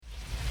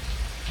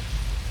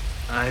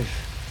I've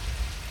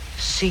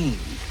seen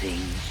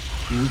things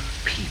you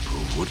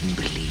people wouldn't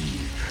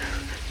believe.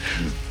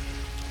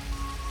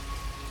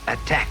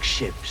 Attack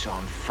ships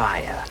on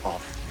fire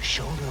off the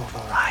shoulder of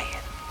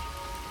Orion.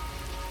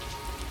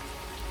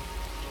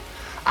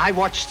 I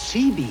watched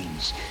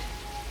C-beams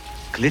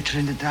glitter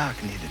in the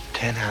dark near the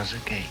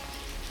Tannhauser Gate.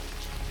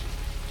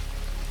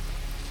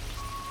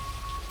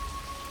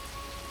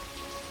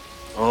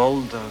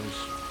 All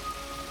those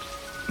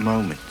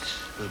moments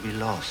will be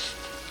lost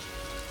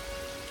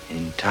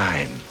in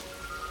time.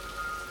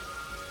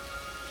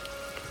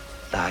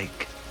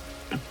 Like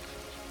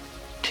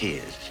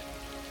tears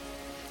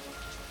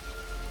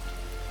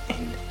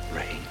in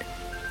rain.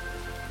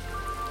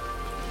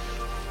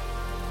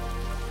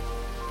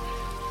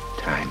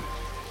 Time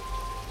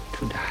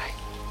to die.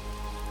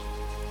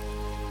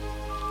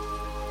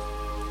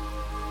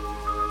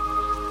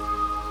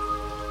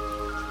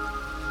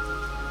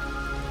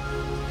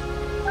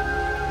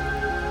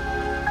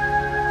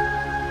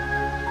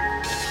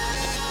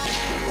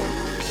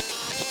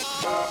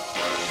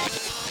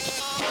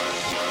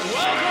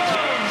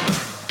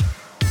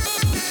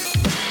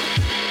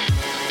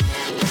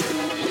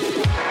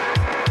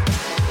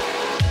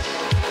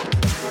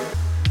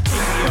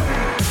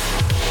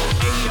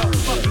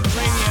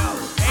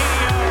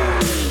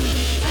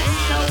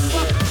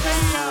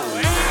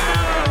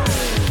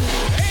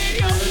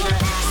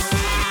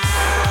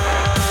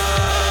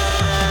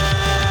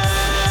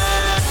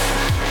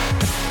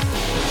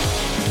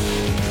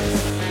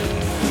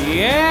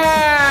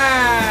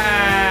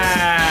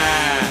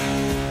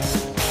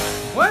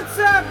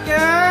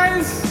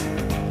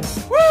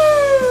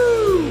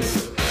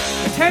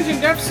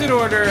 Deficit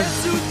Order,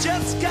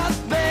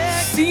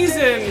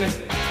 Season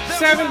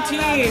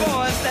 17,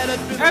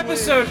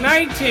 Episode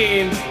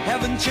 19.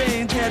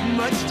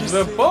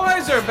 The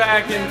boys are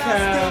back in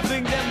town.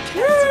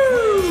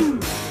 Woo!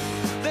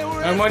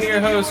 I'm one of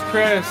your hosts,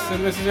 Chris,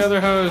 and this is the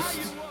other host.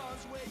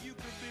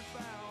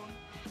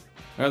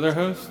 Other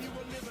host?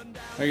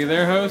 Are you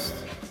there, host?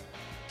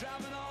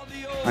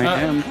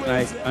 I am.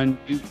 I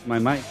unmute my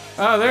mic.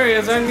 Oh, there he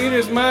is. Unmute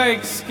his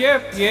mic.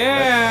 Skip,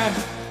 yeah.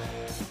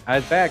 I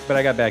was back, but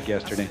I got back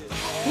yesterday.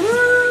 Woo!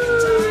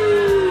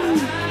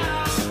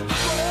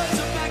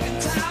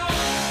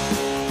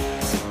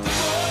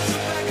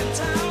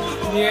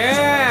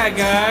 Yeah,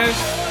 guys.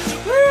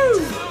 Woo!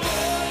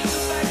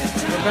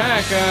 We're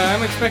back.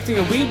 I'm expecting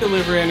a weed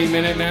delivery any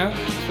minute now.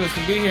 It's supposed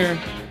to be here.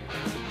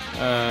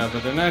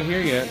 But they're not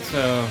here yet,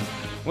 so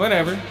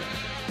whatever.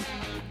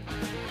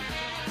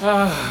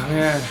 Oh,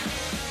 man.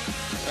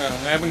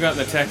 I haven't gotten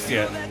the text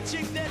yet.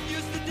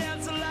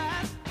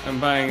 I'm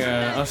buying,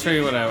 I'll show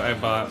you what I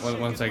bought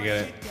once I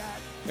get it.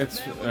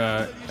 It's,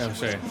 I'll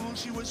show you.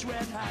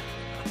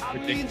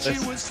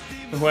 Ridiculous.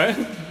 What?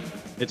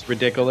 It's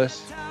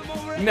ridiculous.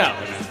 No.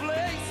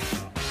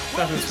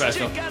 Nothing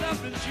special.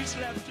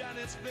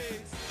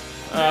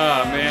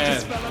 Oh, man.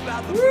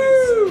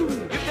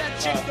 Woo!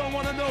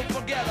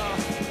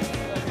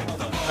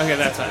 Okay,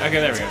 that's fine. Okay,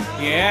 there we go.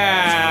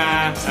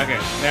 Yeah! Okay,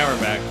 now we're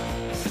back.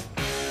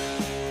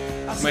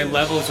 My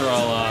levels are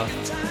all off.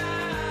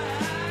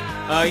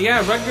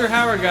 Yeah, Rutger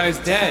Hauer guy's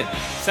dead.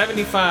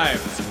 75.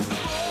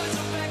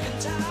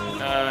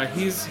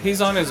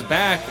 He's on his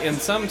back in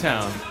some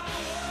town.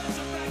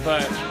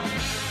 But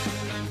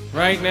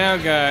right now,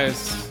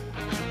 guys,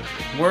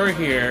 we're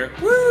here.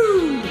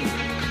 Woo!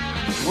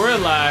 We're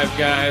alive,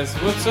 guys.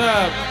 What's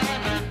up?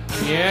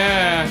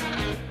 Yeah.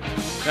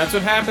 That's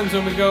what happens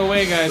when we go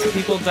away, guys.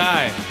 People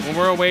die. When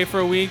we're away for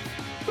a week,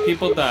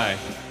 people die.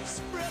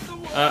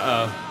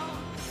 Uh-oh.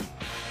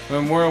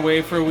 When we're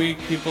away for a week,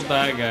 people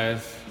die,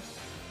 guys.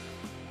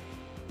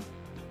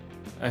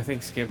 I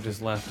think Skip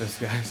just left us,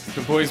 guys.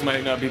 The boys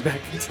might not be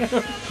back in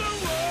town.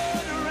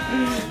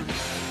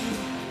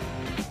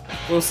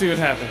 We'll see what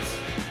happens.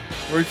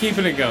 We're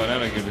keeping it going. I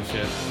don't give a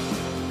shit.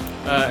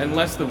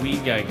 Unless the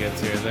weed guy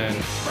gets here, then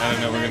I don't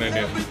know what we're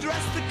gonna do.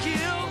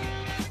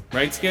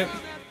 Right, Skip?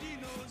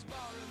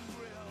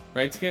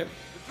 Right, Skip?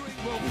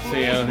 Let's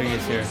see, I don't think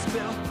he's here.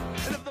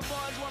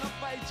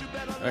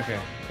 Okay,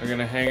 we're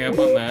gonna hang up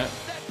on that.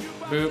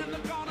 Boop.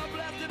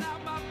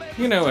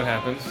 You know what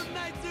happens.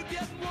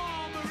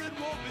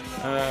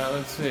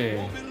 Let's see.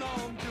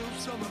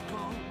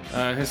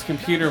 His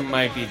computer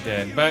might be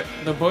dead, but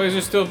the boys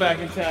are still back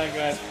in town,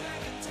 guys.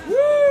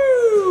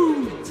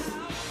 Woo!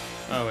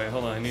 Oh wait,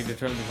 hold on. I need to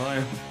turn the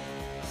volume.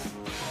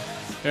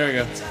 There we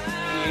go.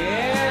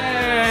 Yeah!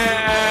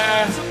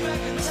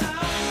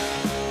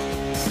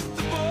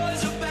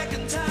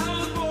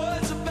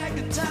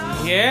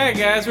 Yeah,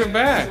 guys, we're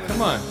back.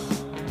 Come on.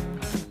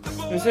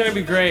 It's gonna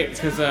be great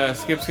because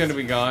Skip's gonna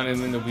be gone, and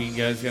then the weed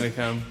guy's gonna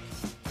come.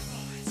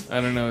 I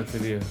don't know what to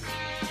do.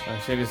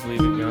 Should I just leave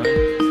it going?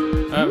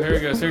 Oh, here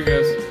it goes. Here it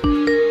goes.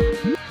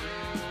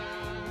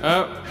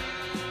 Oh,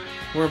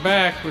 we're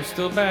back. We're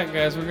still back,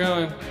 guys. We're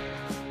going.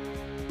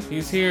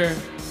 He's here.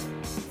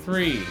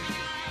 3,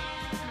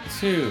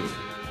 2,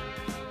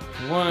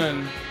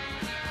 1.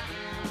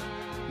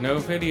 No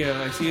video.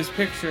 I see his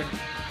picture.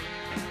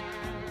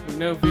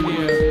 No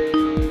video.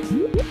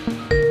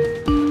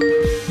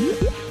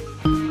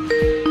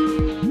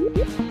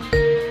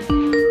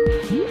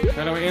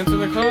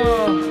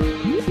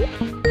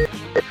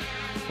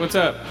 what's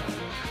up?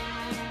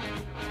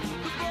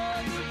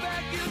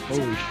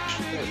 Holy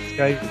shit.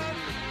 Skype is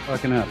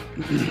fucking up.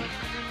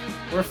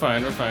 We're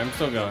fine. I'm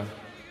still going.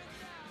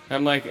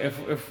 I'm like,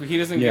 if he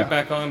doesn't Yeah. get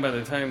back on by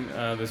the time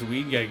this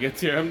weed guy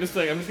gets here, I'm just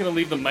gonna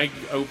leave the mic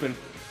open.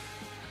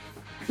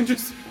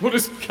 We'll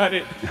just cut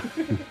it.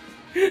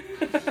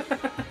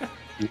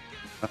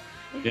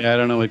 Yeah, I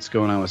don't know what's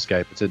going on with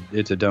Skype.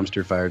 It's a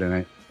dumpster fire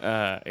tonight.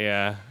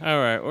 Yeah. All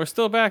right, we're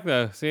still back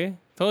though. See,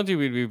 told you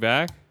we'd be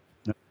back.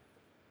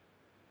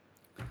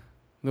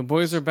 The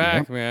boys are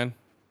back, man.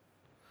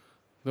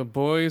 The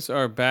boys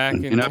are back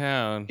in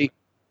town.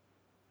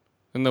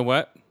 In the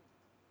what?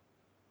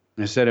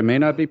 I said it may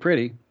not be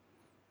pretty.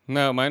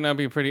 No, it might not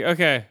be pretty.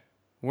 Okay,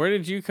 where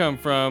did you come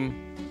from?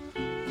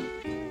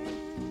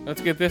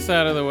 Let's get this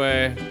out of the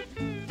way.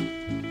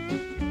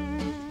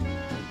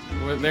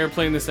 They're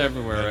playing this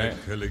everywhere, right?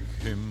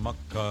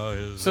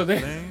 So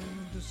they...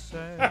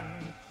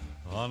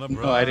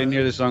 Oh, I didn't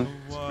hear the song.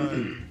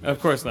 Of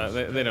course not.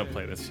 They don't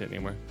play this shit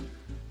anymore.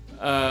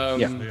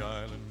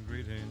 Yeah.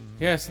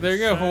 Yeah, so there you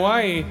go.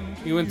 Hawaii.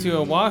 You went to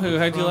Oahu.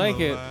 How'd you like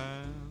it?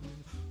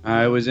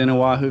 I was in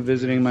Oahu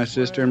visiting my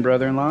sister and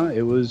brother-in-law.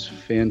 It was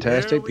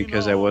fantastic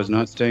because I was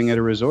not staying at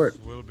a resort.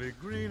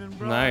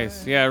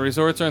 Nice. Yeah,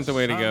 resorts aren't the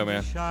way to go,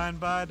 man.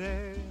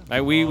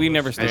 We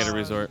never stay at a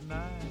resort.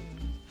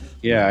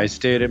 Yeah, I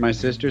stayed at my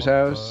sister's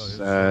house.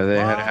 They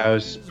had a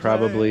house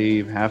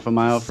probably half a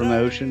mile from the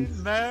ocean.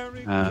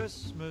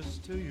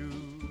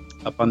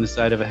 Up on the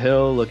side of a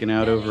hill, looking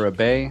out over a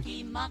bay.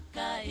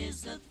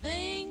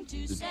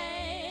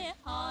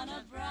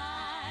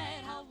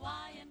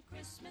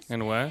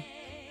 And what?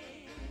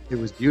 It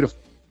was beautiful.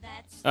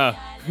 Oh.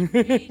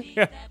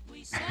 Yeah.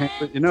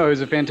 You know, it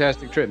was a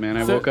fantastic trip, man.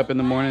 I woke up in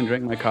the morning,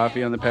 drank my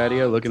coffee on the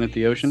patio, looking at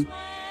the ocean.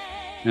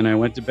 And I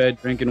went to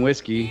bed drinking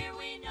whiskey,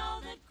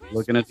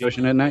 looking at the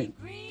ocean at night.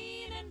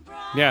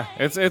 Yeah,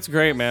 it's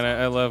great, man.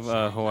 I love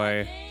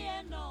Hawaii.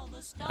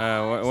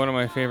 One of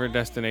my favorite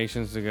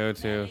destinations to go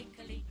to.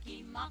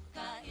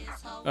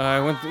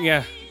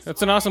 Yeah,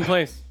 it's an awesome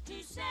place.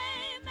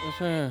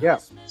 Yeah,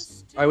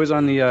 I was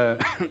on the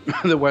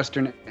the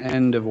western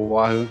end of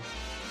Oahu.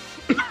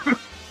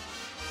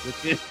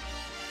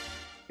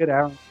 Good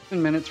hour,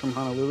 10 minutes from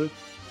Honolulu.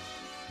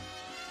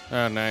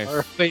 Oh, nice.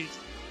 Or face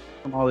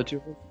from all the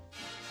tourists.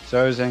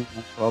 So I was hanging out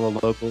with all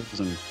the locals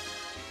and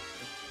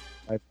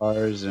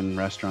bars and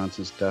restaurants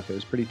and stuff. It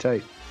was pretty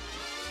tight.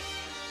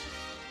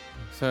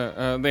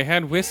 So they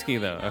had whiskey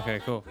though. Okay,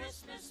 cool.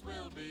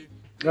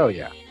 Oh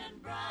yeah.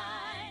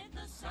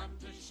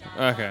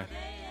 Okay.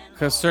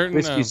 Because certain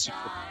Whiskey is super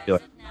popular.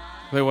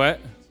 the what?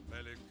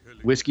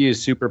 Whiskey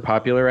is super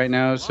popular right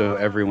now, so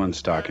everyone's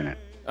stocking it.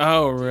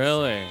 Oh,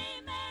 really?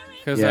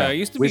 Because Yeah. it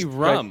used to be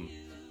rum.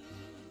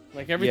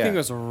 Like everything Yeah.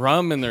 was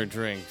rum in their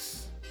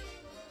drinks.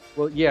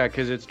 Well, yeah,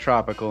 because it's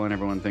tropical and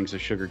everyone thinks a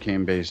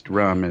sugarcane-based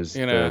rum is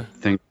You know. the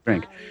thing to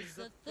drink.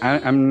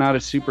 I'm not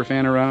a super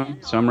fan of rum.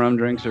 Some rum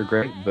drinks are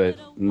great, but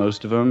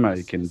most of them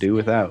I can do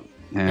without.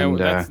 And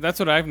that's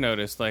what I've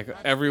noticed. Like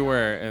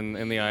everywhere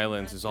in the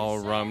islands is all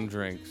rum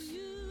drinks.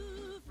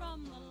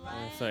 And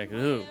it's like,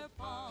 ooh.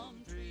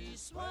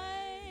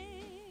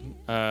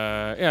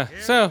 Yeah.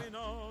 So.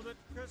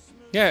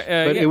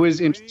 Yeah. but yeah. it was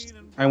interesting.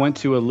 I went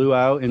to a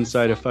luau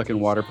inside a fucking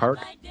water park.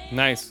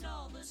 Nice.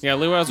 Yeah,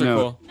 luau's are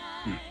No.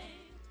 cool.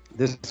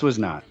 This was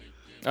not.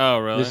 Oh,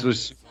 really? This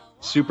was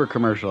super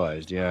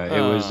commercialized. Yeah,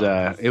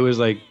 it was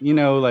like, you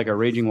know, like a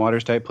Raging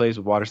Waters type place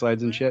with water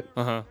slides and shit.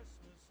 Uh-huh.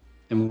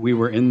 And we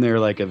were in their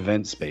like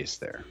event space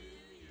there.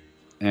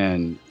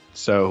 And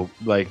so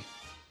like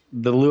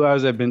the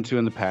luau's I've been to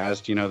in the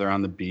past, you know, they're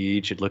on the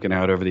beach, looking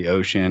out over the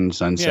ocean,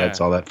 sunsets,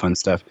 Yeah. all that fun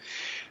stuff.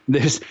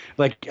 This,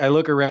 like, I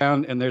look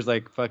around and there's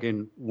like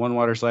fucking one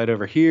water slide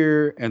over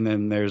here, and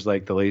then there's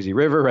like the lazy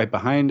river right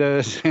behind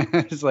us.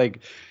 It's like,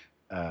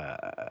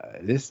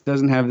 this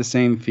doesn't have the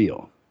same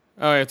feel.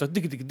 Oh, yeah, it's like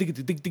doing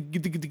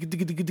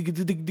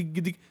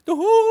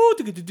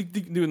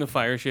the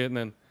fire shit, and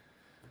then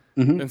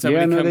Yeah,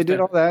 somebody no, comes they did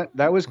down. all that.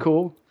 That was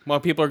cool. While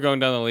people are going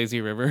down the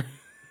lazy river.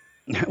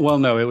 Well,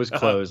 no, it was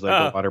closed,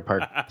 like the water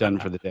park done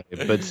for the day.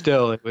 But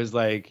still, it was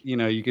like, you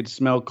know, you could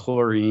smell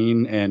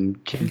chlorine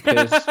and kid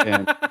piss,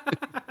 and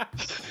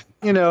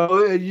you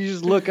know, you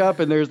just look up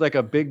and there's like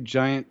a big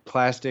giant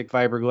plastic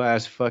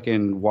fiberglass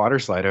fucking water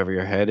slide over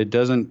your head. It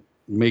doesn't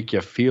make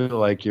you feel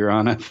like you're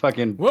on a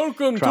fucking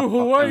Welcome to tropical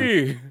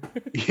Hawaii,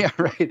 Yeah,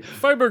 right.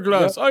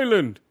 fiberglass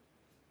island.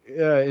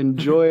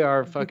 Enjoy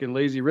our fucking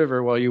lazy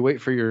river while you wait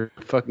for your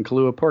fucking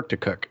Kahlua pork to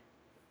cook.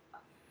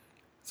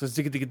 So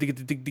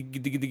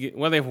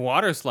well, they have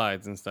water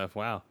slides and stuff.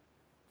 Wow,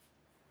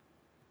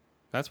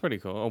 that's pretty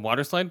cool. A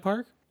water slide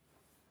park?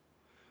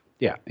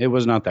 Yeah, it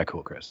was not that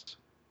cool, Chris.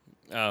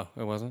 Oh,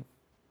 it wasn't.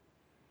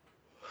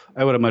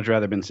 I would have much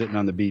rather been sitting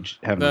on the beach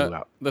having a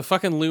luau. The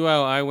fucking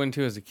luau I went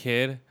to as a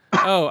kid.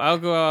 Oh, I'll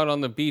go out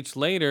on the beach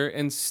later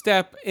and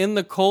step in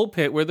the coal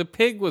pit where the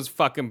pig was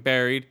fucking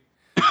buried,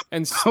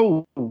 and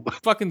Oh,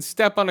 fucking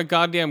step on a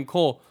goddamn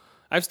coal.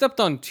 I've stepped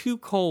on 2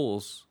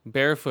 coals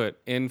barefoot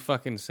in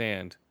fucking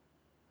sand.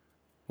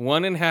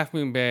 One in Half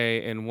Moon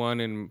Bay and one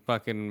in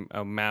fucking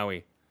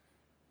Maui.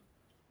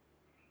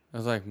 I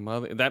was like,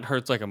 that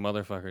hurts like a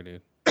motherfucker,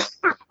 dude.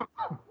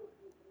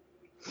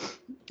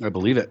 I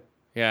believe it.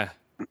 Yeah.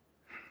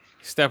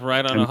 Step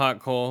right on a hot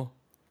coal.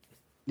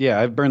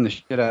 Yeah, I've burned the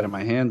shit out of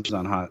my hands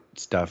on hot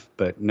stuff,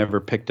 but never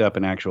picked up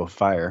an actual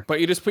fire. But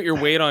you just put your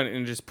weight on it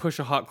and just push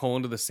a hot coal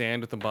into the sand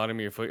with the bottom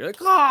of your foot. You're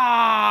like,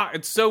 ah!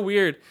 It's so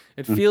weird.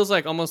 It feels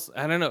like almost,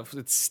 I don't know,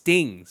 it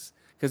stings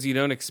because you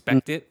don't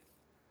expect it.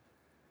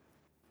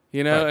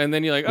 You know, and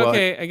then you're like,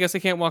 okay, I guess I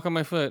can't walk on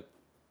my foot.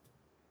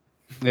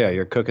 Yeah,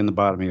 you're cooking the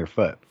bottom of your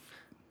foot.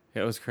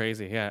 It was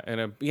crazy, yeah.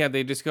 And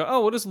they just go, oh,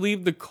 we'll just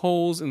leave the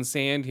coals and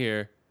sand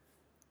here.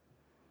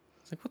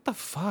 It's like, what the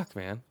fuck,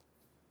 man?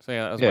 So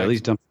yeah, that was at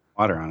least dump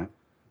water on it.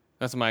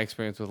 That's my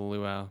experience with a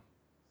luau.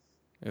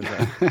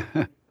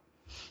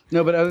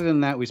 No, but other than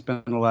that, we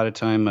spent a lot of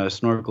time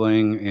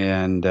snorkeling,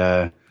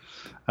 and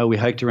we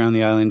hiked around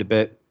the island a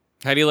bit.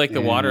 How do you like the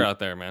water out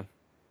there, man?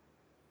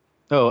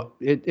 Oh,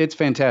 it's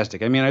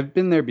fantastic. I mean, I've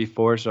been there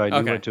before, so I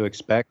knew what to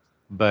expect.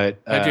 But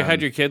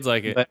how'd your kids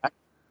like it?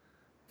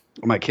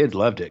 My kids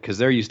loved it because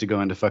they're used to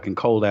going to fucking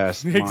cold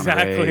ass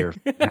Monterey or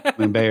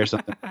Moon Bay or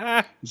something.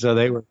 So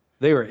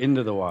they were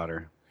into the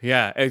water.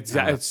 Yeah,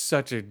 exactly. It's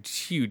such a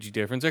huge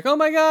difference. Like, oh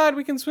my god,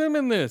 we can swim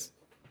in this,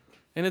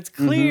 and it's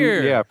clear.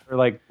 Mm-hmm. Yeah, for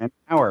like an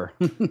hour.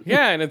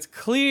 Yeah, and it's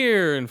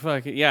clear and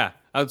fucking I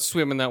would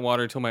swim in that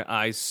water until my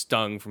eyes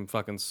stung from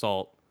fucking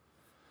salt.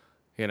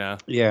 You know.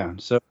 Yeah.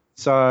 So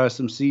saw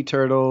some sea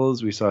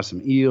turtles. We saw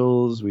some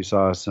eels. We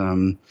saw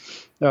some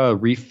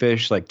reef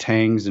fish like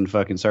tangs and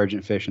fucking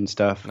sergeant fish and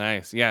stuff.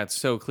 Nice. Yeah, it's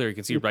so clear. You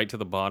can see right to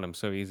the bottom.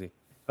 So easy.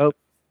 Oh,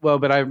 well,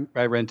 but I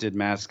rented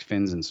mask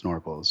fins and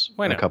snorkels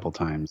a couple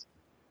times.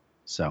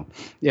 So,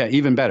 yeah,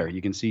 even better.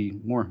 You can see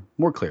more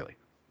clearly.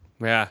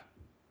 Yeah.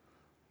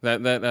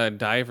 That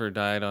diver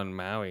died on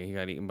Maui. He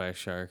got eaten by a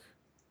shark.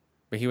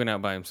 But he went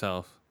out by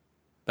himself.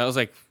 That was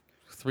like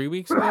 4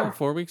 weeks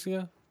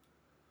ago?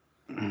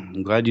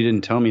 I'm glad you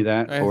didn't tell me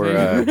that.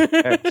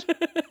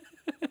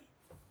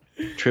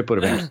 Trip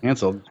would have been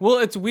canceled. Well,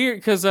 it's weird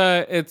because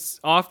it's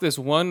off this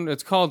one.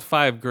 It's called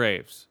Five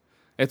Graves.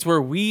 It's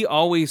where we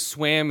always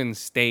swam and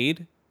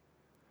stayed.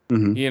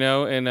 Mm-hmm. You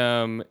know, in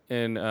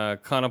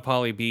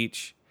Kaanapali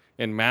Beach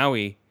in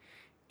Maui,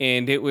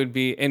 and it would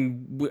be,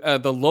 and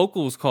the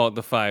locals call it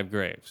the Five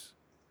Graves,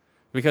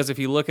 because if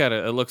you look at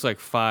it, it looks like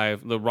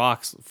five. The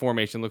rocks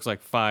formation looks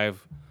like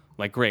five,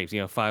 like graves. You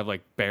know, five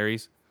like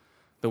berries,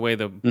 the way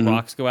the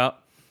rocks go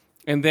out,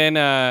 and then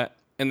and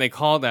they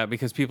call it that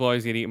because people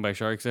always get eaten by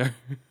sharks there.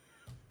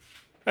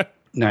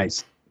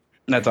 Nice,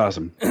 that's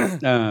awesome.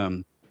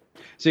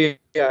 So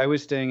yeah, I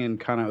was staying in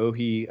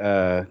Kanaohi,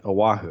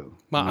 Oahu.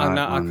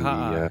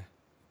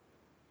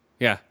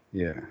 Yeah.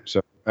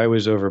 So I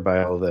was over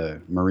by all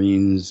the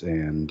Marines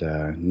and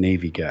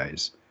Navy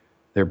guys.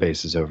 Their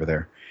base is over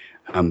there.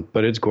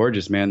 But it's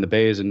gorgeous, man. The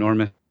bay is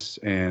enormous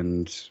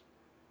and.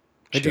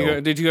 Did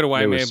you go to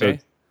Waimea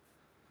Bay?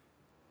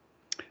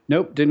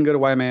 Nope, didn't go to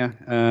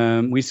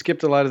Waimea. We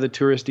skipped a lot of the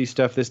touristy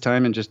stuff this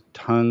time and just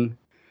hung.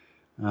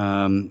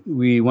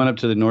 We went up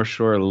to the North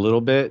Shore a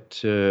little bit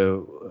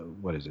to,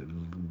 what is it,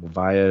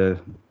 via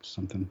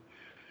something?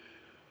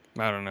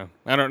 I don't know.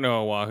 I don't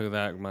know Oahu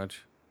that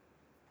much.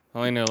 I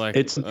only know like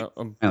it's a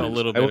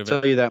little bit of it. I will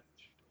tell you that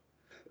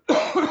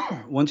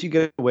much. Once you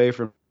get away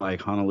from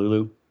like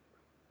Honolulu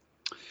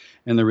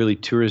and the really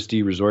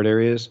touristy resort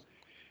areas,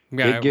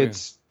 it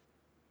gets,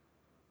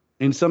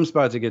 in some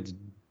spots it gets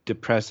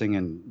depressing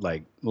and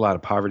like a lot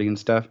of poverty and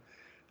stuff.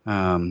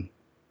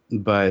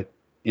 But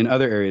in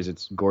other areas,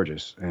 it's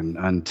gorgeous and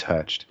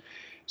untouched.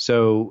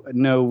 So,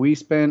 no, we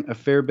spent a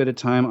fair bit of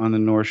time on the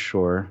North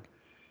Shore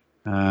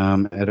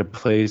at a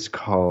place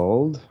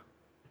called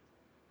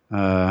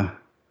Haleiwa,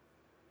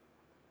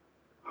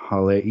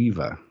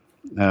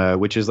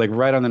 which is like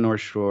right on the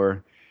North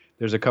Shore.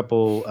 There's a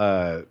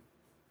couple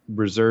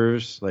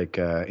reserves, like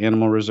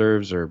animal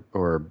reserves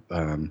or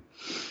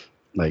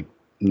like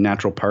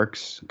natural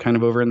parks kind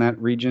of over in that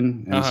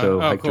region. And so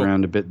hiked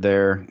around a bit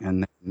there.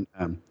 And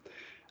then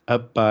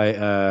up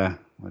by,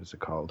 what is it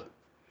called?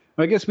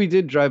 Well, I guess we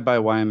did drive by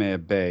Waimea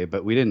Bay,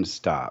 but we didn't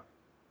stop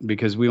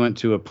because we went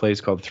to a place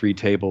called Three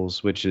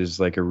Tables, which is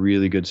like a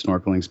really good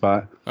snorkeling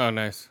spot. Oh,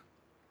 nice.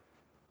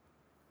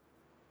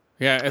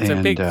 Yeah, it's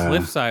a big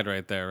cliffside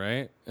right there,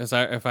 right?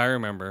 If I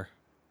remember.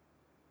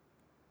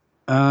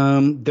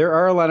 There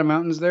are a lot of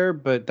mountains there,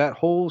 but that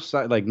whole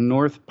side, like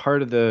north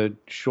part of the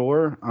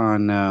shore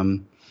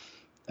on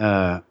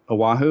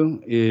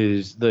Oahu,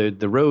 is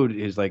the road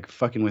is like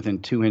fucking within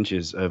 2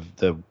 inches of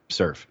the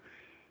surf.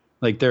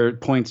 Like there are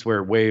points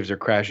where waves are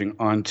crashing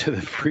onto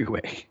the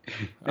freeway.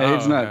 And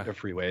it's not a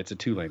freeway; it's a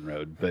 2-lane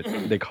road, but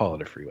they call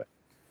it a freeway.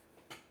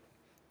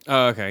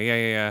 Oh, okay,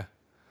 yeah.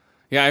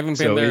 Yeah, I haven't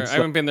been there. I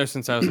haven't been there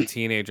since I was a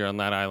teenager on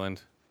that island.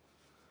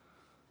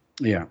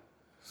 Yeah.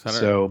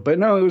 So, but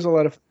no, it was a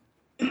lot of.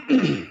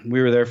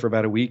 We were there for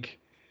about a week,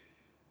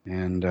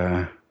 and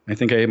I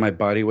think I ate my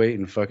body weight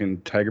in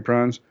fucking tiger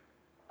prawns.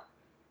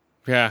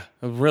 Yeah,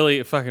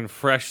 really fucking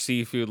fresh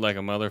seafood like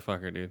a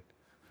motherfucker, dude.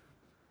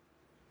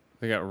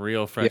 They got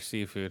real fresh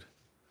seafood.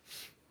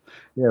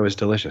 Yeah, it was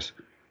delicious.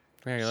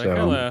 Yeah, you're like,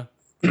 hello.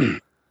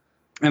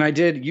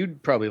 And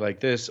you'd probably like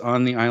this,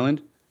 on the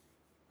island.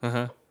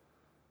 Uh-huh.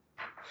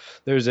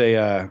 There's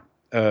a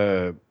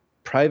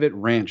private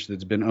ranch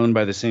that's been owned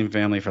by the same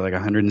family for like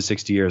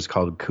 160 years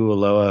called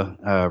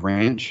Kualoa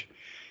Ranch.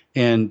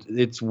 And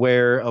it's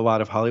where a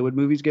lot of Hollywood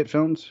movies get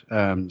filmed.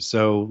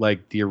 So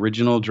like the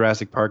original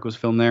Jurassic Park was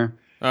filmed there.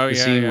 Oh, the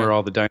scene where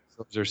all the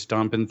dinosaurs are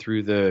stomping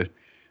through the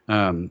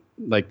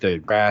like the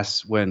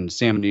grass when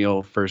Sam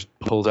Neill first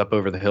pulls up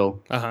over the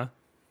hill. Uh-huh.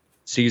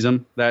 Sees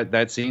them.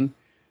 That scene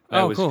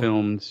was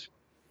filmed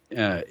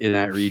in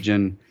that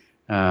region.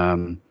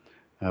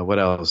 What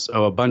else?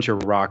 Oh, a bunch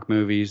of rock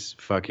movies.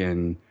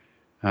 Fucking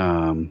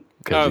because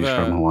he's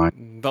from Hawaii.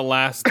 The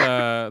last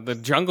the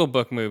Jungle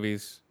Book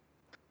movies.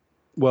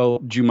 Well,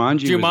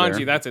 Jumanji was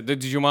there. That's it. The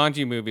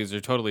Jumanji movies are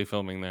totally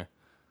filming there.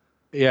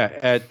 Yeah,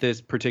 at this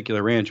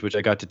particular ranch, which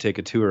I got to take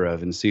a tour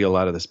of and see a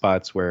lot of the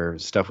spots where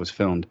stuff was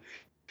filmed.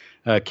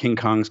 King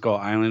Kong Skull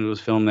Island was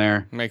filmed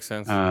there. Makes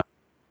sense.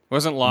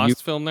 Wasn't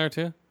Lost filmed there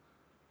too?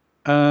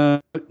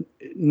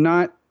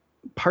 Not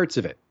parts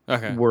of it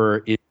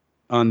were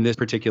on this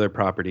particular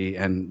property,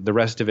 and the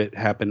rest of it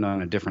happened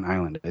on a different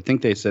island. I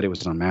think they said it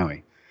was on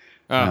Maui.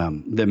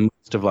 That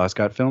most of Lost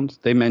got filmed.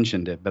 They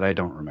mentioned it, but I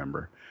don't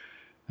remember.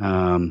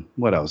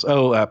 What else?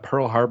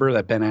 Pearl Harbor,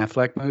 that Ben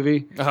Affleck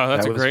movie. Oh,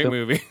 that's a great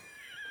movie.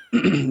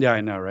 Yeah,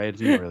 I know, right?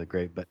 It's not really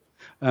great, but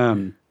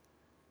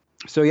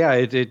so yeah,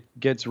 it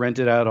gets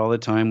rented out all the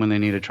time when they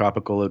need a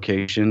tropical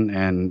location,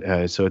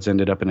 and so it's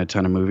ended up in a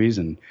ton of movies.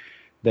 And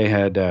they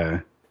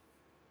had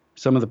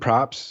some of the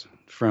props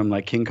from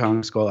like King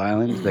Kong Skull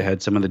Island. They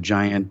had some of the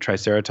giant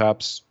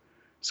Triceratops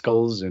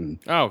skulls and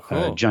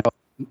giant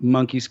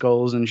monkey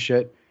skulls and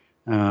shit.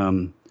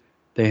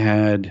 They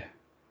had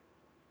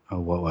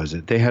what was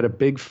it? They had a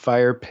big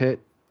fire pit.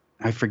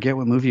 I forget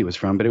what movie it was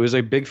from, but it was a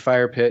big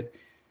fire pit.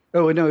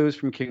 Oh, no, it was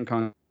from King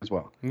Kong as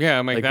well.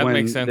 Yeah, that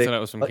makes sense that it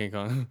was from King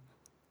Kong.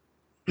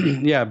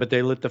 Yeah, but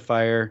they lit the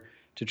fire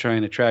to try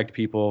and attract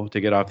people to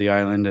get off the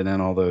island, and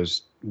then all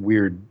those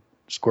weird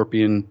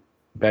scorpion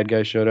bad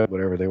guys showed up,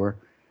 whatever they were.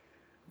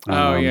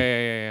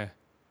 Yeah.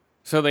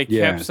 So they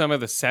kept some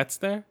of the sets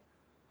there?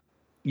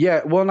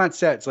 Yeah, well, not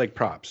sets, like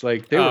props.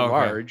 Like, they were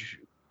large.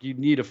 You'd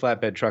need a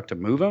flatbed truck to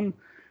move them,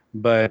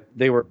 but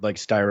they were like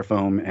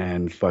styrofoam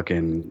and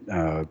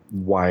fucking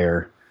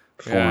wire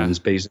forms,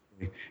 basically.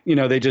 You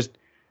know,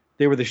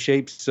 they were the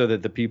shapes so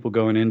that the people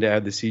going in to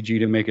add the CG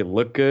to make it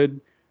look good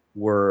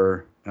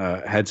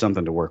had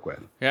something to work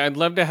with. Yeah, I'd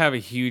love to have a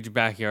huge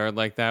backyard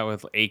like that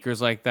with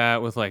acres like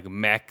that, with like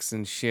mechs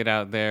and shit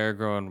out there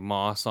growing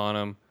moss on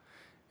them.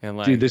 And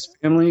like, dude, this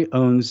family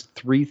owns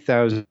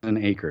 3,000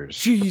 acres.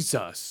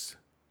 Jesus.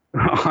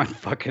 On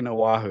fucking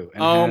Oahu.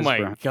 And oh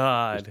my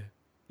God.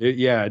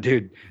 Yeah,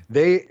 dude.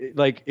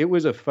 It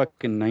was a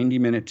fucking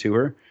 90-minute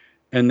tour,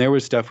 and there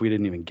was stuff we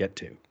didn't even get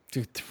to.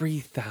 Dude,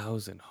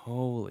 3,000.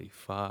 Holy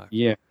fuck.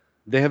 Yeah.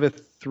 They have a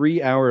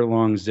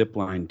 3-hour-long zip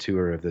line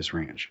tour of this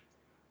ranch.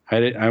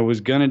 I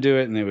was going to do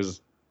it, and it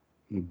was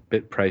a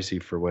bit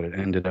pricey for what it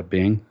ended up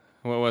being.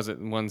 What was it?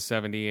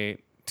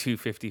 178,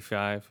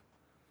 255?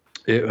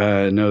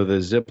 No,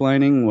 the zip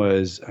lining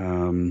was,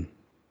 I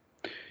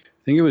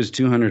think it was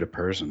 $200 a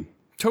person.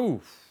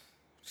 Oof.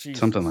 Jesus.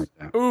 Something like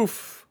that.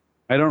 Oof.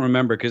 I don't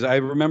remember, because I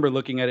remember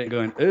looking at it and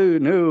going, oh,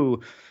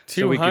 no.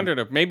 200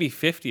 or maybe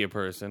 50 a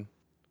person.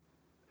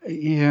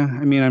 Yeah,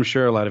 I mean, I'm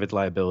sure a lot of it's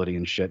liability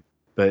and shit,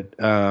 but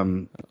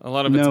a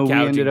lot of it's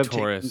gouging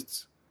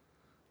tourists.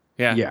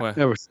 Yeah,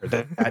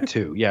 that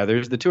too. Yeah,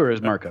 there's the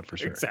tourist markup for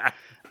sure.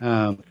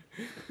 Exactly.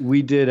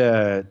 We did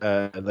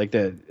like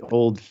the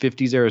old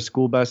 50s era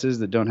school buses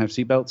that don't have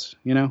seatbelts.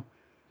 You know?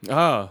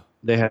 Oh,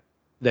 they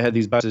had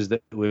these buses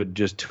that would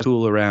just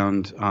tool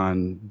around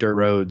on dirt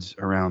roads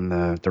around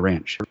the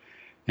ranch,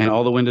 and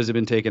all the windows have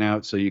been taken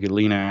out so you could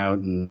lean out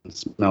and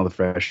smell the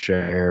fresh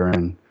air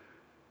and,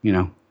 you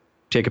know,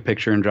 take a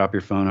picture and drop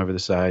your phone over the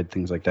side,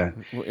 things like that.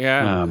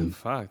 Yeah,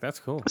 fuck, that's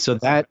cool. So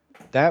that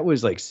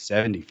was like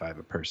 $75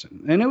 a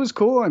person, and it was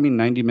cool. I mean,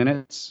 90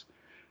 minutes.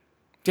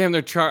 Damn,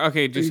 they're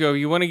okay. Just go.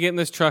 You want to get in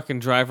this truck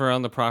and drive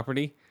around the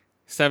property?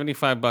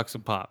 $75 a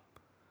pop.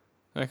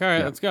 Like, all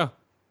right, let's go.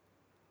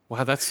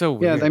 Wow, that's so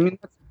weird. Yeah, I mean,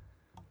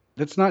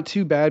 that's not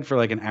too bad for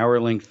like an hour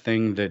length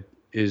thing that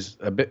is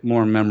a bit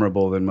more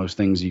memorable than most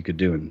things you could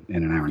do in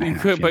an hour and a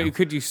half.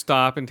 Could you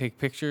stop and take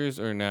pictures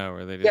or no?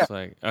 Or they just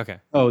like okay?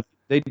 Oh,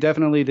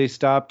 they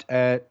stopped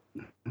at.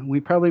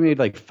 We probably made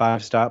like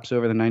 5 stops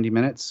over the 90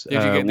 minutes.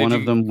 One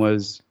of them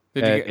was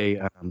at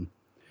a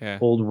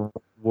Old World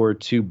War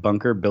II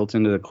bunker built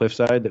into the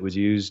cliffside that was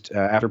used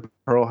after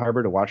Pearl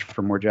Harbor to watch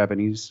for more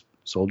Japanese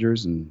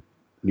soldiers and,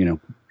 you know,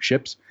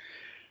 ships.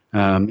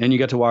 And you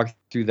got to walk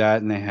through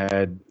that, and they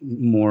had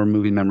more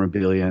movie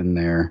memorabilia in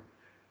there.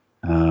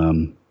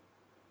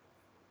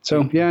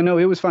 So yeah, no,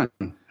 it was fun.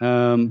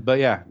 But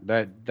yeah,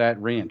 that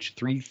ranch,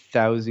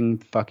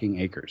 3,000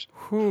 fucking acres.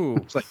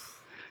 It's like,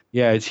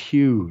 yeah, it's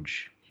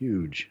huge.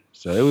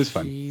 So it was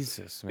fun.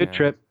 Jesus, man. Good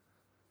trip.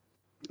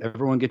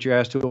 Everyone get your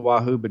ass to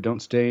Oahu, but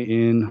don't stay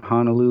in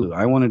Honolulu.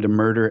 I wanted to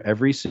murder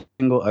every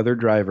single other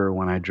driver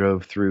when I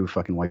drove through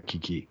fucking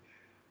Waikiki.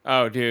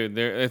 Oh, dude,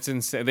 it's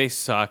insane. They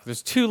suck.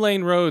 There's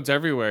 2-lane roads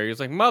everywhere. He's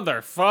like,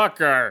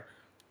 motherfucker.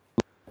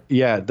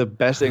 Yeah, the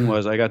best thing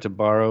was I got to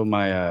borrow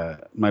my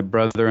my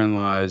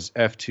brother-in-law's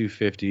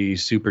F-250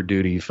 Super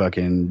Duty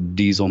fucking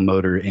diesel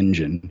motor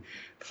engine,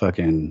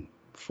 fucking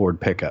Ford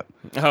pickup.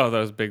 Oh,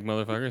 those big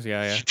motherfuckers.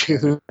 Yeah.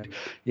 Dude,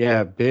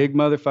 yeah, big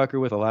motherfucker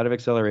with a lot of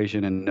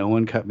acceleration, and no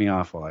one cut me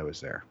off while I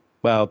was there.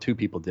 Well, 2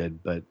 people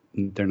did, but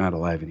they're not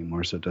alive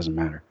anymore, so it doesn't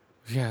matter.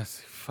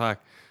 Yes, fuck.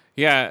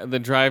 Yeah, the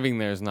driving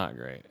there is not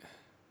great.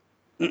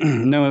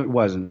 No, it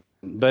wasn't.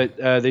 But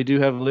they do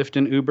have Lyft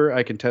and Uber.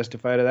 I can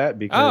testify to that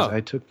because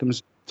I took them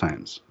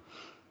times.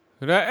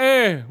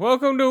 Hey,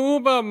 welcome to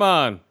Uber,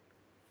 man.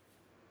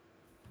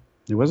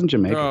 It wasn't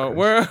Jamaica.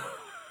 Where?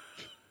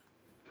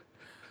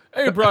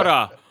 Hey,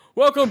 brother.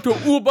 Welcome to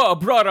Uber,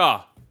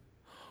 brother.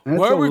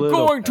 Where are we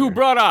going to,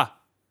 brother?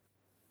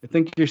 I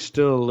think you're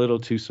still a little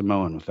too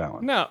Samoan with that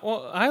one. No,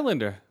 well,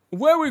 Islander.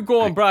 Where are we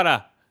going,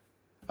 brother?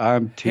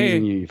 I'm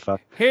teasing you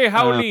fuck. Hey,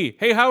 Howley.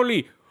 Hey,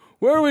 Howley.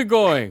 Where are we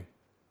going?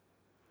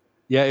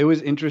 Yeah, it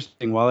was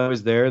interesting. While I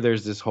was there,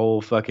 there's this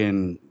whole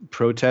fucking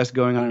protest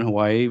going on in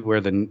Hawaii where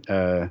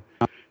the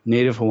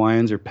native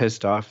Hawaiians are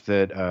pissed off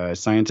that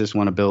scientists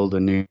want to build a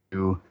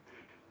new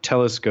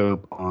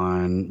telescope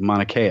on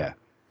Mauna Kea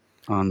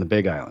on the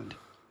Big Island.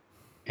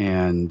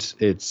 And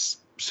it's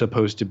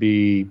supposed to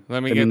be...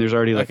 there's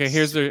already like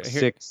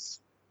six...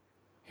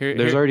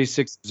 There's already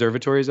 6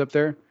 observatories up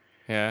there.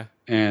 Yeah.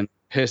 And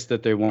pissed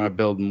that they want to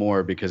build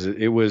more because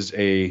it was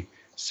a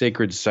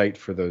sacred site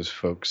for those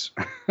folks.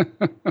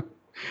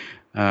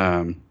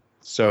 Yeah,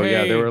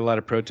 there were a lot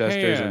of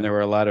protesters and there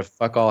were a lot of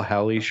fuck all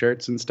Howley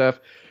shirts and stuff.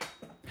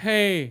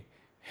 Hey,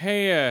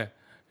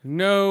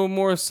 no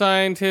more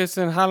scientists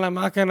in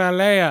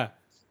Halamakanalea.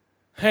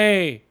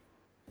 Hey,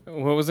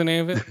 what was the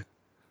name of it?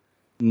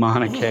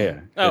 Mauna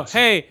Kea. Oh,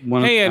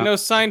 no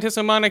scientists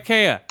in Mauna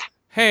Kea.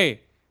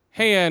 Hey,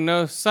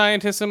 no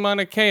scientists in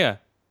Mauna Kea.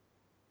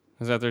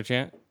 Is that their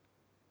chant?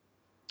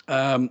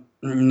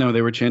 No,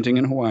 they were chanting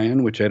in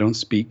Hawaiian, which I don't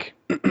speak.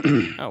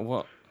 Oh,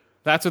 well,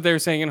 that's what they were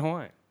saying in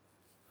Hawaii.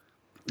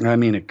 I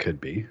mean, it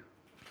could be.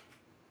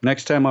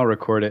 Next time I'll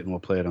record it and we'll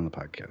play it on the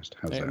podcast.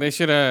 How's that? They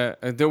should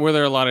were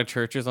there a lot of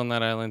churches on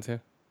that island too?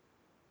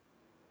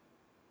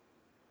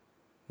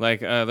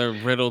 Like, they're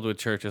riddled with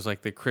churches.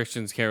 Like, the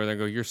Christians care where they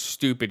go, you're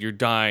stupid, you're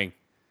dying.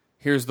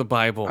 Here's the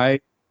Bible. They're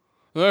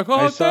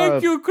like,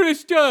 thank you,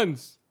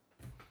 Christians.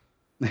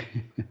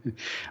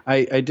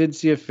 I did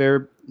see a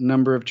fair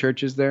number of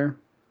churches there.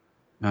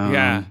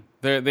 Yeah,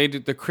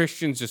 the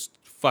Christians just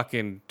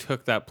fucking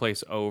took that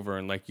place over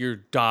and like, you're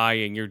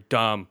dying, you're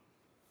dumb.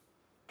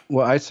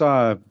 Well, I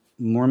saw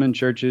Mormon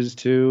churches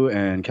too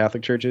and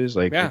Catholic churches.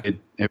 Like,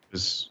 it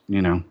was,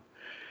 I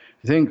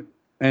think,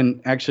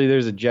 and actually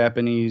there's a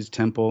Japanese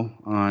temple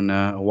on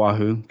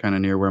Oahu, kind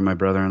of near where my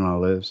brother-in-law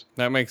lives.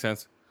 That makes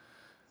sense.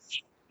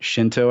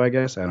 Shinto, I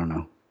guess. I don't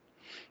know.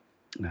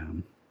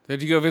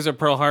 Did you go visit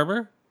Pearl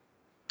Harbor?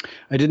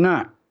 I did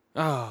not.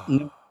 Oh.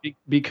 No,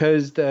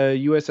 because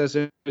the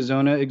USS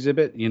Arizona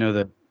exhibit,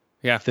 the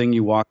thing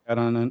you walk out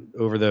on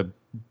over the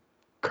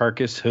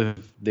carcass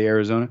of the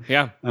Arizona.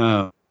 Yeah.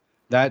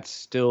 That's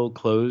still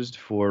closed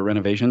for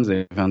renovations.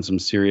 They found some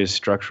serious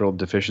structural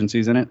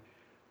deficiencies in it.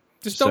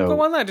 Just don't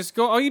go on that. Just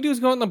go. All you do is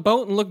go on the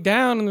boat and look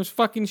down, and there's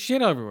fucking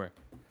shit everywhere.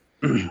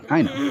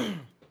 I know.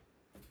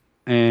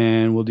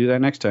 And we'll do that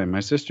next time.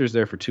 My sister's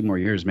there for 2 more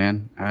years,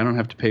 man. I don't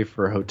have to pay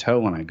for a hotel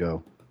when I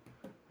go.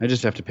 I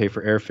just have to pay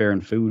for airfare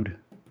and food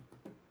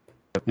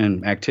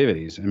and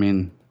activities. I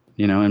mean,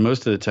 and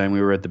most of the time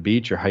we were at the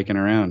beach or hiking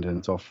around, and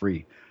it's all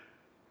free.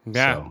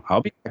 Yeah. So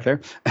I'll be back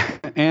there.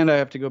 And I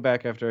have to go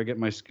back after I get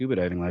my scuba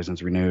diving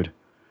license renewed.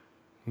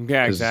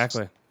 Yeah,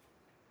 exactly.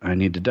 I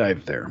need to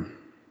dive there.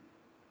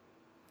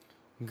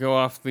 Go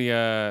off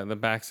the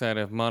backside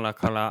of Mauna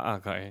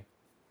Kea.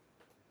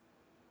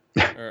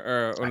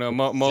 or no,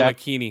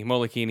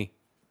 Molokini.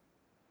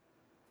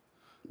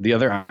 The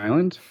other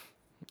island?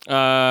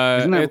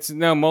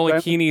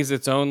 Molokini is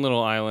its own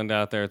little island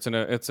out there. It's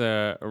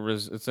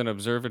an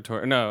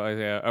observatory.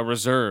 No, a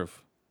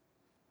reserve.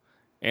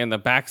 And the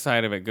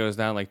backside of it goes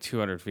down like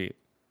 200 feet.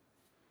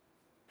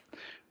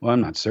 Well,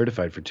 I'm not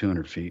certified for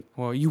 200 feet.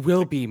 Well, you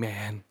will be,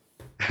 man.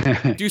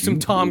 Do some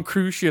Tom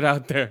Cruise shit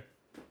out there.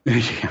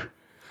 Yeah.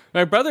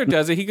 My brother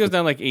does it. He goes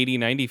down like 80,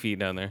 90 feet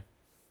down there.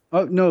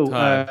 Oh, no.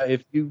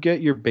 If you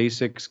get your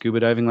basic scuba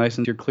diving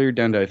license, you're cleared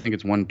down to, I think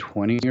it's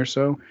 120 or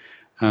so.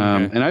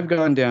 Okay. And I've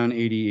gone down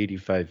 80,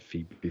 85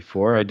 feet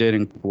before. I did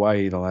in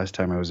Hawaii the last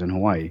time I was in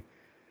Hawaii.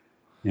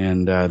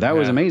 And that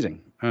was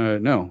amazing.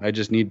 No, I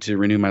just need to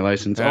renew my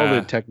license. All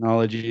the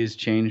technology has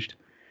changed.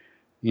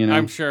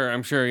 I'm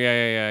sure.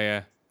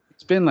 Yeah.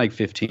 It's been like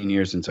 15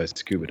 years since I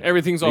scuba dived.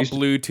 Everything's all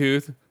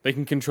Bluetooth. They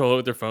can control it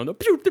with their phone.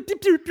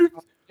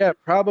 Yeah,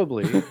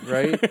 probably,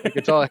 right? Like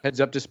it's all a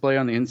heads-up display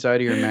on the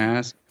inside of your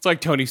mask. It's like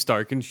Tony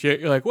Stark and shit.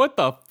 You're like, what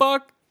the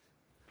fuck?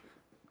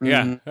 Mm-hmm.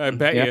 Yeah, I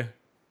bet you.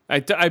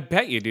 I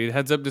bet you, dude.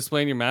 Heads up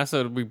display in your mask,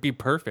 that would be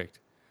perfect.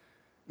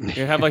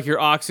 You'd have like your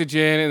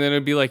oxygen, and then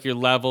it'd be like your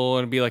level,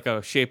 and it'd be like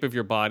a shape of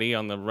your body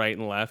on the right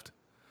and left.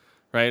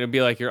 Right? It'd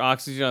be like your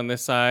oxygen on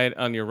this side,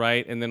 on your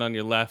right, and then on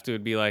your left, it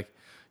would be like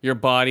your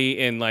body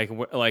in like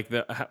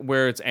the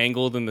where it's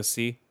angled in the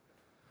sea.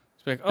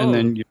 It's like, oh, and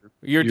then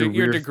your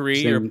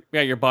degree,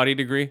 your body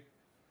degree.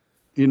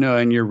 You know,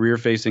 and your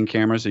rear-facing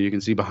camera, so you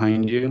can see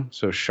behind you,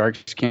 so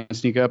sharks can't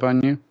sneak up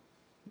on you.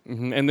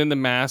 Mm-hmm. And then the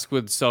mask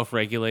would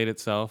self-regulate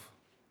itself.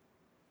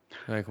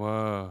 Like,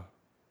 whoa.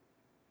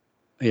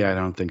 Yeah, I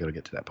don't think it'll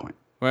get to that point.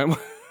 What?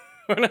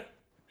 I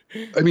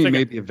mean, like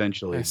maybe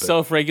eventually. A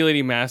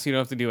self-regulating mask, you don't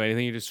have to do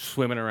anything. You're just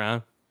swimming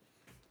around.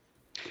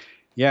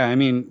 Yeah, I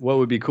mean, what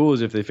would be cool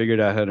is if they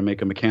figured out how to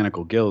make a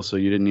mechanical gill so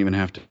you didn't even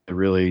have to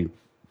really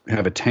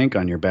have a tank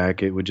on your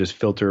back. It would just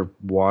filter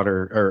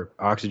water or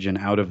oxygen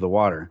out of the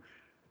water.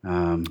 So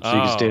you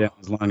can stay down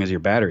as long as your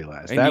battery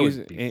lasts.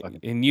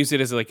 And use it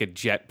as like a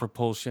jet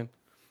propulsion.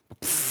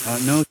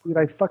 No, dude,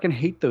 I fucking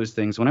hate those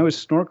things. When I was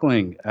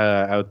snorkeling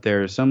out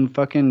there, some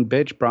fucking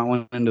bitch brought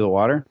one into the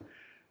water,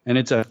 and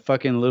it's a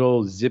fucking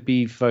little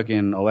zippy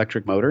fucking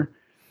electric motor.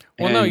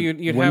 Well, no,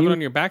 you'd have it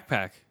on your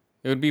backpack.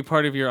 It would be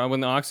part of your when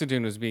the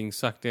oxygen was being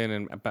sucked in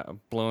and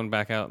blown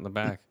back out in the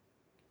back.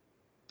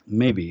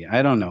 Maybe.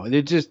 I don't know.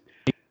 It just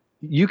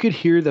you could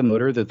hear the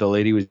motor that the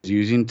lady was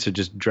using to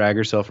just drag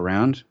herself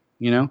around.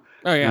 You know?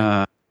 Oh,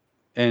 yeah.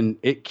 And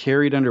it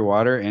carried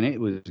underwater, and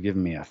it was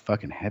giving me a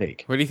fucking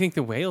headache. What do you think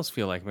the whales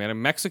feel like, man?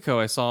 In Mexico,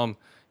 I saw them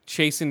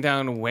chasing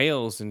down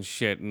whales and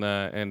shit in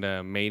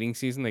the mating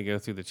season. They go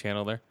through the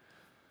channel there,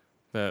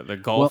 the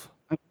Gulf.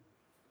 Well,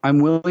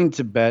 I'm willing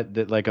to bet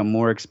that like a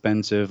more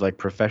expensive, like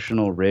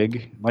professional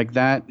rig like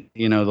that,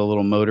 you know, the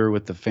little motor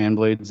with the fan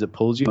blades that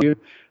pulls you,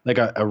 like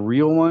a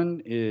real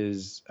one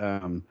is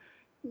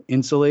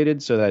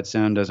insulated so that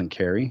sound doesn't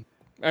carry.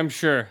 I'm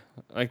sure.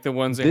 Like the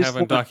ones they have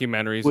in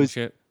documentaries and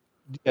shit.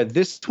 Yeah,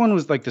 this one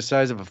was like the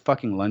size of a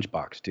fucking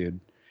lunchbox, dude.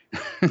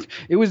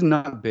 It was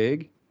not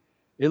big.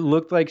 It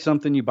looked like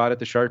something you bought at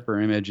the Sharper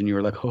Image and you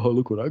were like, oh,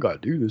 look what I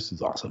got, dude. This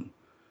is awesome.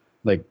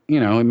 Like, you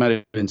know, it might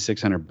have been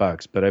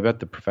 $600, but I bet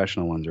the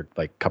professional ones are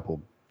like a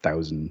couple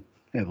thousand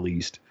at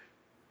least.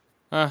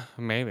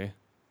 Maybe.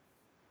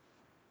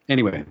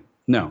 Anyway,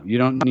 no, you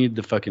don't need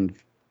the fucking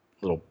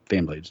little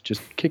fan blades.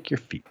 Just kick your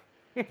feet,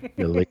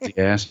 you lazy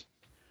ass.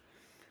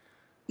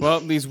 Well,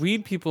 these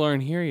weed people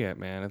aren't here yet,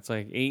 man. It's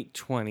like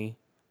 8:20.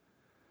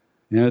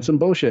 Yeah, it's some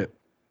bullshit.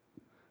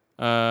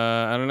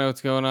 I don't know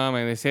what's going on,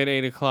 man. They said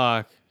 8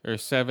 o'clock or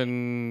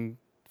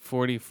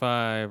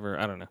 7:45 or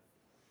I don't know.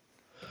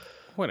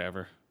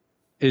 Whatever.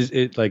 Is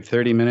it like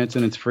 30 minutes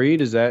and it's free?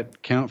 Does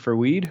that count for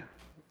weed?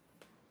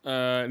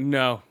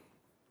 No.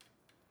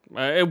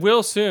 It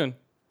will soon.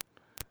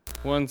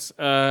 Once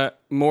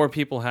more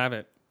people have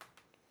it.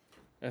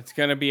 It's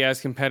going to be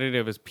as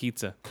competitive as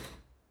pizza.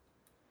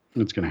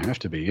 It's going to have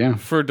to be, yeah.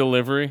 For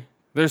delivery.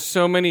 There's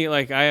so many,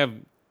 like, I have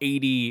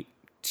 80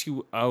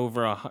 to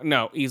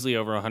easily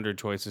over 100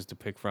 choices to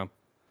pick from.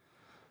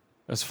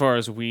 As far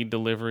as weed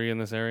delivery in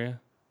this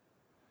area.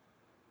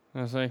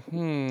 I was like,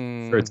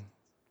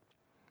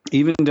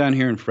 Even down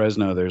here in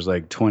Fresno, there's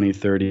like 20,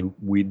 30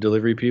 weed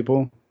delivery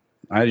people.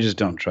 I just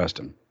don't trust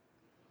them.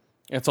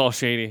 It's all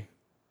shady.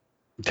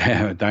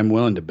 Damn it, I'm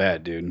willing to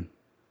bet, dude.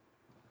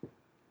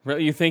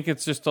 Really? You think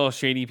it's just all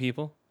shady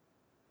people?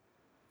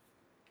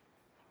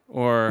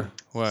 Or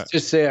what?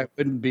 Just say I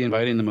wouldn't be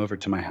inviting them over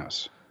to my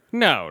house.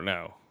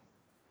 No.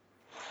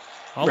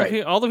 All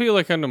the people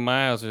that come to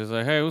my house is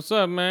like, hey, what's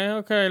up, man?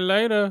 Okay,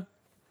 later.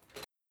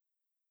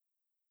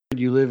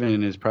 You live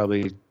in is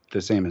probably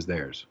the same as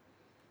theirs.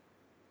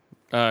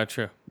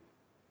 True.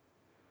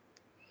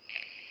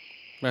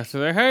 Master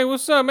there, hey,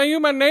 what's up, man? You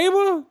my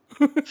neighbor?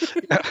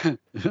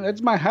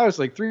 That's my house,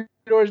 like 3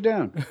 doors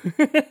down.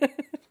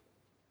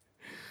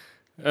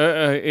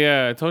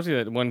 Yeah, I told you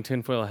that one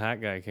tinfoil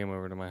hat guy came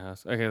over to my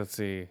house. Okay, let's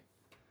see.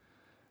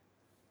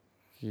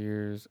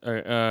 Here's all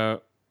right,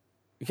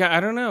 yeah,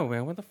 I don't know,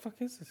 man. What the fuck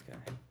is this guy?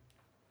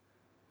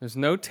 There's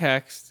no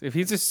text. If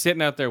he's just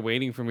sitting out there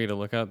waiting for me to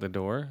look out the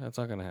door, that's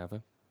not gonna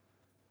happen.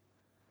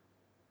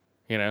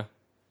 You know?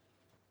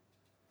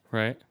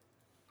 Right?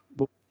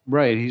 Well,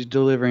 right, he's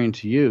delivering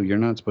to you. You're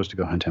not supposed to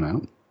go hunt him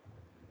out.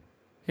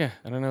 Yeah,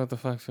 I don't know what the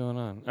fuck's going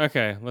on.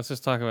 Okay, let's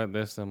just talk about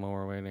this then while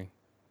we're waiting.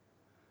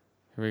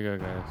 Here we go,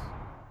 guys.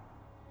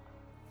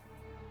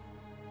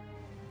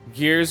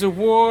 Gears of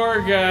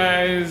War,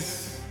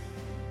 guys.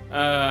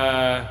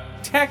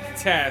 Tech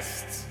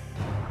tests.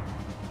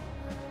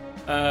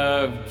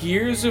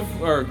 Gears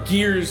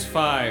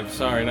 5.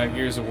 Sorry, not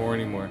Gears of War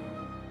anymore.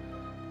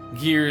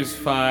 Gears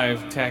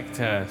 5 tech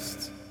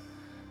test.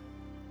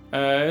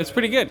 It's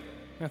pretty good.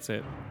 That's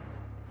it.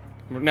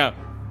 No.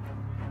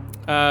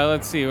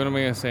 Let's see. What am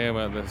I gonna say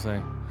about this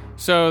thing?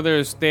 So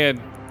they had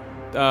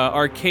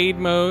arcade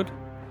mode,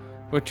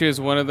 which is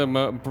one of the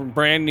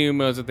brand new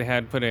modes that they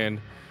had put in.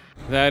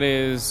 That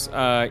is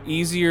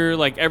easier.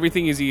 Like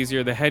everything is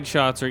easier. The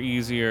headshots are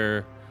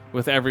easier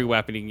with every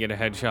weapon. You can get a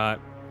headshot.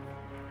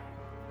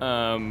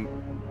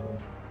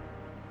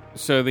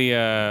 So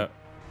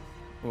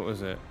what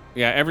was it?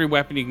 Yeah, every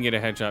weapon you can get a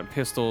headshot.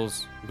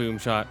 Pistols, boom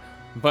shot.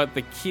 But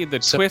the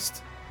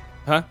twist,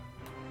 huh?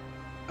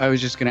 I was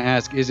just gonna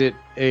ask, is it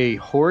a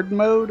horde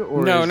mode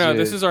or no? Is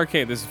This is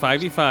arcade. This is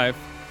 5v5.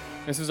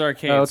 This is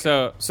arcade. Oh,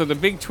 okay. So the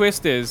big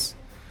twist is,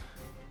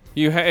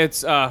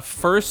 it's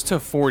first to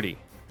 40.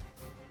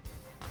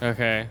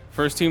 Okay,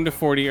 first team to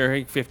 40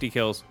 or 50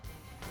 kills,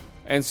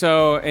 and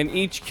so in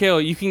each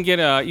kill you can get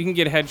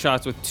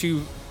headshots with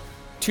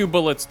two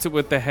bullets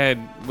with the head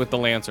with the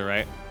Lancer,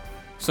 right?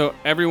 So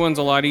everyone's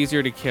a lot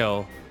easier to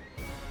kill.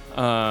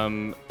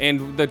 And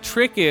the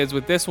trick is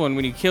with this one,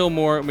 when you kill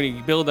more, when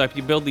you build up,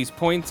 you build these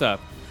points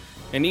up,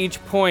 and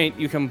each point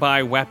you can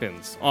buy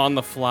weapons on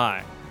the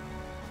fly,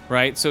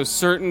 right? So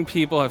certain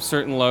people have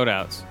certain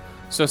loadouts.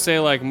 So say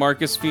like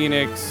Marcus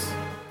Phoenix,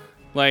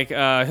 like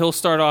he'll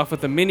start off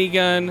with a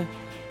minigun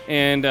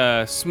and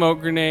a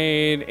smoke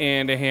grenade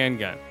and a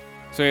handgun.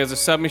 So he has a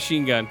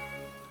submachine gun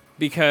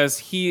because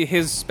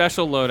his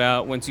special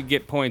loadout, once you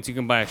get points, you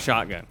can buy a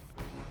shotgun.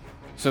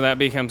 So that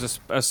becomes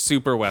a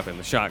super weapon,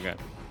 the shotgun.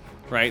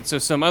 Right, so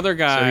some other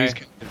guy,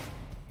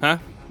 huh?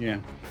 Yeah.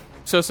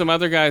 So some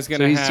other guy's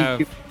gonna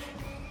have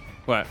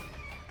what?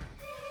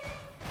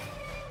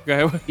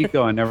 Go ahead. Keep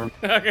going. Never.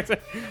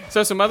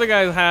 So some other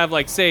guys have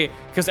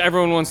because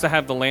everyone wants to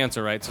have the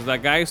Lancer, right? So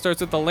that guy who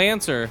starts with the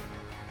Lancer,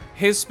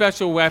 his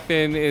special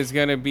weapon is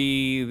gonna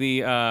be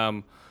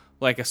the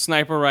like a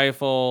sniper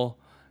rifle,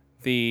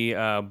 the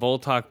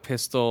Boltok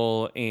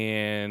pistol,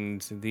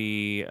 and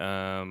the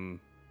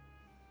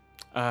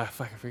I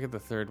forget the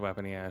third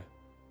weapon he had.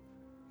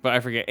 But I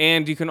forget.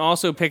 And you can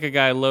also pick a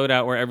guy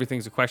loadout where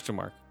everything's a question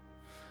mark.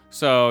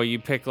 So you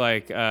pick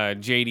like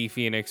JD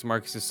Phoenix,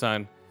 Marcus's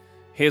son.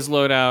 His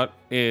loadout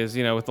is,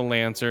 with the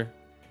Lancer.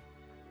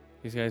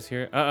 These guys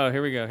here.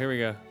 Here we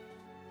go.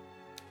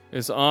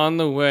 It's on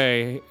the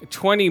way.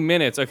 20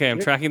 minutes. Okay,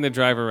 I'm tracking the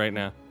driver right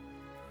now.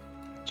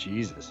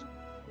 Jesus.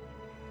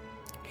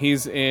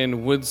 He's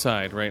in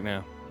Woodside right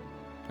now.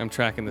 I'm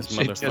tracking this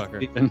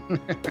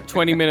motherfucker.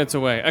 20 minutes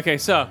away. Okay,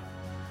 so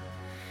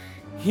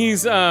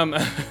he's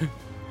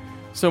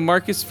so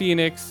Marcus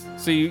Phoenix,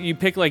 so you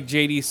pick like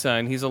JD's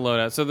son, he's a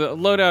loadout. So the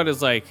loadout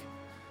is like,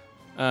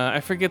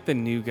 I forget the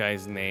new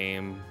guy's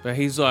name, but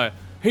he's like,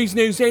 he's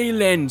New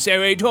Zealand,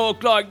 so he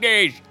talk like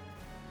this.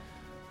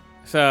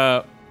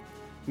 So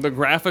the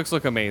graphics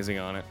look amazing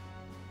on it.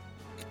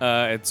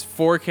 It's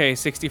 4K,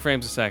 60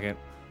 frames a second.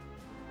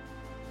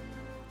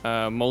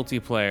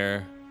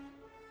 Multiplayer.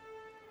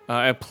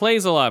 It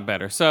plays a lot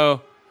better.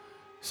 So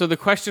the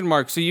question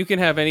mark, so you can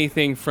have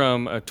anything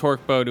from a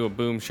torque bow to a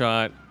boom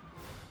shot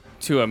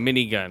to a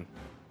minigun,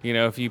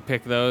 if you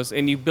pick those,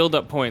 and you build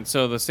up points.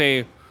 So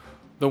the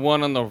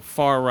one on the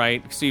far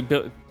right, so you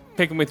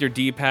pick them with your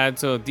D-pad.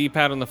 So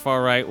D-pad on the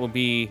far right will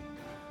be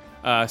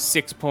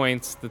 6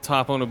 points. The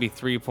top one will be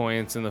 3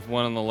 points, and the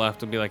one on the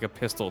left will be like a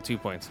pistol, 2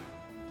 points.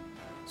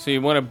 So you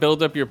want to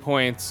build up your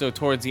points. So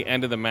towards the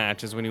end of the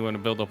match is when you want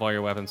to build up all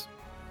your weapons.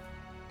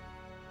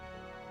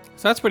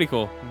 So that's pretty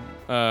cool.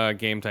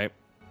 Game type.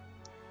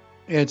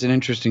 Yeah, it's an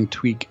interesting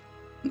tweak.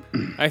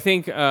 I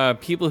think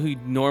people who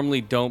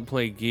normally don't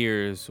play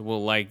Gears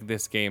will like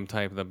this game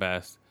type the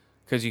best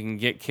because you can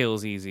get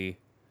kills easy.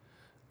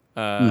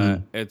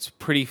 It's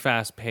pretty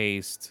fast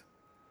paced,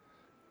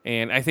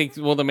 and I think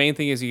the main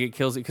thing is you get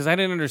kills because I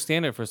didn't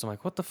understand it at first. I'm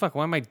like, what the fuck?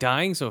 Why am I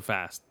dying so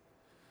fast?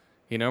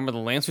 Remember the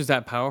Lancer's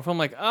that powerful? I'm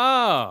like,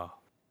 oh,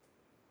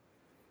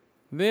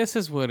 this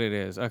is what it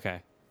is.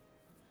 Okay,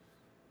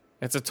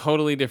 it's a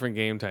totally different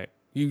game type.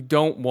 You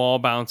don't wall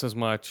bounce as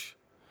much.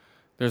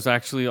 There's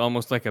actually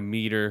almost like a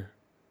meter,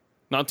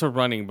 not to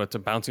running, but to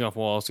bouncing off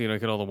walls, so you don't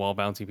get all the wall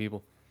bouncy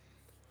people.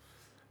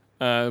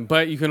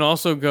 But you can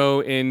also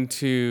go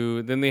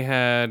into, then they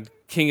had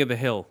King of the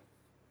Hill.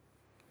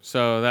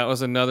 So that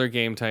was another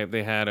game type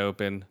they had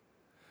open.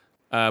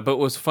 But what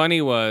was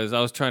funny was I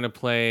was trying to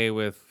play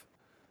with,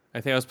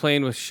 I think I was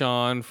playing with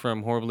Sean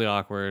from Horribly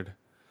Awkward.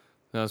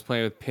 Then I was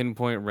playing with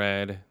Pinpoint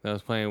Red. Then I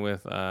was playing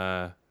with,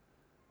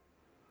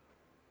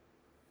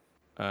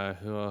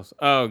 who else?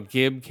 Oh,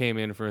 Gib came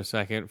in for a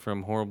second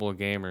from Horrible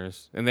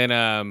Gamers. And then,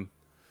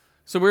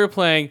 so we were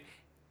playing,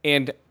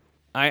 and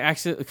I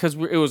actually, because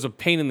it was a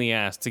pain in the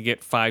ass to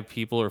get 5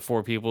 people or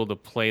 4 people to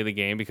play the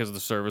game because the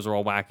servers were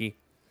all wacky.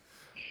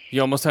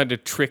 You almost had to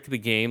trick the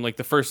game. Like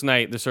the first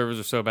night, the servers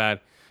were so bad,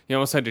 you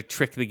almost had to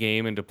trick the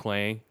game into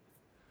playing.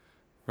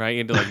 Right? You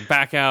had to like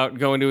back out,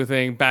 go into a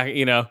thing, back,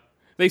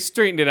 They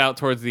straightened it out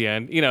towards the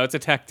end. It's a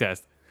tech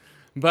test.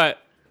 But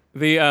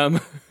the,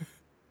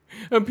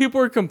 and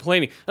people were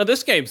complaining, oh,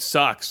 this game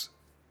sucks.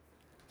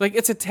 Like,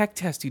 it's a tech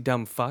test, you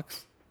dumb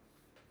fucks.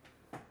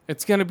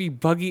 It's going to be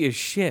buggy as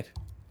shit.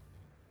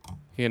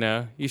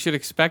 You should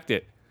expect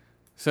it.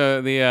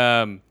 So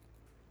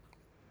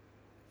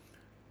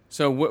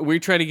we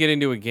tried to get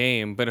into a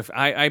game, but if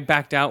I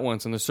backed out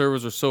once and the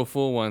servers were so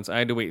full once, I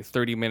had to wait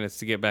 30 minutes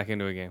to get back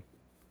into a game.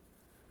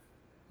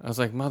 I was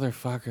like,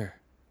 motherfucker.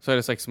 So I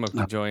just smoked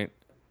the joint.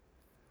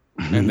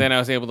 And then I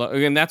was able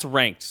to, and that's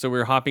ranked. So we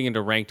were hopping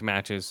into ranked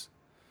matches.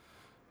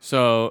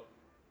 So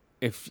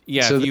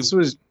So this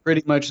was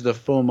pretty much the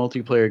full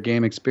multiplayer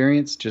game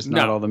experience, just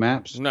not all the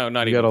maps? No,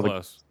 not you even got all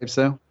close. The types,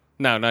 though?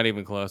 No, not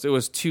even close. It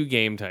was 2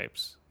 game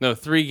types. No,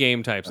 3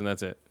 game types, and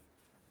that's it.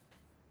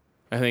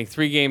 I think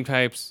 3 game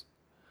types,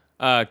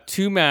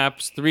 2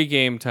 maps, 3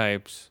 game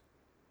types.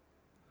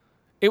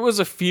 It was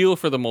a feel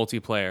for the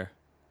multiplayer,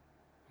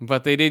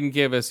 but they didn't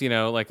give us,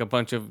 like a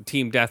bunch of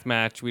team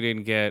deathmatch. We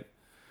didn't get,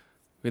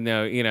 they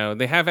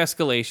have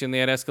escalation. They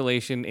had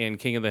escalation in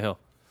King of the Hill.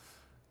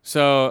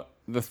 So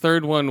the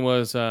third one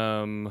was,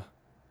 I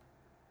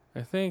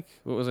think,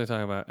 what was I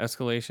talking about?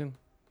 Escalation?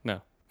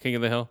 No, King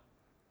of the Hill.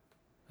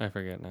 I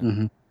forget now.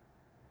 Mm-hmm.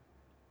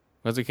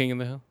 Was it King of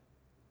the Hill?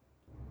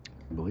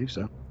 I believe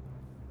so.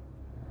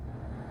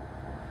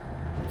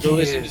 Go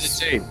listen to the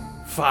tape.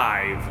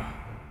 5.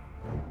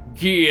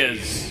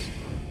 Gears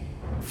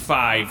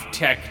 5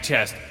 tech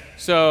test.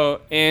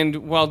 So,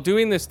 and while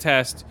doing this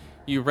test,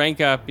 you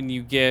rank up and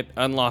you get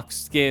unlocked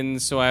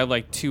skins. So I have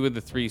like 2 of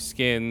the 3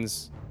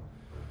 skins.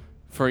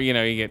 For, you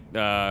get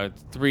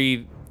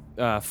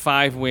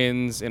 5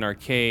 wins in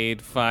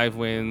arcade, 5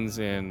 wins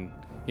in,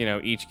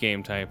 each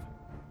game type.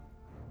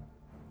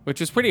 Which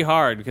is pretty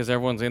hard because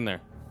everyone's in there.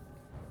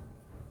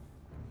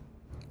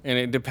 And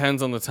it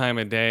depends on the time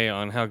of day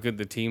on how good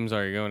the teams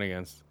are you're going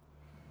against.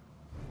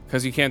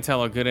 Because you can't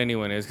tell how good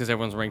anyone is because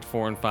everyone's ranked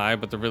 4 and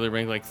 5, but they're really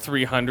ranked like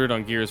 300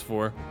 on Gears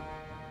 4.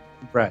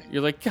 Right.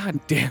 You're like, God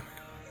damn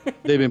it.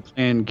 They've been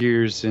playing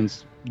Gears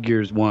since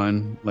Gears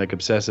 1, like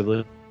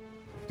obsessively.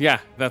 Yeah,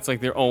 that's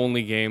like their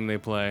only game they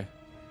play.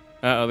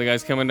 Uh-oh, the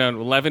guy's coming down.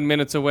 11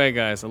 minutes away,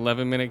 guys.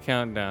 11-minute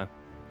countdown.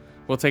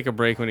 We'll take a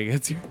break when he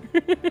gets here.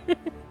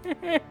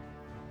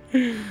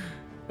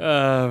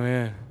 Oh,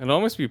 man. It'll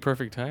almost be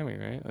perfect timing,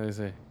 right? I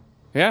say.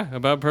 Yeah,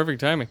 about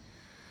perfect timing.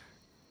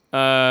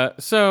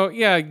 So,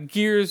 yeah,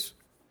 Gears,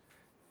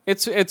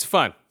 it's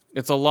fun.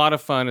 It's a lot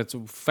of fun. It's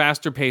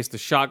faster paced. The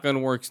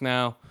shotgun works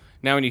now.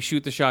 Now when you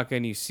shoot the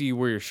shotgun, you see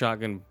where your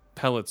shotgun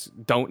pellets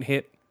don't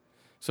hit.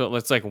 So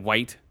it's like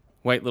white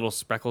little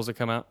speckles that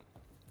come out.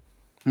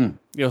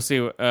 You'll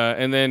see,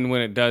 and then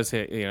when it does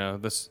hit,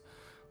 this,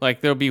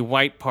 like there'll be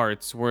white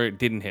parts where it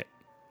didn't hit,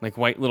 like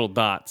white little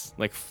dots,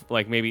 like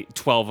maybe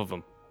 12 of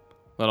them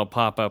that'll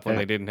pop up when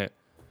they didn't hit.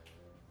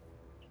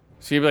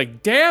 So you'll be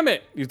like, damn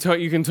it! You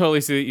can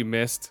totally see that you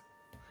missed.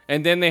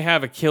 And then they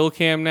have a kill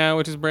cam now,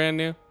 which is brand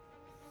new.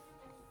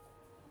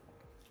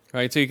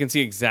 Right, so you can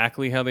see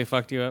exactly how they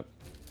fucked you up.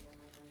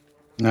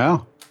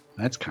 No,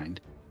 that's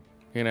kind.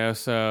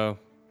 So...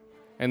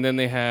 And then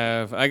they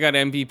have... I got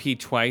MVP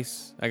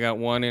twice. I got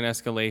 1 in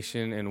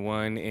Escalation and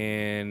 1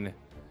 in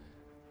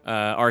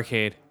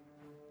Arcade.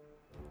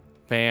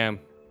 Bam.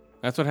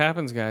 That's what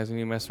happens, guys, when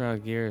you mess around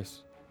with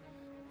Gears.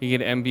 You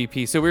get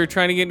MVP. So we were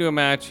trying to get into a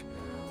match.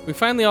 We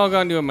finally all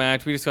got into a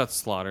match. We just got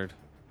slaughtered.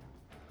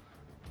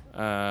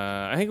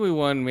 I think we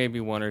won maybe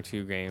 1 or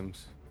 2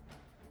 games.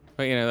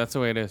 But, that's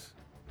the way it is.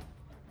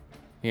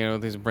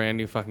 These brand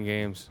new fucking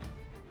games.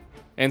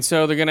 And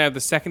so they're going to have the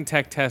second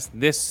tech test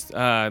this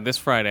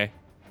Friday.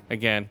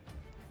 Again.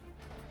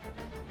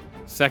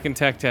 Second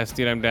tech test,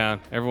 dude, I'm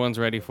down. Everyone's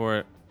ready for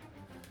it.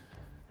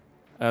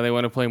 They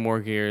want to play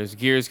more Gears.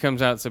 Gears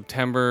comes out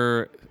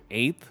September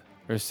 8th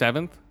or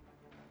 7th.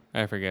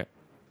 I forget.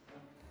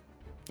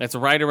 It's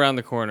right around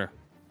the corner.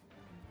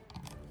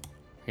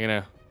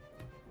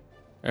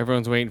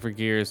 Everyone's waiting for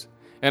Gears.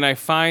 And I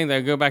find that I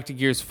go back to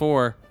Gears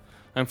 4.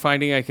 I'm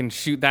finding I can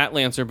shoot that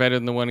Lancer better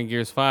than the one in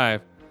Gears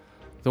 5.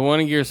 The one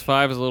in Gears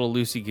 5 is a little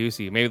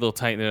loosey-goosey. Maybe they'll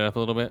tighten it up a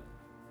little bit.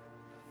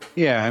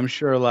 Yeah, I'm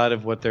sure a lot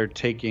of what they're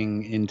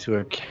taking into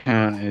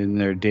account in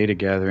their data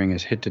gathering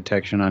is hit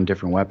detection on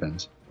different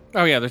weapons.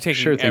 Oh yeah, they're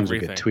taking sure things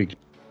everything. Will get tweaked.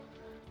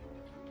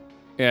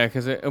 Yeah,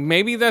 because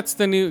maybe that's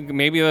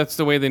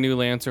the way the new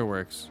Lancer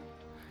works,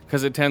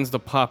 because it tends to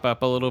pop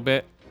up a little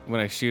bit when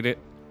I shoot it.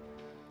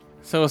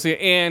 So we'll see.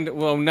 And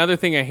another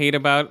thing I hate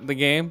about the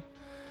game,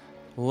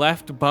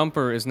 left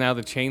bumper is now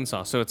the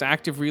chainsaw, so it's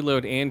active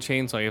reload and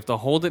chainsaw. You have to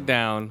hold it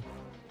down.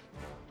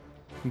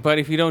 But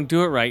if you don't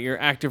do it right, you're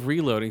active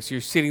reloading, so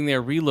you're sitting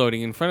there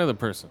reloading in front of the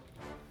person.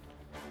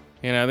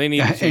 They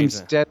need to change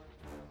instead of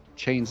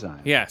chainsaw.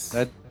 Yes.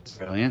 That's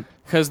brilliant.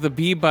 Because the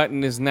B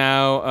button is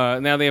now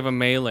they have a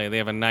melee, they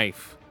have a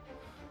knife.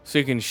 So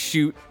you can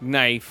shoot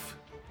knife.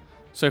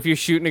 So if you're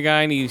shooting a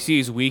guy and you see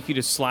he's weak, you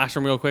just slash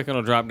him real quick and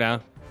it'll drop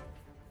down.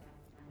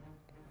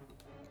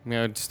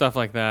 Stuff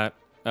like that.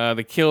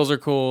 The kills are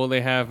cool.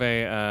 They have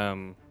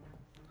a,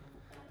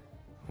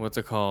 what's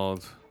it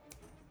called?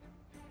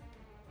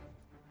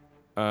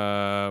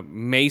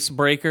 Mace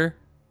breaker.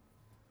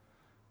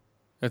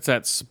 It's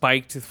that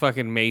spiked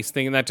fucking mace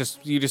thing, and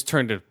you just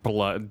turn to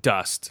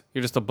dust.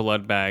 You're just a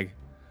blood bag.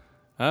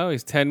 Oh,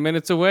 he's 10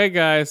 minutes away,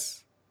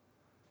 guys.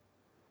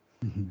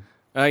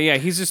 Yeah,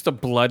 he's just a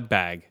blood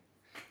bag.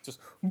 Just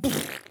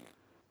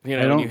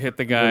when you hit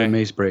the guy. The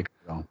mace breaker.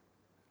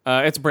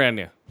 It's brand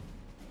new.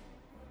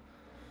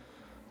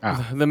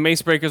 Ah. The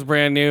mace breaker's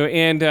brand new,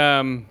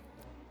 and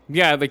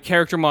the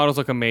character models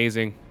look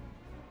amazing.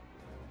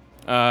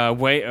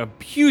 A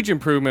huge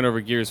improvement over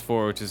Gears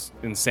 4, which is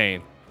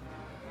insane.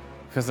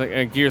 because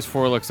Gears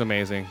 4 looks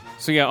amazing.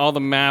 So yeah, all the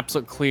maps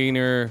look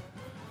cleaner.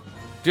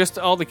 Just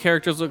all the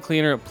characters look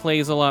cleaner. It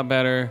plays a lot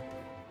better,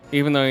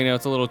 even though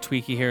it's a little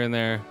tweaky here and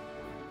there.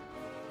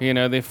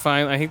 I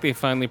think they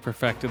finally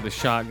perfected the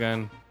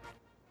shotgun.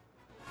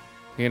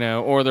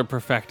 Or they're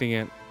perfecting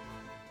it.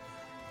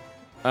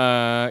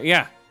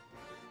 Yeah.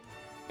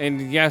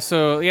 And yeah,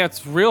 so yeah,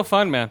 it's real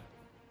fun, man.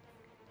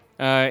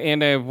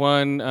 And I have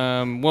one.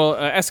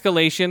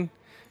 Escalation.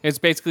 It's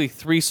basically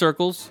 3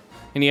 circles,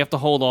 and you have to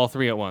hold all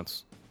 3 at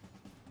once.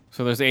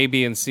 So there's A,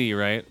 B, and C,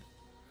 right?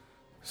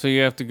 So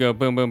you have to go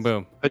boom, boom,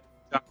 boom.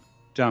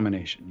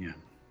 Domination, yeah.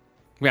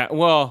 Yeah,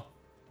 well,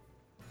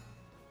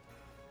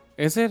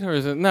 is it or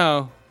is it?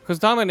 No, because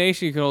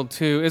domination you can hold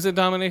 2. Is it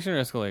domination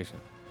or escalation?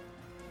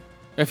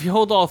 If you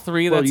hold all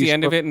 3, that's the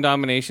end of it in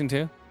domination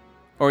too?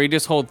 Or you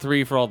just hold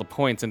 3 for all the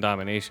points in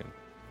domination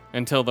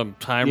until the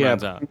time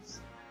runs out.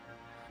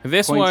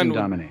 This one,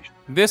 domination.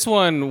 This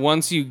one,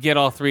 once you get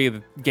all 3,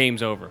 the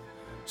game's over.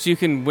 So you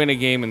can win a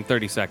game in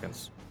 30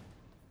 seconds.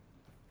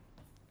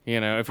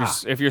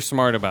 If you're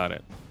smart about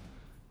it.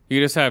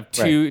 You just have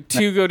two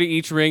go to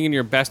each ring, and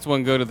your best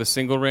one go to the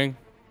single ring.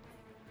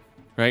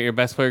 Right? Your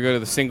best player go to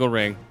the single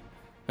ring.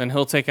 Then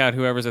he'll take out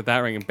whoever's at that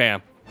ring, and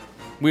bam.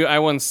 I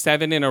won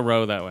 7 in a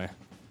row that way.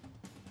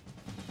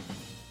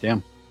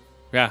 Damn.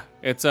 Yeah,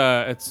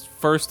 it's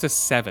first to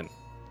 7.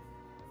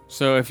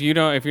 So if you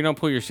don't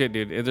pull your shit,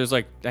 dude, there's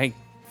like I think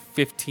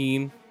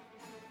 15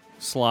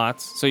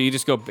 slots. So you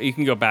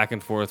can go back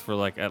and forth for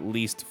like at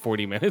least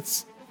 40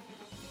 minutes.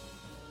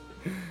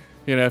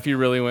 If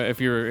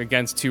you're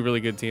against 2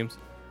 really good teams.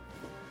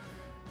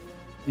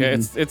 Yeah,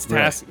 it's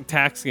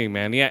taxing,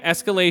 man. Yeah,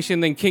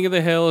 escalation, then King of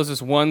the Hill is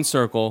just 1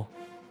 circle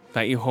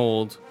that you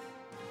hold.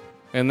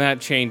 And that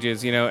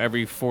changes,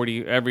 every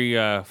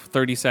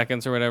 30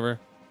 seconds or whatever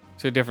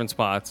to different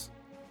spots.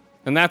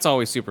 And that's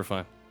always super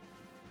fun.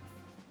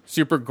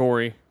 Super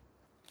gory,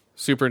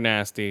 super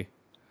nasty.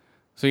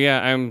 So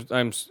yeah, I'm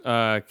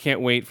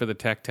can't wait for the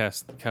tech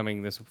test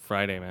coming this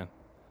Friday, man.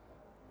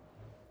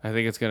 I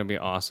think it's going to be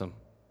awesome.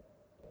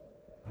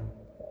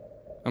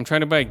 I'm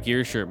trying to buy a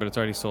Gear shirt, but it's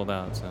already sold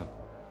out, so.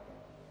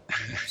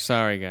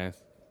 Sorry, guys.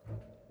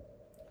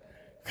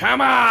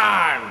 Come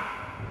on!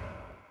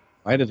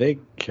 Why do they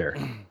care?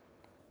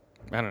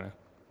 I don't know.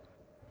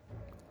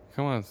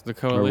 Come on, it's the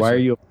coalition. Or why are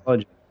you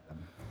apologizing?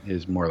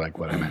 Is more like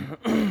what I meant.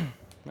 I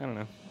don't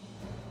know.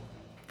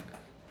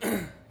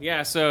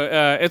 Yeah,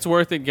 so it's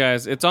worth it,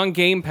 guys. It's on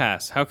Game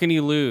Pass. How can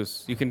you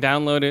lose? You can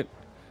download it.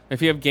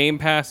 If you have Game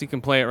Pass, you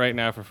can play it right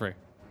now for free.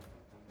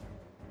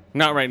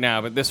 Not right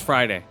now, but this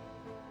Friday.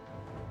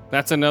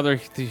 That's another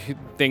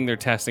thing they're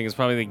testing is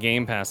probably the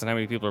Game Pass and how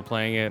many people are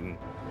playing it.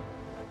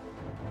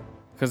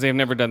 Because they've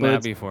never done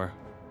that before.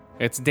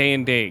 It's day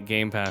and date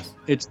Game Pass.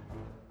 It's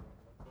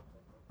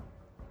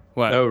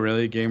what? Oh,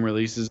 really? Game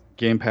releases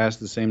Game Pass at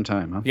the same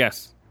time, huh?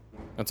 Yes.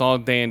 It's all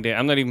day and date.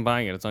 I'm not even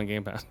buying it. It's on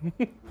Game Pass.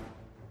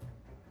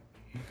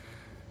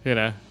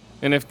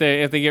 And if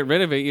they get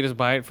rid of it, you just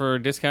buy it for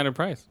a discounted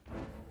price.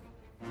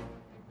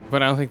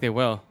 But I don't think they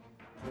will.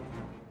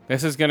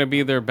 This is going to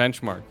be their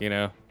benchmark,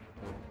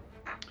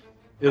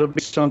 It'll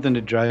be something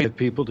to drive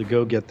people to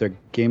go get their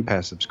Game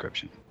Pass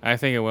subscription. I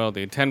think it will,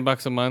 dude.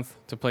 $10 a month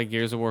to play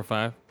Gears of War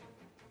 5.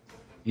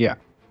 Yeah.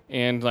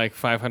 And like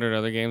 500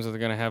 other games that they're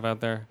going to have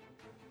out there.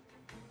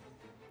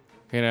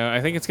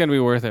 I think it's going to be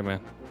worth it, man.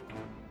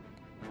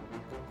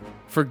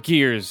 For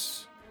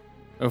Gears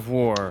of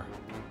War.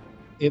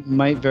 It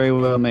might very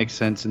well make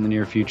sense in the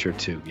near future,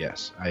 too.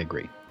 Yes, I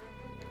agree.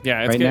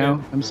 Yeah, right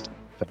now, I'm still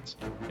fast.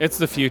 It's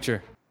the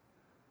future.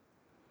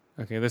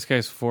 Okay, this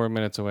guy's 4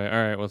 minutes away. All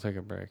right, we'll take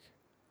a break.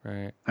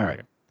 Right. All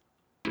right.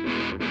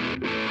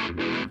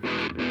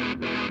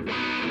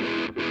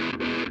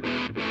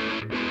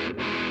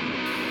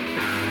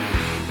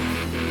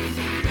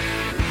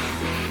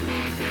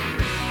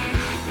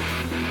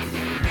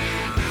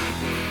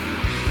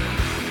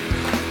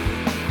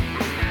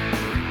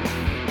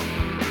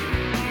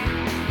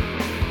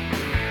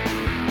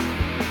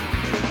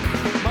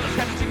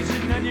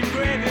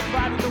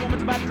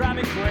 Drive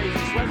me crazy.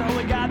 Swear the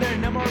holy God, there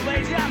ain't no more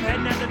lazy. I'm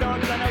heading out the door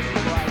because I know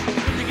she's right.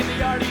 Music in the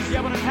yardies,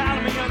 yelling and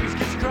howling. My youngest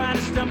kids crying,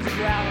 his stomachs are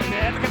growling.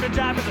 Never come to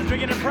job because I'm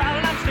drinking and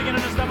prowling. I'm sticking in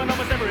the stomach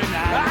almost every night.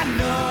 I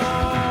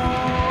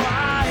know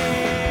I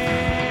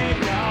ain't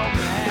no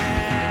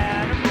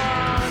man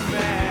among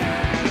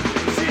men.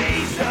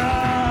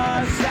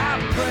 Jesus, I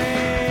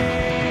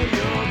pray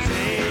you'll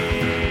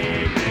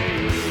take me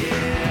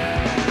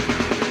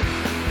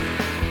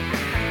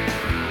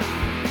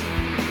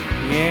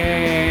in.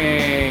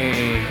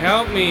 Yay!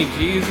 Help me,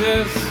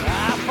 Jesus.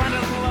 I find a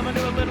little love and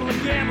do a little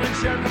of gambling.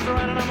 Sure, comes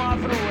around and I'm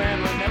off for the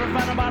rambling. Never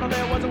found a bottle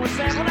there wasn't worth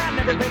sampling. I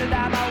never paid a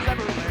dime I was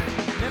ever in.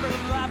 Never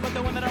live a life but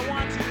the one that I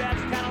want to.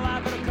 That's the kind of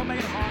life that'll come back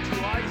and haunt you.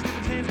 All you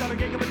stupid teens gonna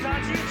get up and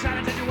taunt you.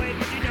 Trying to take you away,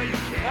 but you know you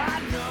can't. I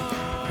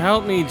know.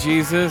 Help me,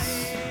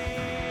 Jesus.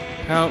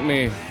 Help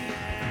me.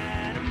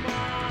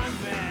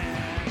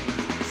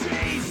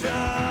 Jesus,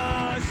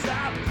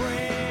 I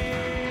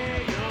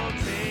pray you'll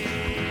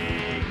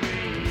take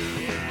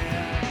me in.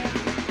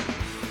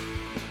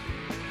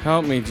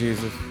 Help me,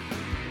 Jesus.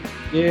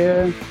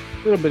 Yeah, a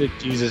little bit of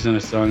Jesus in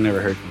a song never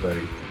hurt you,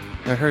 buddy.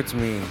 That hurts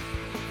me.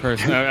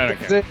 Personally, I don't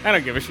care. I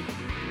don't give a shit.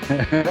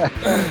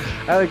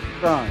 I like the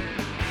song.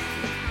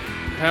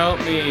 Help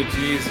me,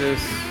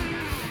 Jesus.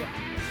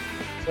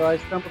 So I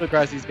stumbled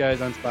across these guys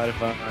on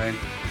Spotify.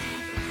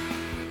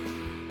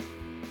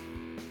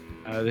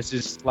 This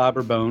is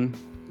Slobberbone,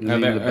 the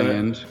name of the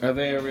band. Are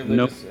they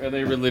religious? Nope. Are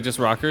they religious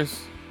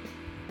rockers?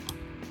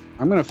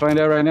 I'm gonna find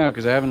out right now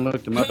because I haven't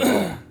looked them up at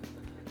all.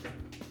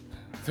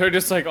 They're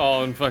just like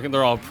all in fucking.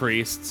 They're all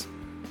priests.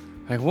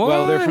 Like what?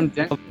 Well, they're from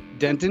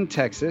Denton,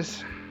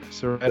 Texas.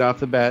 So right off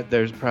the bat,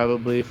 there's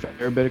probably a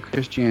fair bit of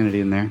Christianity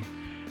in there.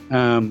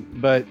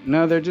 But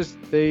no, they're just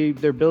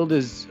their build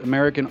is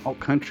American alt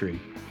country.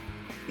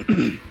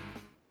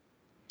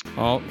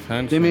 Alt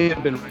country. They may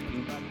have been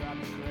writing.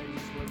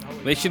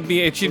 They should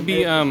be. It should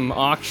be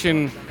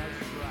auction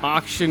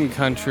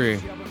country.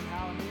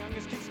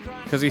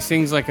 Because he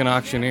sings like an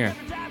auctioneer.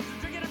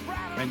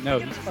 I know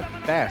he's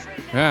fucking fast.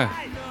 Yeah.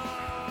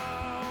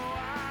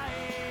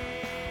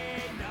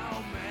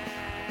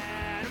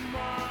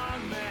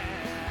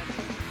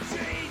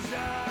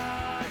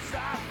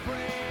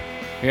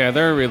 Yeah,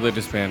 they're a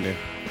religious band, dude.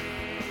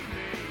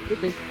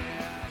 Could be.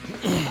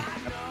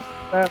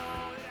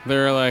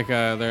 They're like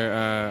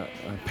they're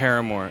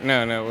Paramore.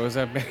 No, what was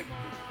that band?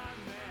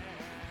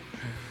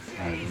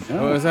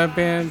 What was that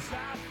band?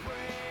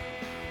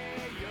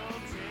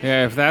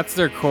 Yeah, if that's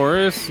their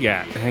chorus,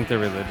 yeah, I think they're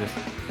religious.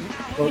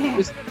 Well,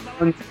 this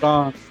one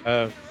song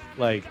of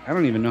like I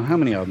don't even know how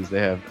many albums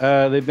they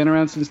have. They've been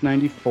around since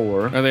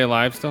 '94. Are they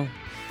alive still?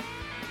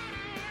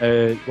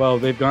 Well,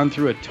 they've gone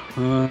through a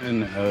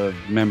ton of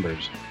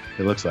members.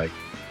 It looks like,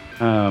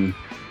 but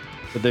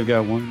they've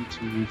got 1,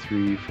 2,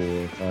 3,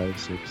 4, 5,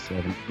 6,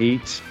 7,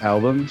 8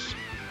 albums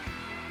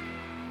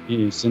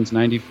since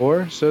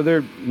 '94. So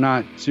they're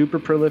not super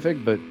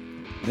prolific, but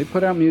they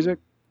put out music.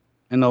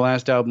 And the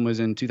last album was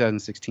in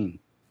 2016.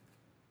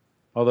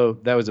 Although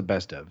that was a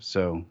best of.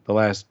 So the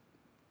last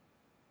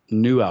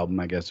new album,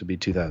 I guess, would be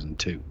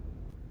 2002.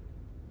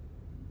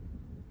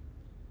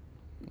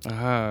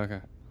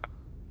 Okay.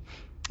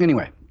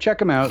 Anyway, check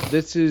them out.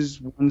 This is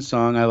one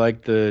song. I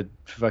like the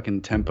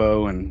fucking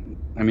tempo. And,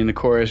 I mean, the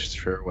chorus,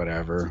 sure,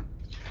 whatever.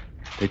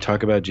 They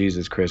talk about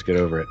Jesus, Chris, get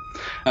over it.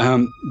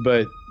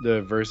 But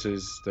the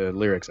verses, the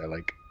lyrics, I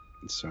like.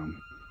 So...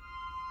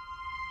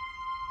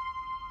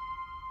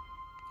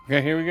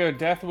 Okay, here we go.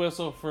 Death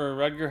whistle for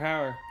Rutger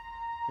Hauer.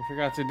 We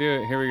forgot to do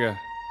it. Here we go.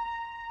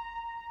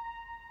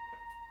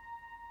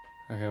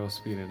 Okay, we'll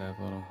speed it up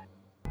a little.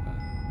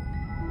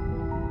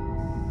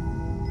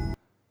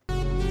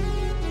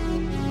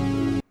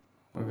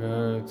 We'll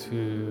go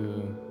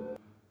to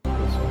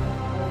this one.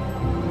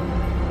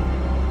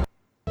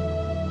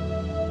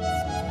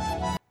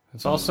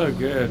 It's also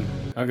good.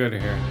 I'll go to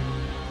here.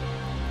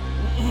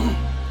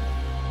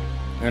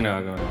 Oh, no,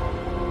 I'll go to here.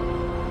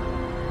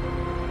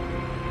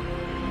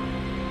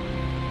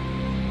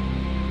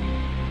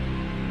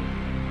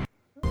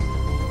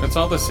 It's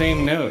all the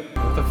same note.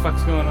 What the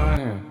fuck's going on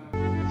here?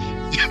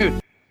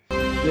 Dude,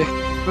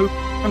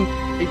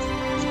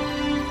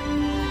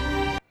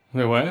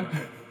 Wait, what?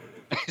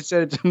 I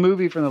said it's a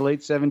movie from the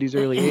late 70s,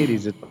 early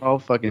 80s. It's all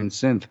fucking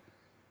synth.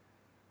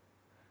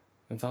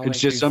 It's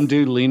just some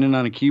dude leaning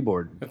on a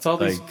keyboard. It's all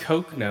these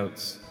Coke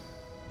notes.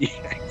 Yeah,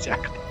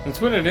 exactly. That's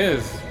what it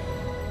is.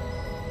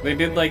 They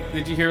did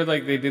did you hear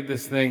they did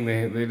this thing?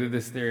 They did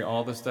this theory,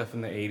 all the stuff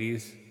in the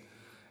 80s.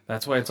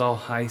 That's why it's all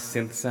high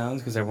synth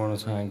sounds, because everyone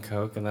was high on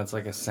Coke, and that's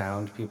like a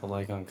sound people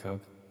like on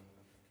Coke.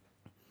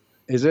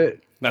 Is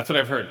it? That's what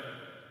I've heard.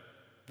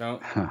 No.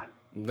 Huh.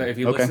 If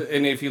you listen,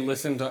 and if you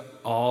listen to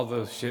all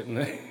the shit in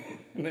the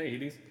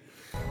 80s.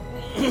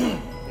 Okay,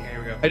 here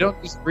we go. I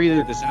don't disagree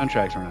that the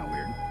soundtracks are not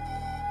weird.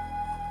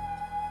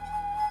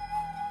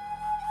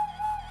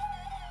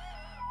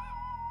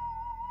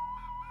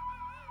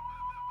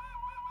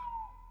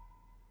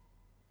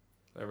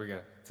 There we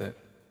go. That's it.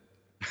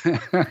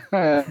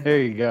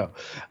 There you go.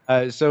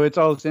 So it's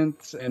all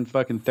synths and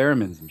fucking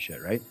theremins and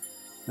shit, right?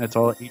 That's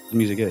all the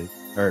music is.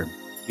 Or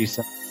these.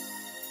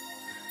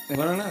 I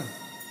don't know.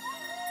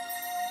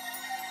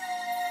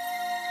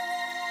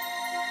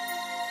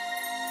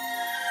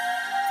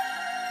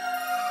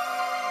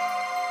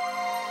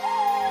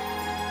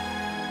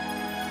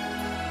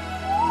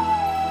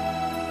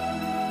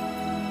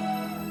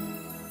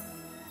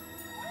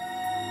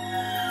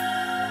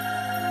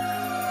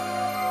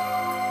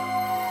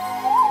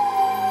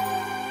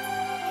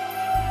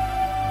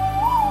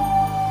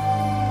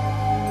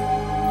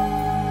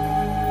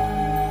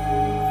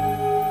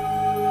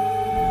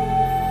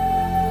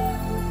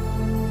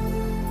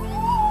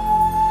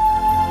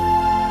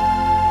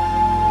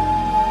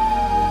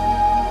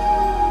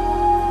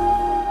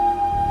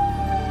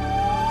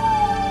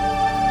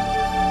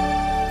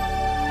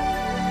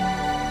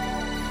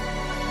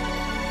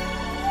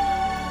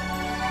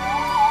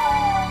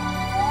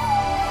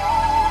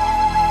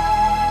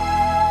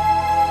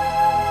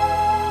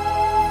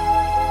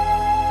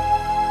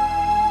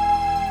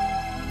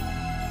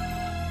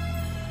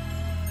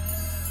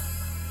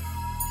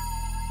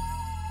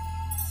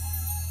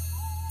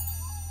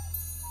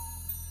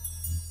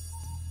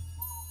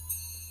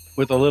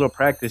 with a little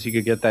practice, you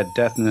could get that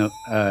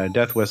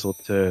death whistle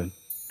to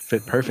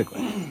fit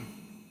perfectly.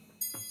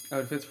 Oh,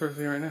 it fits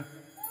perfectly right now.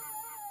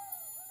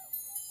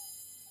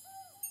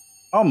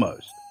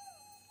 Almost.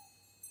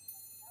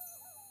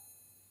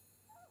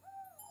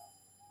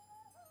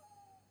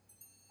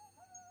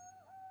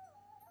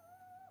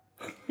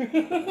 Woo!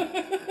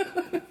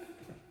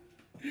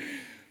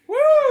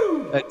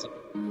 That's it.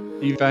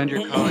 You found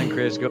your calling,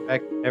 Chris. Go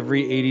back to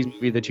every 80s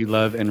movie that you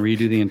love and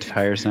redo the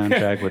entire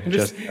soundtrack with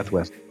just Death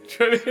Whistle.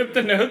 Try to hit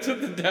the notes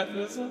with the death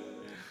whistle.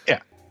 Yeah.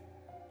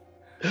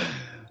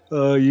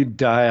 Oh, you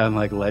die on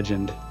like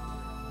Legend.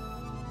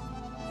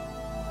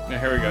 Yeah,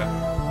 here we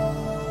go.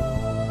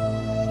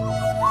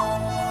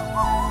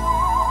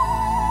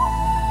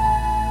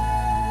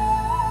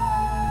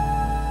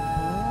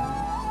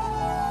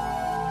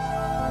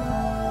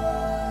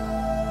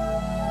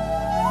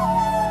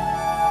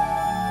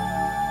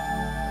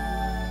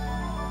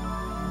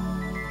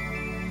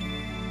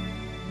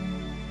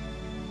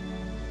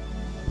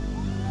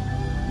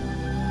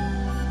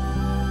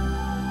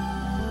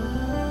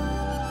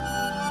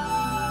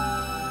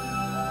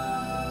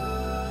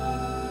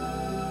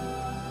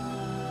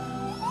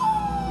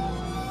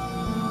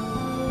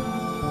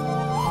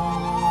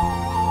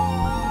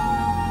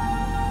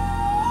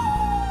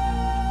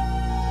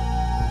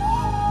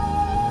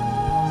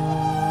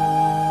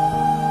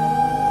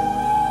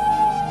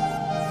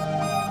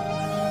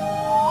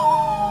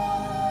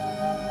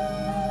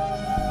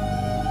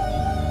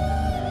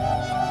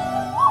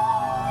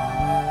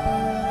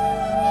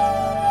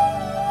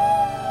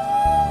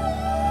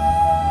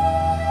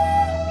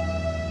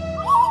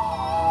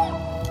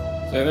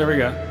 So there we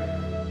go.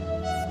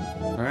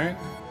 All right.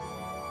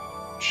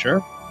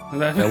 Sure.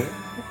 There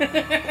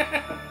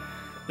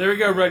we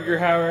go, Rutger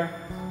Hauer.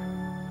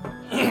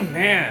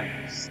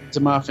 Man.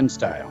 Zimoff in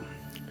style.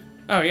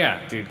 Oh,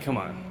 yeah, dude, come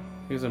on.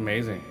 He was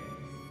amazing.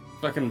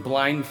 Fucking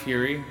Blind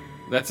Fury.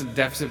 That's a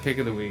deficit pick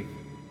of the week.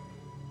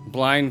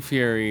 Blind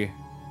Fury.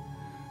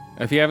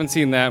 If you haven't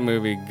seen that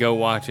movie, go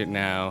watch it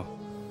now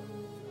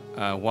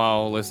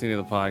while listening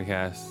to the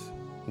podcast,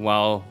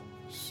 while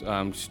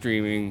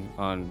streaming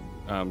on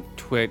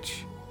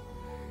Twitch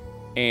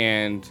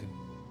and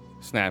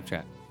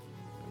Snapchat.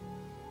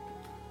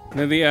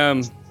 Now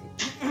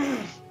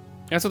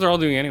that's what they're all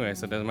doing anyway,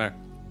 so it doesn't matter.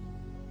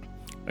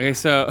 Okay,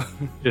 so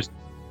Just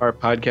our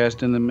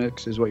podcast in the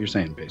mix is what you're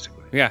saying,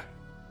 basically. yeah,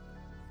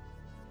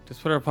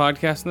 just put our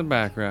podcast in the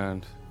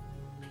background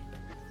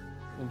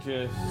and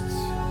just.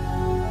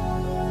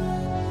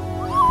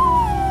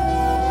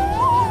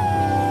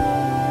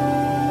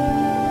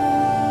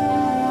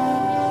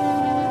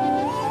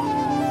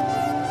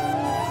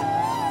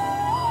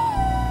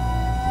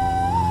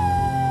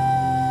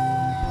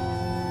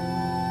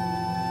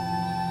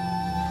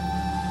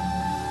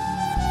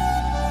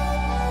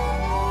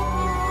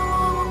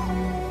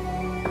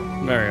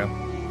 There we go.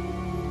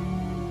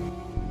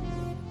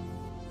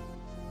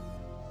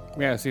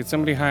 Yeah, see, it's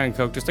somebody high on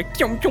coke, just like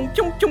chum chum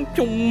chum chum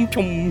chum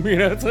chum. You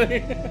know, it's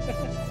like.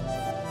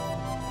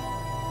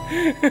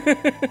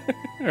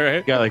 All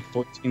right. Got like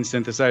 14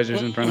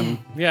 synthesizers in front of him.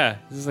 Yeah,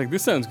 it's just like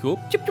this sounds cool.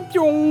 Chum, chum,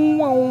 chum,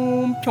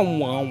 wom, chum,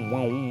 wom,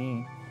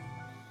 wom.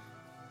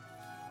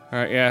 All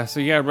right, yeah. So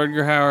yeah,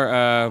 Rutger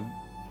Hauer,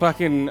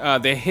 fucking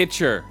The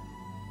Hitcher,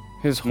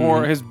 his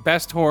horror, his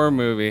best horror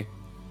movie,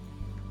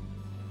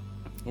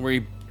 where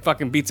he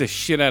fucking beats the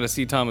shit out of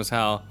C. Thomas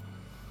Howell.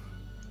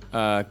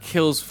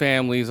 Kills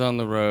families on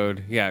the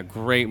road. Yeah,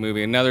 great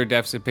movie. Another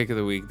deficit pick of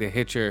the week, The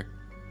Hitcher.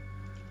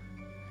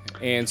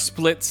 And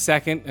Split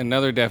Second,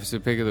 another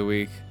deficit pick of the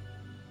week.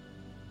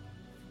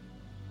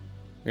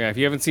 Yeah, if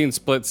you haven't seen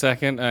Split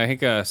Second, I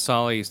think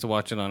Solly used to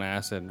watch it on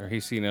acid, or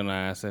he's seen it on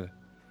acid.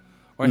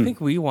 Or I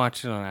think we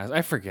watched it on acid.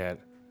 I forget.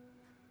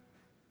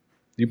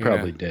 You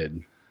probably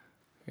did.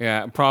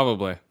 Yeah,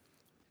 probably.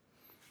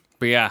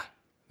 But yeah,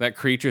 that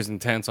creature's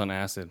intense on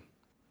acid.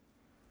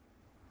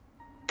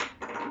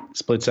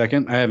 Split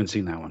Second? I haven't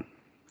seen that one.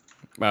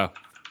 Wow.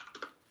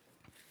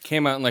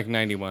 Came out in like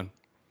 91.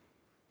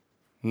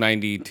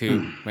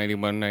 92.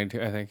 91,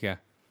 92, I think, yeah.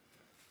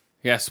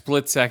 Yeah,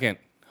 Split Second.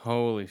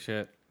 Holy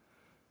shit.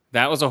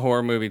 That was a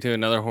horror movie, too.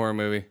 Another horror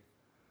movie.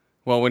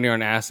 Well, when you're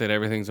on acid,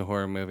 everything's a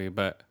horror movie,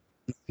 but...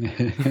 you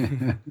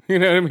know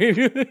what I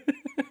mean?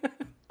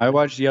 I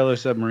watched Yellow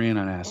Submarine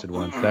on acid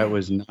once. That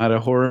was not a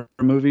horror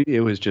movie.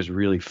 It was just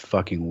really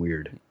fucking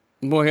weird.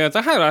 Well, yeah, it's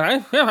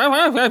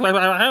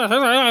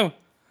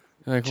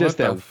like, Just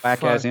that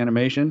whack-ass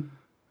animation.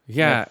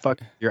 Yeah.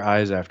 Fuck your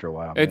eyes after a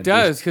while. It man.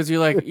 does, because you're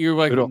like,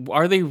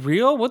 are they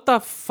real? What the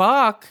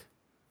fuck?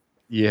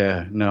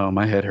 Yeah, no,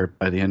 my head hurt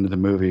by the end of the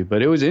movie,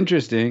 but it was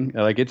interesting.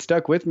 Like, it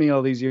stuck with me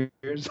all these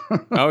years.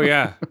 Oh,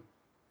 yeah.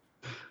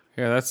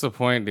 Yeah, that's the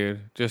point,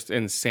 dude. Just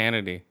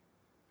insanity.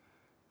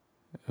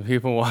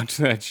 People watch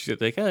that shit,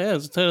 like, oh, yeah,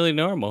 it's totally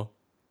normal.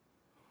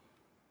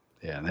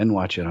 Yeah, and then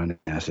watch it on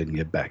acid and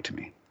get back to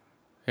me.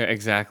 Yeah,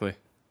 exactly.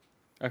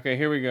 Okay,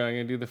 here we go. I'm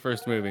going to do the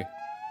first movie.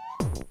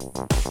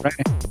 Right.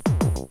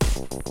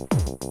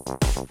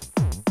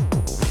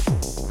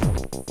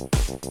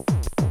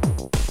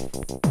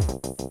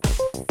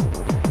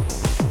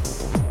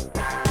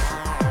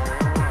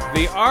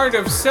 The Art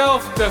of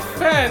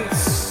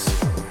Self-Defense.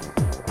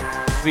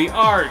 The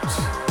Art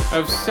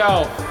of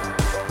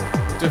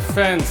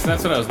Self-Defense.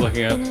 That's what I was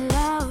looking at.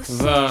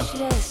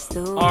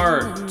 The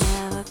Art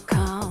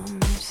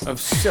of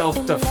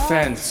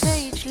Self-Defense.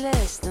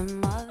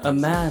 A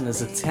man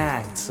is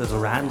attacked at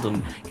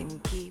random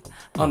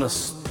on the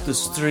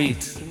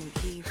street.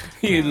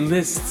 He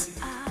enlists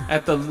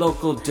at the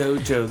local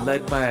dojo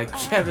led by a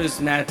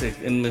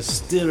charismatic and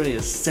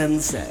mysterious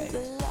sensei.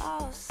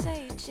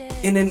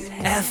 In an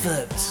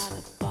effort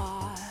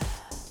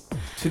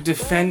To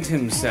defend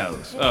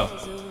himself.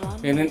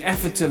 In an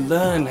effort to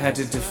learn how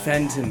to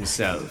defend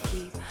himself.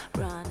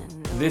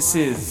 This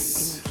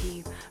is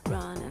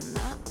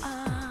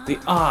the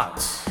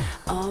art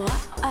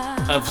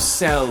of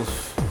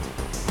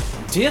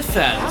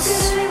self-defense.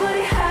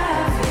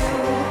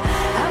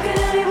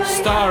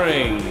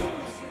 Starring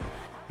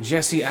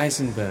Jesse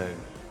Eisenberg,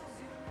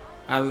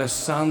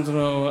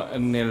 Alessandro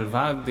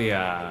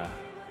Nelvadia,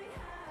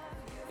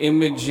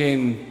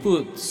 Imogen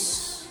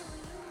Poots,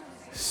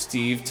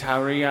 Steve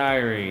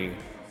Tariari,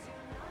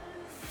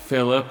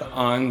 Philip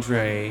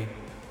Andre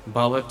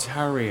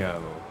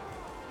Boletario,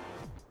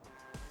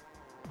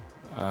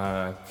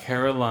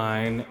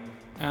 Caroline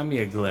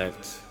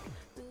Amiaglet,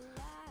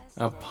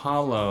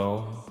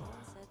 Apollo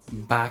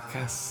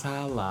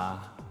Bakasala,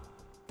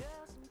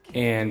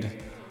 and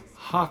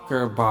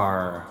Hawker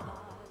Bar,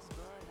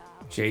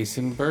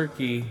 Jason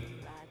Berkey,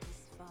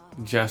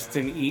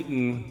 Justin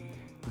Eaton,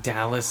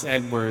 Dallas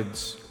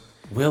Edwards,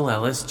 Will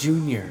Ellis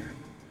Jr.,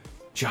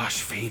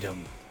 Josh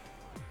Fadum,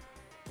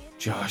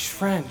 Josh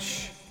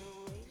French,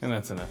 and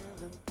that's enough.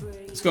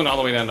 It's going all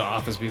the way down to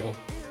Office people.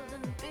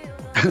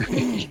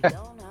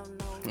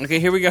 Okay,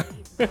 here we go.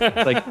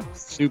 Like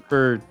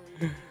super,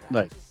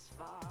 like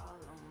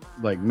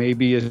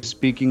maybe a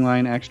speaking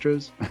line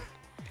extras.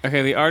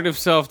 Okay, The Art of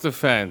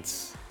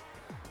Self-Defense.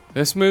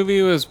 This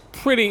movie was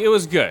it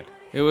was good.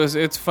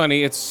 It's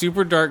funny. It's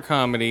super dark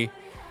comedy.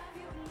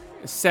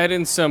 Set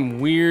in some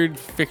weird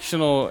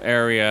fictional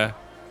area.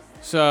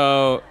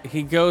 So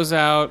he goes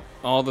out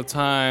all the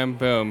time.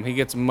 Boom. He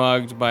gets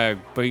mugged by a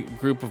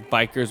group of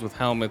bikers with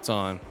helmets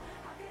on.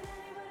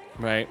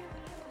 Right?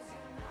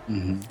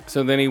 Mm-hmm.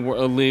 So then he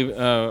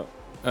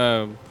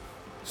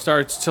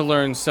starts to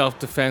learn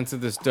self-defense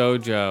at this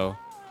dojo.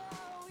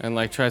 And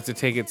like tries to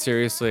take it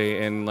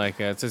seriously. And like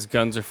it says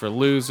guns are for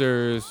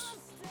losers.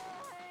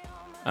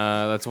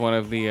 That's one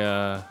of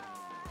the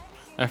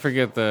I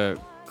forget the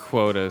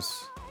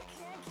quotas.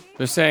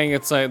 They're saying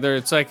it's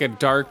like a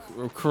dark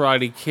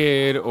Karate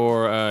Kid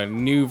or a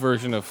new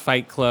version of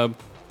Fight Club.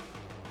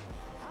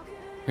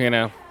 You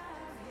know.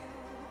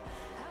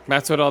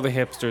 That's what all the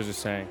hipsters are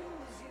saying.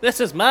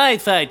 This is my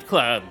Fight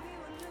Club.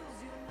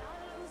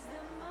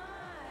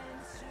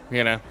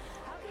 You know.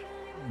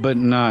 But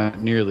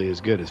not nearly as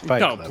good as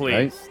Fight Club,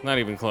 please. right? Not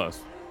even close.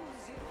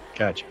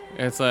 Gotcha.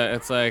 It's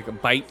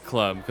like Bite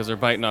Club because they're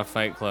biting off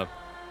Fight Club.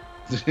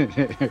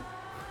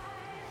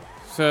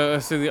 So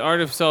The Art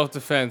of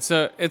Self-Defense.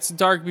 So it's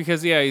dark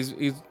because he's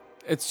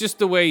it's just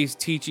the way he's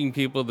teaching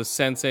people. The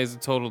sensei's a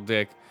total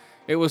dick.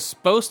 It was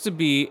supposed to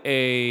be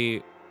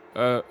a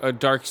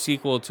dark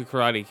sequel to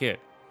Karate Kid,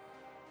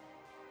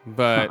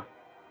 but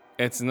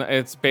it's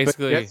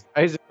basically. But Jesse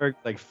Eisenberg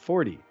like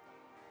 40.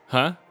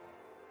 Huh?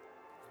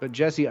 But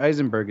Jesse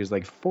Eisenberg is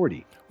like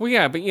 40. Well,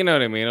 yeah, but you know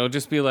what I mean. It'll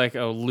just be like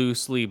a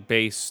loosely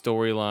based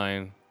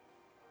storyline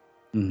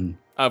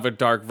of a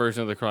dark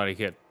version of the Karate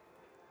Kid.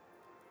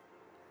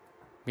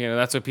 You know,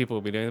 that's what people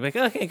will be doing. They're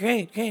like, okay,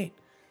 great.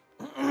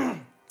 It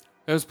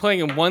was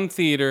playing in one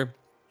theater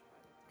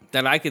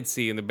that I could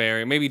see in the Bay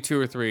Area, maybe 2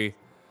 or 3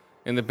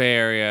 in the Bay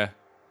Area.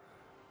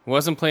 It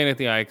wasn't playing at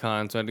the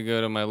Icon, so I had to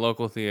go to my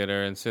local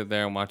theater and sit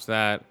there and watch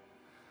that.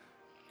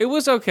 It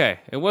was okay.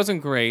 It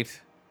wasn't great.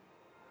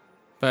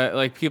 But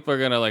like people are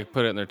gonna like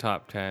put it in their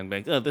top 10.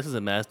 Like, oh, this is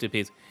a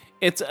masterpiece.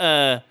 It's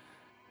a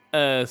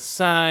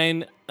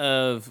sign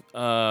of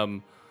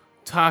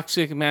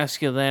toxic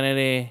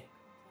masculinity.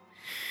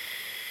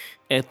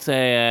 It's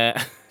a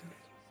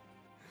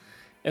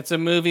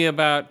movie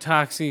about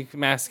toxic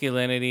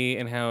masculinity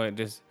and how it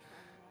just,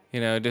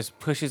 just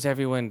pushes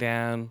everyone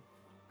down.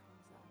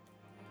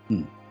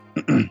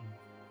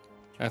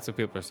 That's what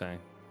people are saying.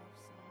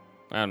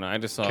 I don't know. I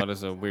just saw it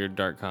as a weird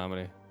dark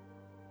comedy.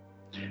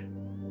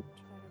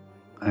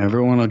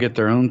 Everyone will get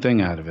their own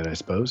thing out of it, I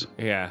suppose.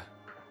 Yeah.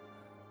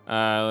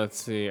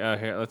 Let's see.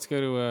 Here, let's go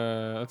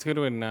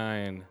to a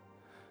 9.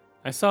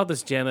 I saw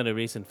this gem at a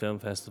recent film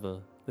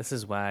festival. This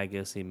is why I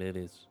go see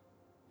movies.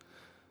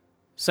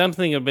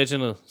 Something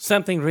original,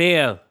 something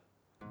real,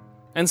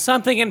 and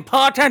something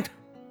important.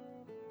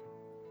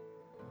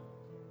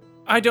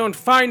 I don't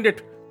find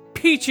it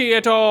peachy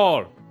at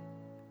all.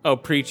 Oh,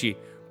 preachy.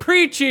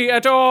 Preachy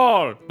at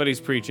all. But he's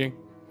preaching.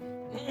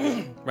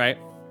 Right?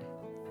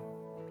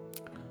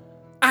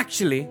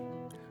 Actually,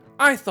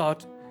 I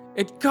thought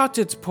it got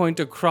its point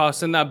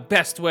across in the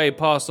best way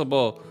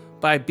possible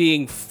by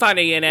being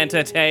funny and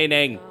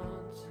entertaining.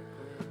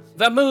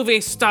 The movie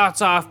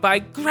starts off by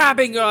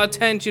grabbing your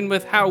attention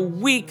with how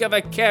weak of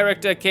a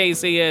character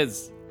Casey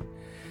is.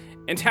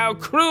 and how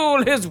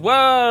cruel his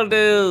world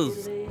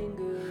is.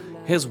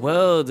 His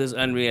world is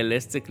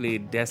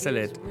unrealistically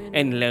desolate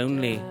and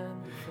lonely,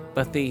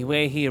 but the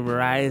way he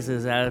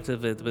rises out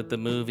of it with the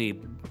movie,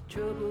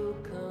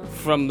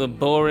 from the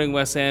boring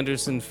Wes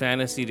Anderson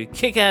fantasy to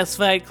kick-ass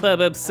Fight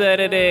Club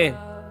absurdity.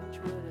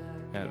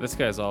 Yeah, this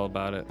guy's all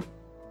about it.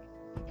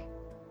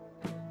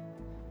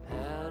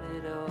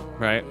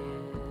 Right?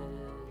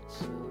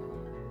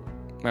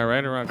 Am I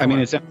right or wrong? I mean,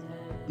 it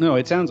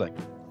sounds like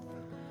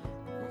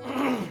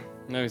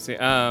Let me see.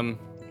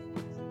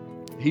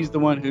 he's the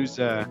one who's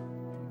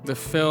The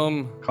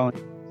film. calling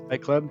it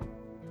Fight Club.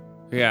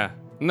 Yeah.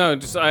 No,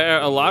 just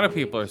a lot of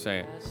people are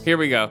saying. Here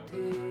we go.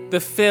 The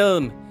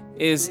film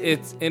is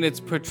in its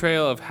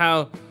portrayal of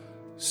how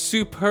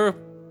superfluous,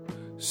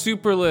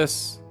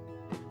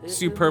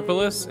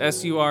 SURPLUS,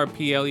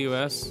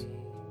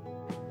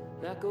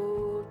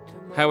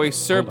 how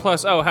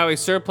a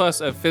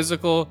surplus of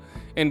physical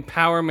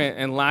empowerment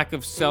and lack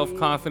of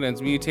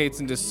self-confidence mutates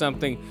into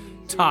something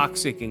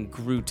toxic and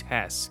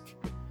grotesque.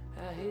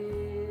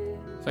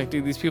 It's like,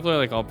 dude, these people are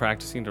like all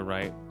practicing to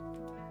write.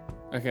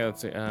 Okay,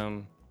 let's see.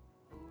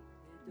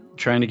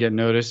 Trying to get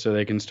noticed so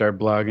they can start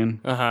blogging.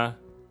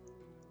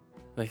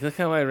 Like, look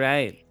how I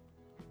write.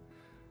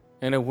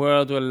 In a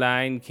world where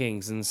Lion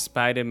Kings and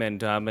Spider-Man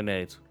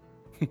dominate.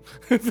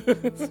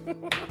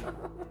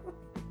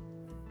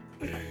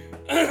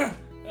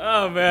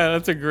 Oh man,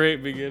 that's a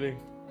great beginning.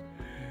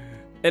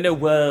 In a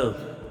world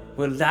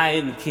where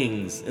Lion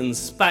Kings and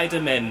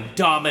Spider-Man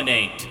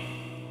dominate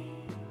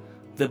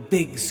the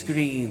big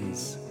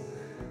screens,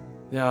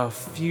 there are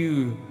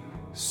few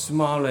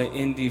smaller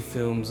indie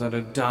films that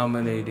are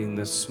dominating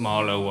the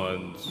smaller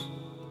ones.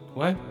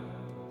 What?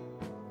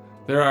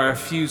 There are a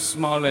few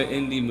smaller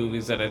indie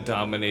movies that are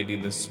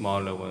dominating the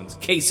smaller ones.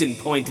 Case in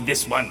point,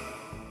 this one.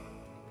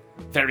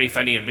 Very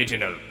funny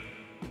original.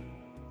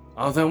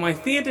 Although my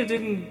theater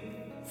didn't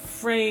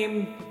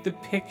frame the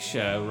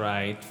picture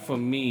right for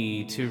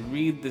me to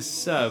read the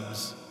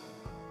subs,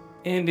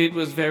 and it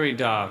was very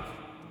dark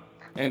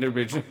and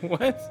original.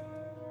 What?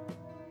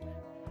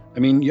 I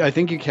mean, I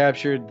think you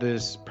captured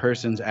this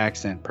person's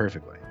accent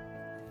perfectly.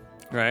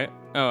 Right?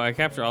 Oh, I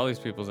capture all these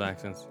people's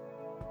accents.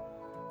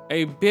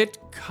 A bit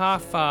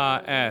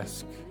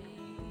Kafka-esque.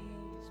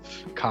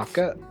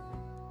 Kafka?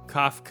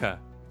 Kafka.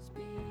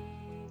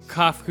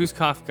 Who's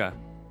Kafka?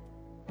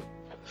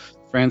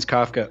 Franz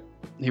Kafka.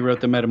 He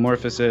wrote The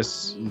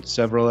Metamorphosis and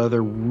several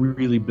other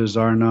really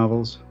bizarre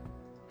novels.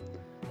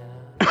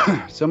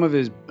 Some of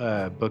his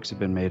books have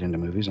been made into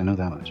movies. I know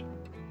that much.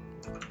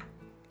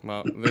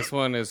 Well, this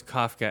one is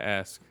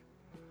Kafka-esque.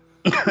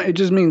 It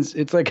just means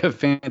it's like a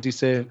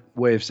fancy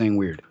way of saying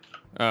weird.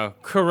 Oh,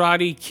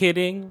 karate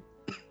kidding?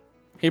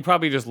 He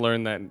probably just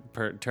learned that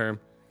term.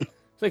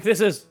 It's like,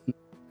 this is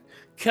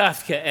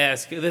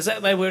Kafka-esque. Is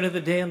that my word of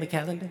the day on the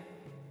calendar?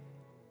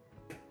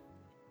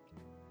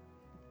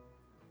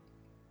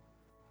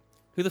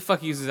 Who the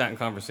fuck uses that in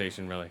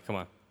conversation, really? Come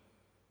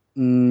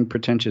on.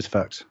 Pretentious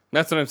fucks.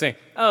 That's what I'm saying.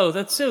 Oh,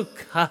 that's so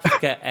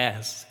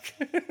Kafka-esque.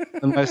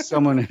 Unless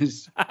someone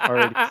has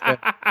already said,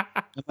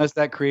 unless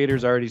that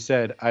creator's already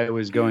said, I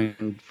was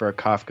going for a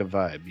Kafka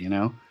vibe, you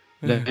know?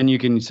 Then you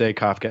can say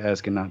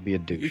Kafka-esque and not be a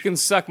douche. You can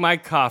suck my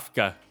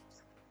Kafka.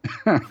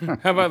 How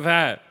about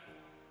that?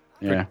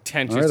 Yeah.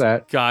 Pretentious Or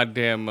that.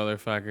 goddamn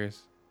motherfuckers.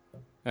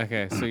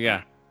 Okay, so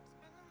yeah.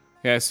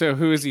 Yeah, so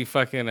who is he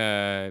fucking,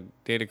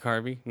 Data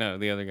Carvey? No,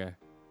 the other guy.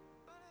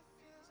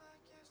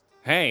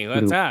 Hey,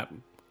 what's up?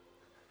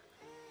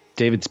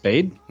 David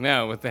Spade?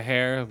 No, with the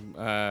hair,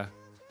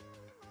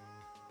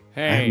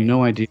 hey. I have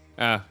no idea.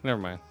 Oh, never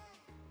mind.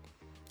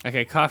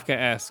 Okay,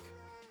 Kafka-esque.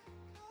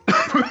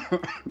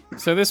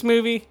 So this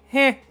movie,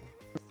 it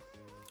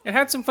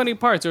had some funny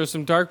parts. There were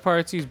some dark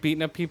parts. He was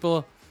beating up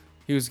people.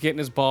 He was getting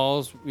his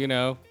balls, you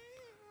know.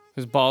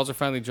 His balls are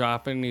finally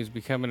dropping. He was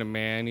becoming a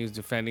man. He was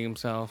defending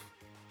himself.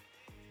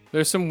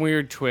 There's some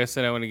weird twists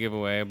that I want to give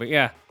away. But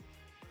yeah,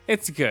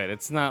 it's good.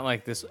 It's not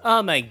like this,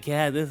 oh my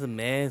god, this is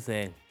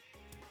amazing.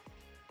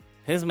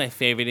 This is my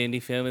favorite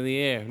indie film of the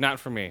year. Not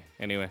for me,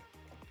 anyway.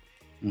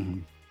 Mm-hmm.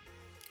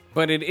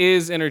 But it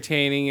is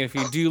entertaining. If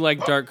you do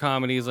like dark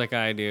comedies like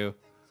I do,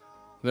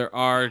 there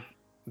are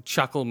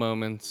chuckle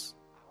moments.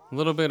 A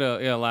little bit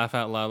of laugh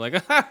out loud,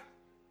 like,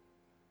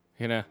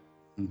 you know.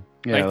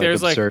 Yeah, like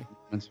there's absurd like,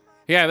 moments.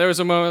 yeah, there was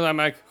a moment I'm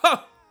like,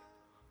 huh!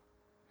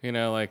 You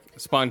know, like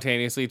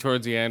spontaneously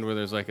towards the end where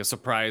there's like a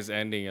surprise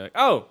ending. You're like,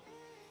 oh!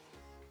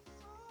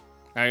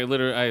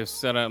 I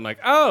set up, I'm like,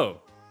 oh!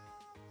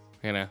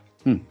 You know.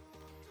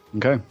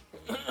 Okay.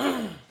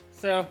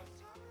 So,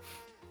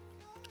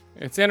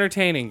 it's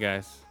entertaining,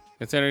 guys.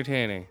 It's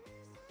entertaining.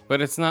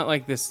 But it's not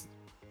like this.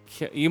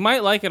 You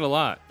might like it a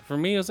lot. For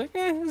me, it was like,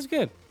 it's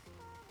good.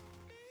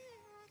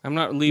 I'm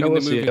not leaving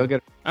we'll the see. movie.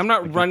 I'm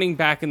not running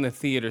back in the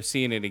theater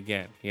seeing it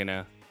again, you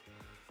know?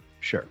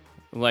 Sure.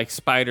 Like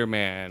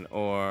Spider-Man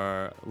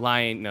or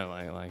Lion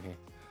King.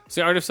 See,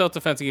 Art of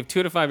Self-Defense, I give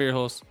 2 out of 5 ear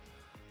holes,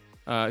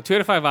 2 out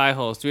of 5 eye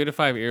holes, 3 out of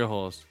 5 ear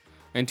holes,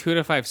 and 2 out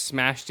of 5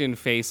 smashed-in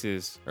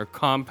faces or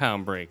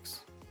compound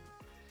breaks.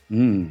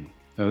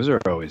 Those are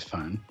always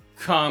fun.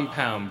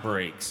 compound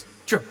breaks.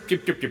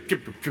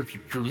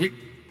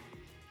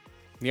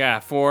 Yeah,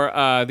 for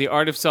The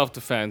Art of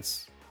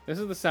Self-Defense. This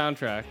is the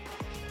soundtrack.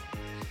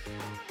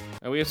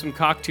 And we have some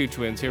Cocteau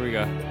Twins. Here we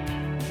go.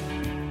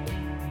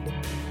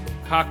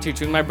 Cocteau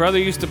Twins. My brother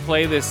used to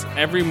play this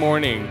every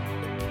morning.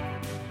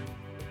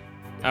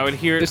 I would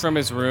hear it from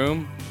his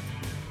room.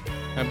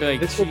 I'd be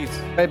like,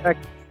 jeez. Right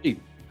back to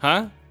sleep.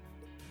 Huh?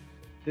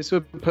 This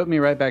would put me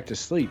right back to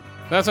sleep.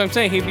 That's what I'm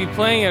saying. He'd be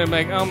playing it. I'm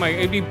like, oh my,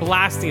 it'd be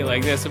blasting it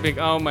like this. I'd be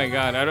like, oh my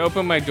God. I'd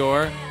open my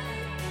door.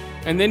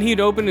 And then he'd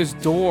open his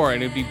door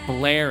and it'd be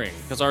blaring.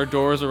 Because our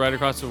doors are right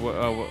across the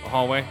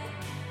hallway.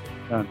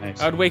 Oh,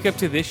 nice. I'd wake up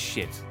to this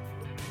shit.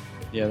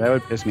 Yeah, that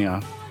would piss me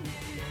off.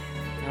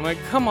 I'm like,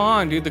 come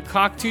on, dude. The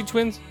Cocteau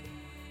Twins.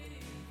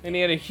 And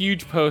he had a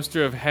huge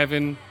poster of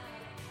heaven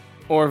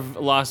or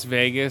Las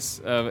Vegas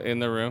in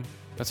the room.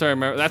 That's what I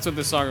remember. That's what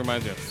this song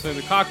reminds me of. So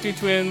the Cocteau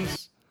Twins.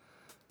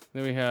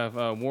 Then we have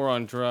War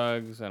on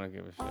Drugs. I don't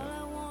give a shit.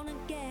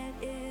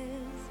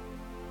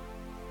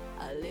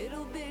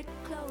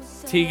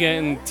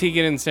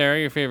 Tegan and Sarah,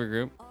 your favorite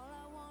group.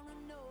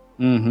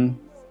 Mm-hmm.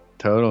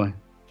 Totally.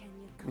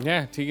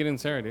 Yeah, Tegan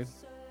and Sarah, dude.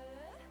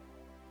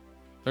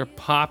 They're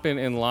popping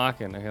and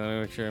locking. Okay, let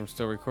me make sure I'm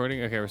still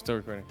recording. Okay, we're still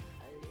recording.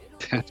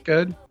 That's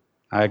good.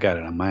 I got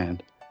it on my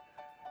end.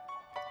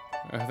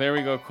 There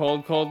we go.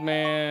 Cold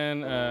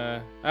Man.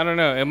 I don't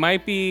know. It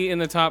might be in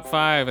the top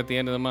 5 at the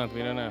end of the month.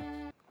 We don't know.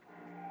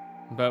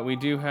 But we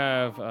do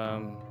have...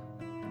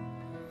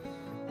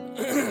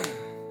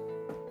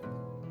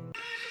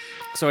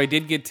 So I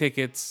did get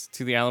tickets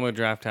to the Alamo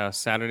Drafthouse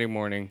Saturday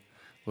morning,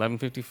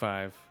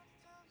 11:55.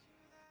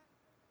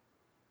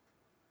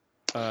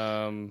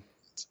 Quentin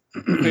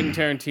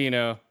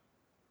Tarantino.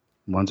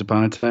 Once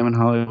Upon a Time in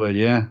Hollywood.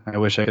 Yeah, I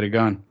wish I could have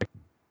gone.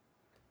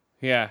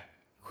 Yeah,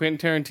 Quentin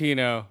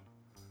Tarantino.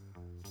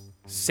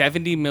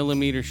 70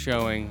 millimeter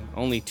showing.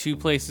 Only 2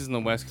 places in the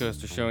West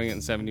Coast are showing it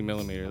in 70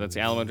 millimeter. That's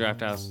the Alamo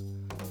Drafthouse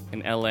in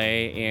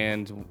LA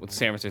and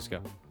San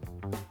Francisco.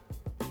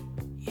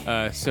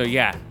 So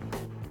yeah,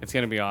 it's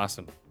gonna be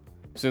awesome.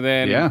 So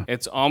then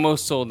it's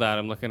almost sold out.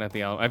 I'm looking at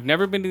the Alamo. I've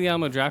never been to the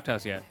Alamo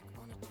Drafthouse yet.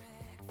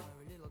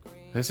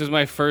 This is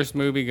my first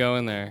movie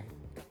going there.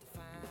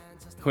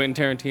 Quentin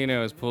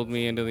Tarantino has pulled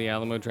me into the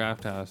Alamo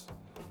Drafthouse.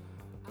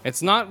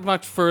 It's not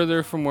much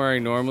further from where I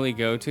normally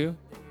go to,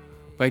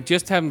 but I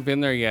just haven't been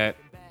there yet,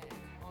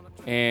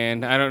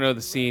 and I don't know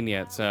the scene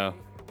yet, so.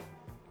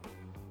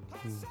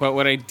 But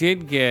what I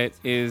did get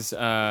is,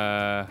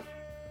 so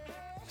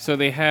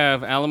they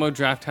have Alamo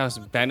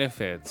Drafthouse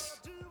benefits,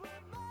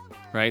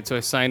 right? So I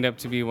signed up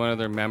to be one of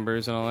their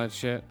members and all that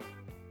shit.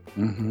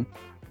 Mm-hmm.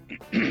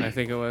 I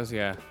think it was,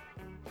 yeah.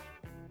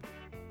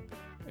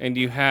 And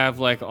you have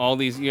like all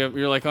these,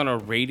 you're like on a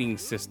rating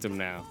system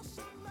now.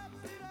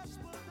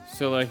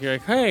 So like you're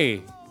like,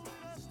 hey,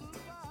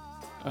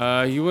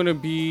 you want to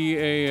be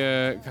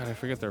a God? I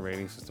forget their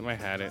rating system. I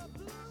had it.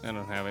 I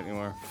don't have it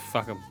anymore.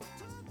 Fuck them.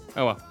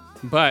 Oh well.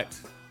 But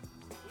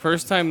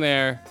first time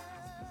there,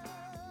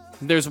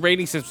 there's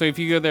rating system. So if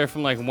you go there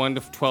from like 1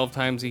 to 12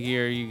 times a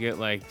year, you get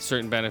like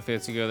certain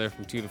benefits. You go there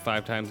from 2 to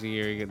 5 times a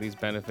year, you get these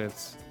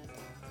benefits.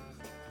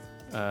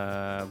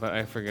 But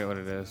I forget what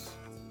it is.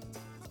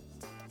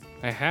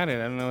 I had it.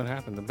 I don't know what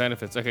happened. The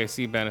benefits. Okay,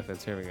 see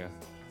benefits. Here we go.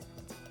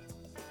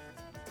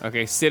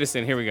 Okay,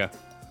 citizen. Here we go.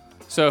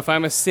 So if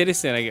I'm a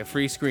citizen, I get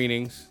free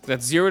screenings.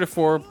 That's 0 to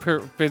 4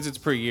 visits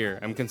per year.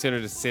 I'm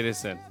considered a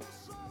citizen.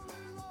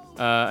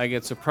 I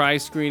get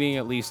surprise screening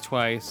at least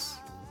twice.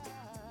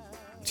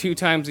 2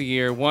 times a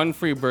year. 1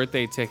 free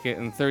birthday ticket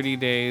and 30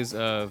 days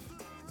of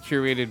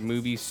curated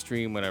movie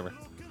stream, whatever.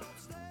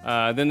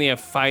 Then they have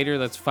fighter.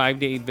 That's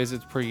 5 to 8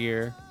 visits per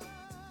year.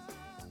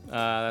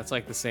 That's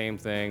like the same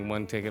thing.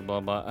 1 ticket, blah,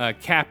 blah.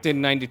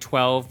 Captain, 9 to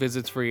 12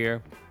 visits per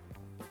year.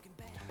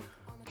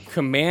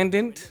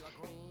 Commandant.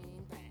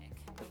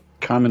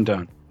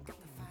 Commandant.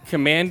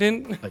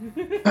 Commandant?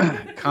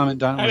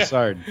 Commandant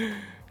Lassard.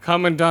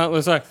 Commandant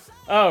Lassard.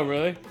 Oh,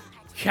 really?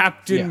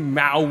 Captain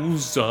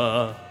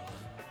Mauser.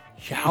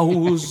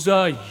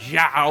 Yowza,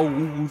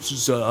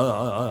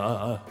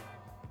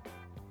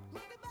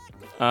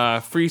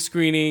 yowza. Free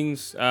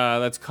screenings.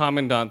 That's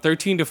Commandant.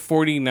 13 to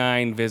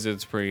 49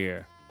 visits per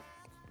year.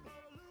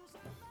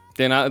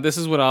 Then this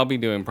is what I'll be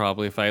doing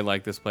probably if I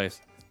like this place.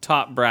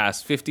 Top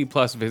brass, 50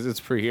 plus visits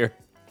per year.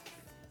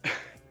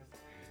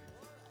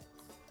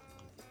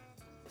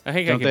 I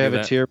think Don't I can they have do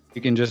a that. tier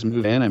you can just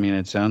move in? I mean,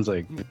 it sounds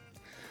like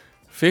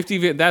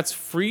 50. That's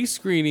free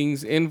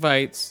screenings,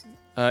 invites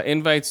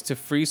to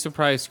free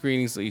surprise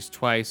screenings at least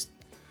twice,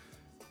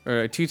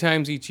 or 2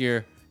 times each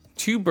year.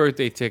 2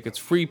 birthday tickets,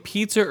 free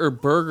pizza or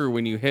burger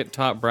when you hit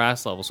top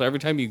brass level. So every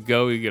time you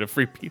go, you get a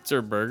free pizza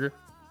or burger.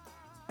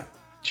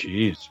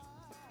 jeez.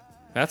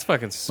 That's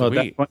fucking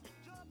sweet.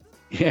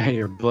 Yeah,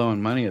 you're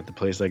blowing money at the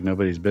place like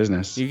nobody's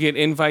business. You get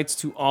invites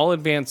to all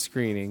advanced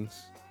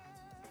screenings.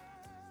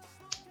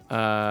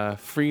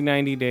 Free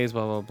 90 days,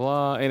 blah, blah,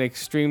 blah. An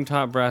extreme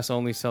top brass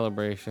only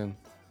celebration.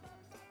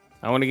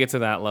 I want to get to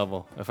that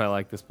level if I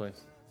like this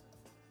place.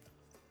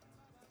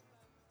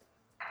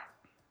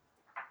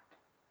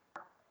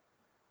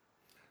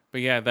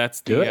 But yeah,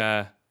 that's Do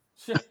the.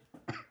 Shit.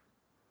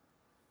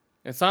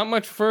 It's not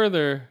much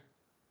further.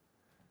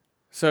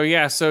 So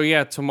yeah,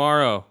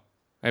 tomorrow.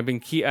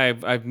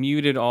 I've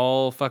muted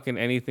all fucking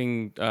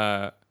anything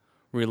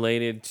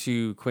related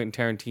to Quentin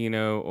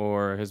Tarantino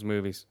or his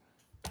movies.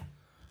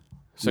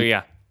 So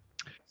yeah.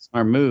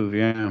 Smart move,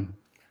 yeah.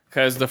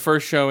 Because the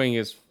first showing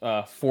is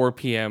 4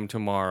 p.m.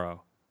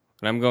 tomorrow.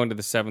 And I'm going to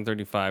the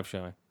 7:35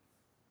 showing.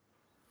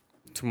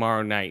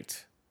 Tomorrow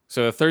night.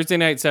 So Thursday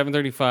night,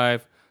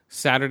 7:35.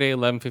 Saturday,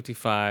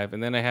 11:55.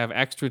 And then I have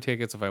extra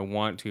tickets if I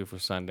want to for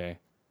Sunday.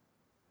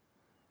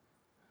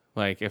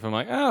 Like, if I'm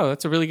like, oh,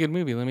 that's a really good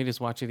movie. Let me just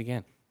watch it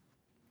again.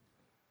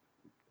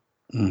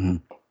 Mm-hmm.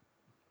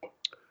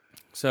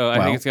 So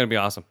I think it's going to be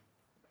awesome.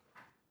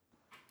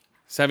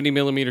 70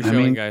 millimeter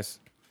showing, guys.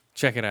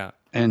 Check it out.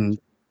 And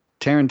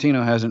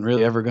Tarantino hasn't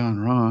really ever gone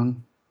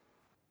wrong.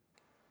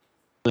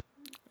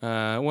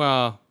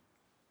 Well,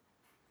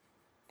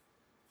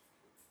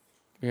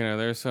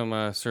 there's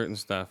some certain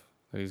stuff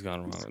that he's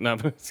gone wrong with. No,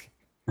 but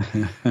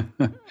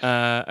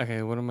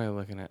okay, what am I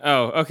looking at?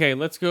 Oh, okay,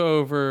 let's go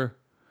over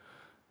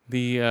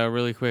the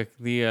really quick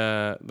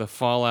the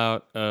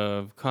fallout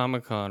of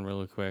Comic-Con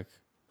really quick.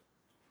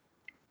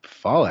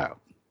 Fallout.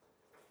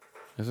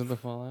 Is it the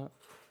fallout?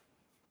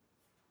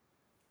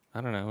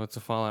 I don't know. What's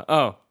the fallout?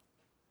 Oh,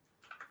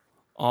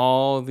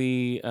 all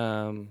the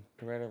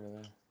right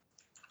over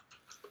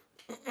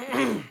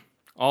there.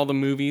 All the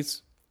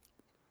movies.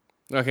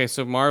 Okay,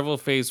 so Marvel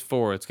Phase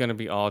 4. It's gonna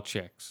be all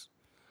chicks.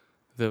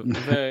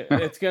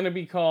 It's gonna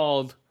be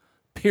called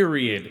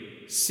Period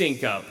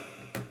Sync Up.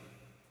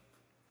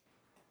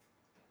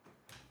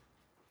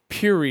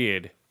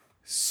 Period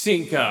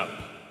Sync Up.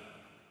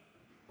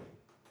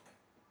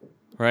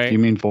 Right? You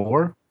mean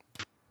 4?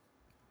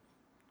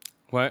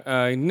 What?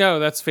 No,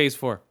 that's Phase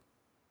 4.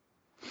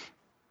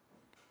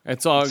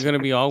 It's all going to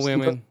be all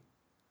women.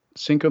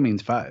 Cinco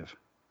means 5.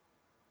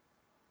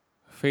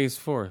 Phase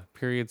 4,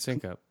 period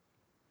sync up.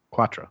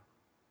 Quattro.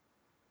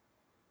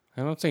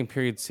 I'm not saying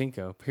period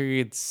cinco.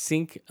 Period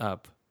sync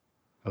up.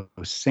 Oh,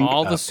 sync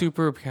all up. the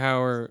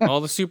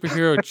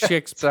superhero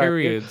chicks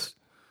periods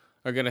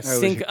are going to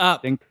sync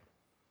up.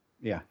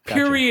 Yeah. Gotcha.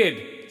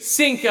 Period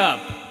sync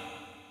up.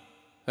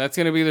 That's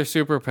going to be their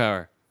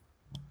superpower.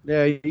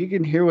 Yeah, you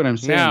can hear what I'm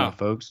saying, now,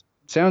 folks.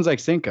 Sounds like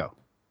Cinco.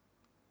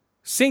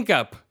 Sync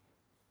up.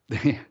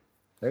 There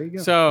you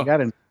go. So you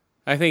got it.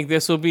 I think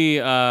this will be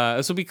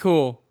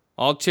cool.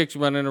 All chicks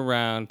running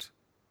around.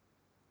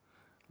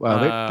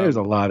 Well, there's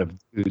a lot of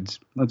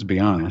dudes. Let's be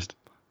honest.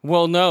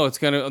 Well, no,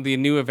 the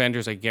new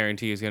Avengers. I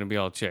guarantee is gonna be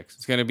all chicks.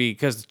 It's gonna be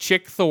because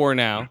chick Thor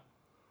now.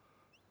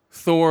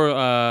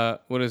 Thor.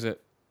 What is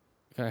it?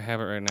 I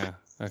have it right now.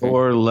 Okay.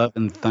 Thor: Love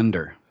and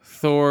Thunder.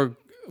 Thor: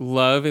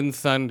 Love and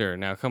Thunder.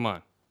 Now, come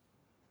on.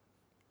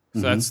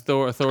 So that's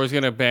Thor. Thor's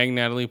gonna bang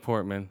Natalie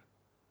Portman.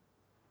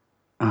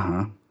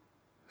 Uh-huh.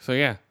 So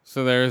yeah.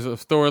 So there's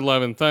Thor: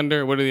 Love and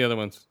Thunder. What are the other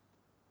ones?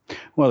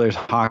 Well, there's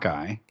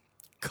Hawkeye.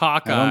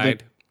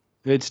 Cockeyed.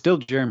 It's still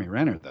Jeremy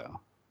Renner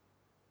though.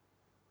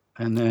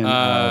 And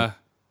then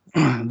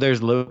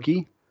there's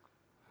Loki.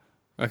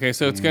 Okay,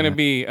 so it's gonna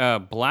be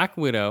Black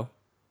Widow,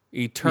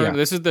 Eternal. Yeah.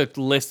 This is the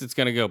list. It's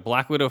gonna go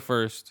Black Widow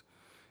first,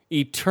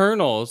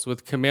 Eternals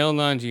with Kumail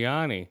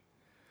Nanjiani,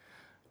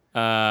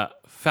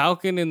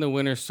 Falcon and the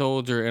Winter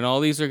Soldier, and all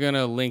these are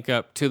gonna link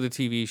up to the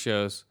TV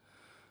shows.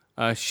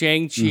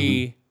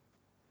 Shang-Chi,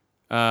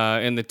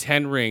 and the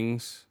 10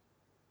 rings,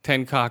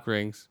 10 cock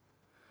rings.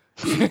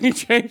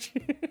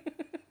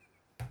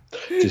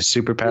 Just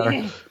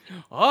superpower.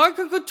 I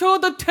can control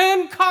the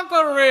 10 cock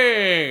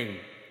ring.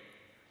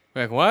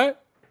 Like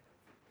what?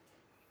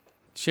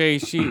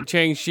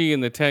 Shang-Chi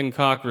and the 10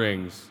 cock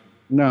rings.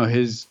 No,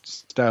 his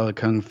style of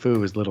kung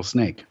fu is Little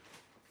Snake.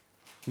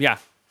 Yeah.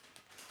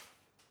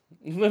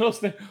 Little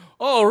Snake.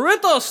 Oh,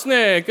 Little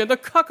Snake and the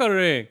cock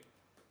ring.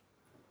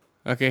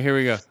 Okay, here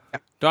we go.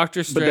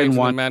 Doctor Strange.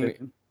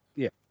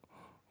 Yeah.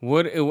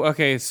 What?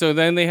 Okay, so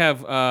then they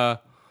have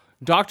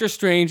Doctor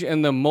Strange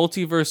and the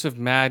Multiverse of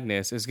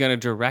Madness is going to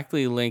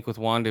directly link with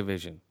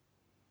WandaVision.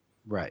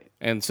 Right.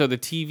 And so the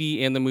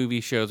TV and the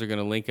movie shows are going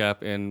to link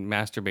up and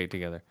masturbate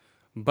together.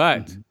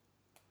 But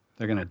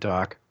they're going to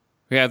dock.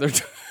 Yeah, they're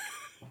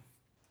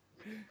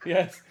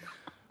yes.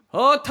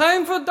 Oh,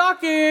 time for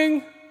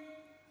docking.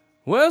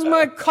 Where's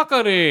my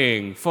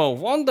cockering for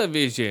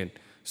WandaVision?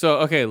 So,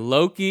 okay,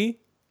 Loki,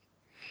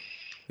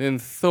 then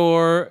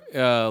Thor,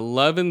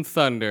 Love and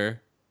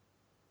Thunder.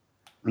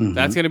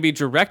 That's going to be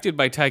directed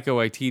by Taika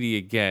Waititi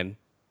again,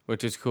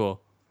 which is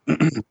cool.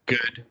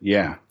 Good.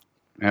 Yeah,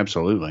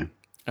 absolutely.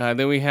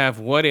 Then we have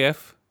What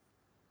If,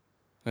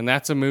 and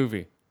that's a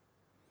movie.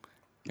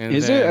 And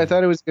is it? I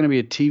thought it was going to be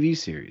a TV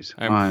series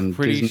on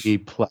Disney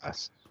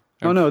Plus.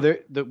 Oh no,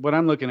 what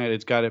I'm looking at,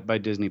 it's got it by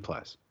Disney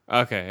Plus.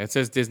 Okay, it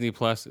says Disney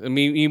Plus. I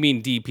mean, you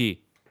mean DP?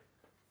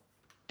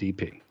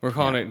 DP. We're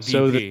calling it DP.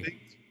 So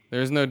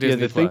there's no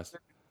Disney Plus.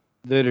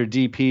 That are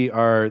DP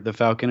are the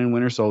Falcon and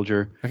Winter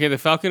Soldier. Okay, the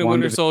Falcon and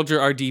Winter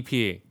Soldier are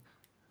DP.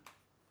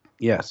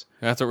 Yes.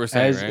 That's what we're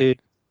saying, right? As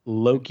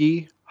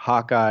Loki,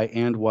 Hawkeye,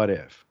 and What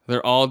If.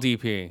 They're all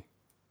DP.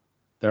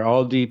 They're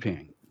all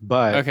DPing.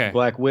 But Okay.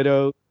 Black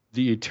Widow,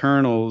 the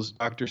Eternals,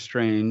 Doctor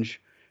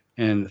Strange,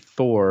 and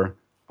Thor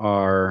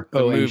and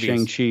movies.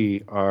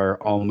 Shang-Chi are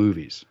all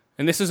movies.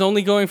 And this is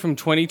only going from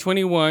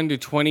 2021 to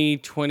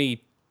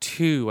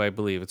 2022, I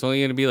believe. It's only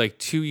going to be like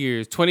 2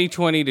 years,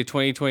 2020 to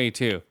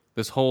 2022,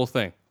 this whole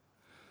thing.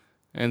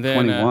 And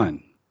then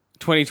 21.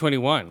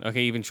 2021.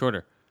 Okay, even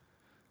shorter.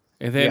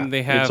 And then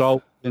they have... It's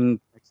all in the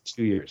next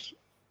 2 years.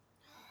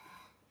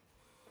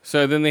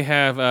 So then they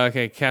have,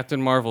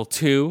 Captain Marvel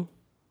 2.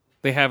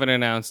 They haven't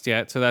announced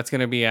yet, so that's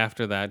going to be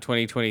after that,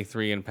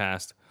 2023 and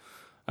past.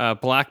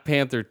 Black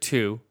Panther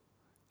 2.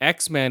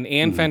 X-Men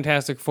and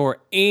Fantastic Four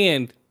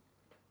and...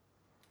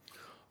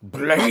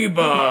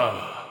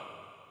 Blaber.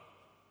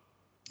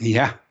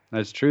 Yeah,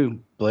 that's true.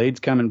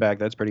 Blade's coming back.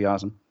 That's pretty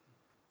awesome.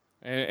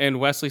 And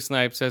Wesley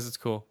Snipes says it's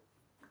cool.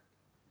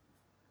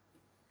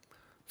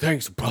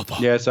 Thanks, brother.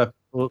 Yeah,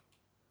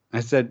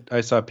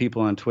 I saw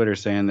people on Twitter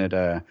saying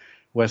that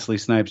Wesley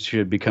Snipes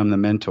should become the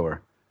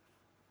mentor.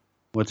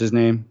 What's his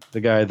name? The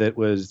guy that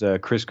was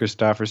Chris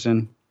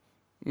Christopherson?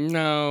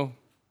 No.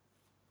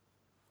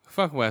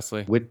 Fuck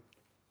Wesley.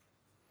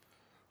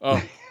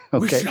 Okay.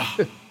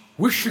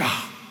 Whistler.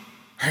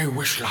 Hey,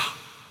 Whistler.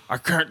 I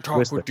can't talk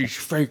Whistler. with these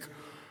fake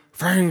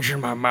fangs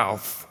in my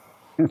mouth.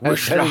 That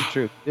Whistler. is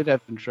true. Did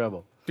have some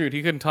trouble. Dude,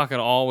 he couldn't talk at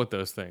all with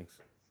those things.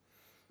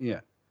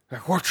 Yeah.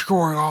 Like, what's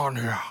going on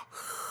here?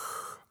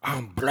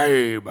 I'm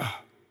Blabe.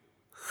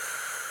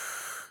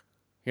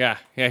 Yeah,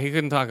 he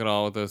couldn't talk at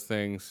all with those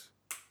things.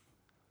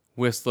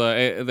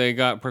 Whistler, they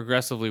got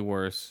progressively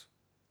worse.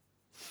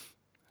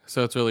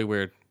 So it's really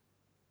weird.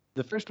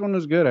 The first one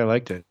was good. I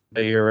liked it.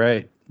 But you're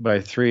right. By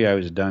 3, I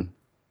was done.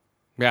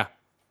 Yeah.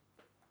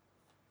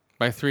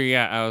 By 3,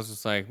 I was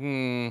just like,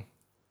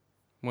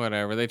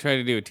 whatever. They tried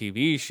to do a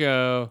TV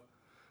show.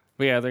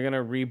 But yeah, they're going to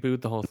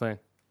reboot the whole thing.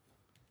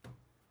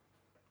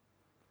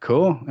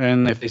 Cool.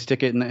 And if they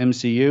stick it in the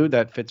MCU,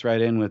 that fits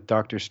right in with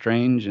Doctor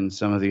Strange and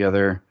some of the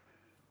other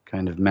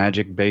kind of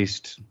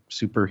magic-based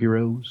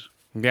superheroes.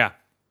 Yeah.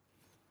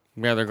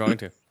 Yeah, they're going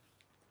to.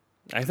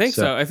 I think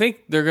so. I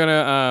think they're going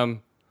to,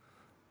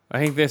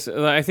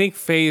 I think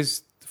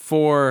phase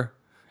 4,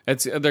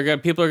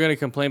 people are going to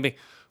complain,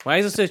 why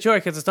is it so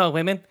short? Because it's all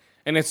women.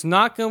 And it's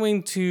not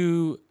going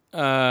to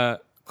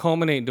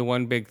culminate into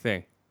one big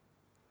thing.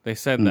 They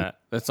said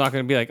that. That's not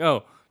going to be like,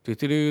 oh,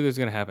 doo-doo-doo, this is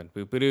going to happen.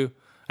 Boop-a-doo.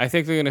 I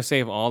think they're going to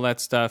save all that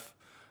stuff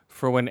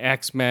for when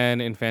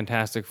X-Men and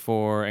Fantastic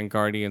Four and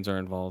Guardians are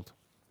involved.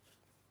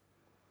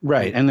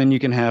 Right. And then you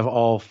can have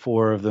all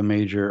 4 of the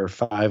major or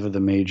 5 of the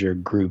major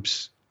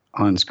groups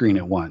on screen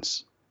at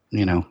once.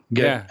 You know,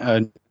 get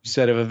a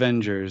set of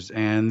Avengers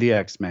and the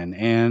X-Men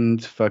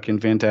and fucking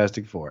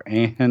Fantastic Four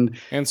and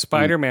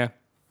Spider-Man.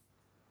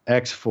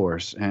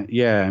 X-Force. And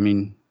yeah, I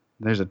mean,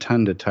 there's a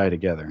ton to tie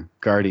together.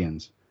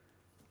 Guardians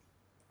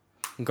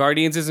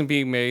isn't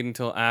being made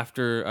until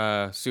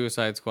after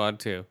Suicide Squad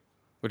 2,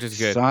 which is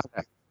good. Saw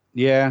that.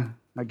 Yeah,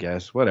 I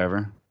guess.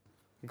 Whatever.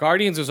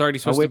 Guardians was already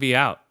supposed to be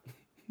out.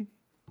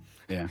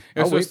 Yeah.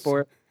 I'll wait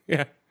for it.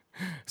 Yeah.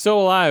 So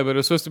will I, but it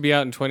was supposed to be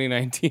out in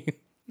 2019.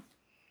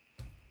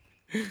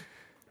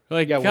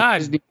 Like, Yeah, God.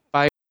 Disney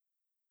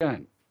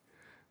done.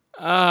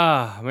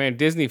 Man,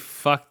 Disney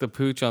fucked the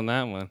pooch on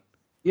that one.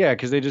 Yeah,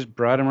 because they just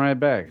brought him right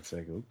back. It's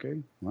like,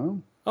 okay,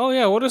 well. Oh,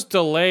 yeah, we'll just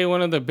delay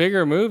one of the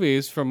bigger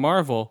movies from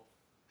Marvel.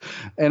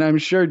 And I'm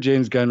sure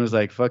James Gunn was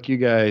like, fuck you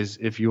guys.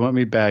 If you want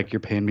me back, you're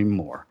paying me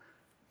more.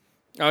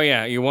 Oh,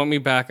 yeah, you want me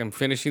back. I'm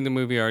finishing the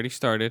movie. I already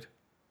started.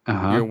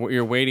 Uh-huh.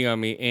 You're waiting on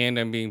me, and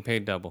I'm being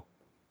paid double.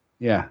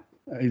 Yeah,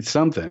 it's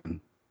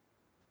something.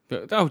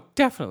 Oh,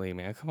 definitely,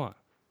 man. Come on.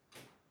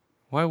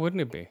 Why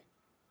wouldn't it be?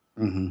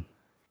 Mm-hmm.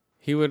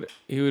 He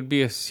would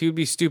be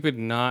stupid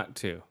not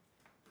to.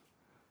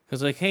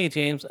 Cause like, hey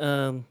James,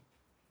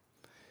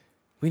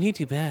 we need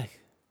you back.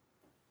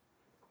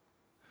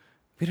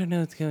 We don't know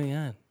what's going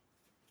on.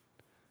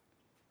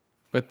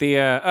 But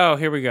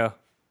here we go.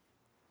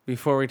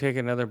 Before we take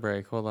another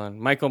break, hold on.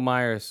 Michael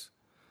Myers,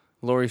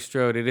 Laurie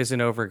Strode. It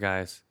isn't over,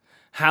 guys.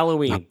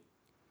 Halloween.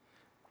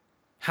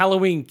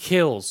 Halloween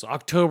kills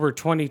October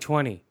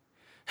 2020.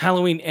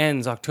 Halloween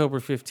ends October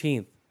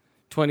 15th,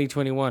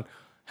 2021.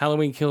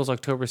 Halloween kills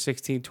October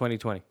 16th,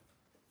 2020.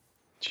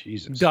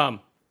 Jesus.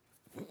 Dumb.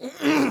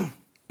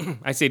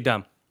 I say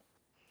dumb.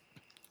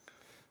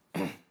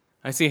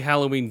 I say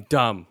Halloween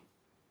dumb.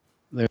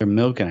 They're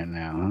milking it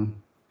now, huh?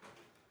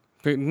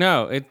 But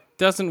no, it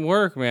doesn't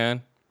work,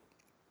 man.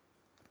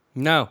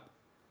 No,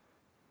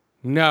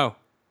 not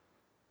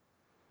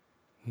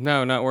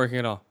working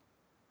at all.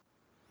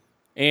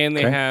 And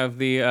they have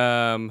the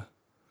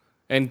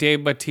and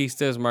Dave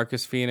Bautista as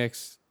Marcus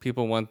Phoenix.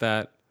 People want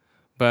that,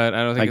 but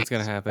I don't think it's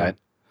going to happen.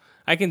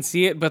 I can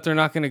see it, but they're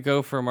not going to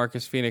go for a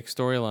Marcus Phoenix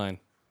storyline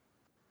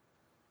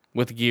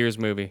with Gears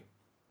movie.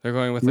 They're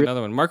going with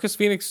another one. Marcus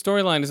Phoenix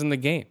storyline is in the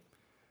game.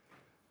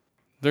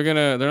 They're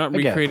not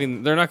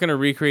going to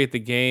recreate the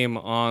game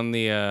on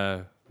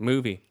the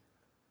movie.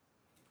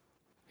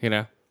 You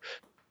know?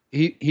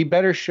 He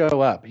better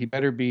show up. He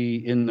better be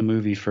in the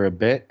movie for a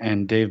bit,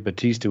 and Dave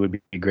Bautista would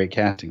be great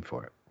casting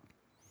for it.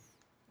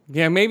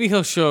 Yeah, maybe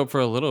he'll show up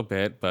for a little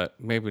bit, but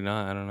maybe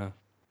not. I don't know.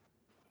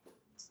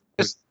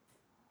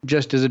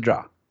 Just as a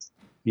draw,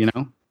 you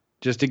know,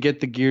 just to get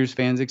the Gears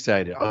fans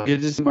excited. I'll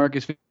get to see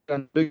Marcus Phoenix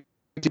on the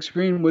big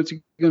screen. What's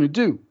he going to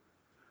do?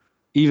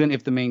 Even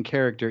if the main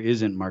character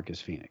isn't Marcus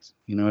Phoenix.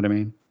 You know what I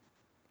mean?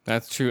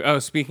 That's true. Oh,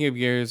 speaking of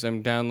Gears,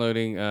 I'm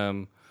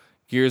downloading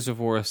Gears of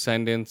War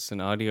Ascendance,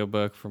 an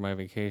audiobook for my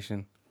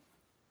vacation.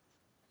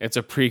 It's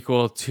a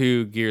prequel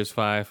to Gears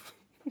 5.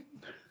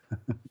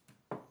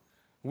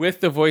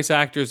 With the voice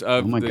actors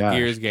of the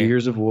Gears game.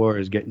 Gears of War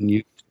is getting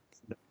you.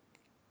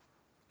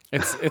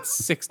 It's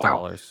 $6.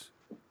 Wow.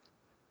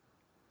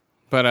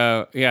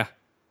 But yeah.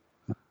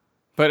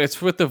 But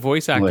it's with the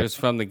voice actors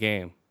from the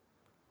game.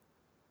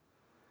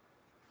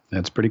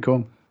 That's pretty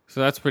cool.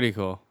 So that's pretty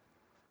cool.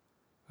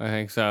 I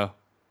think so.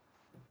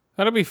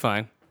 That'll be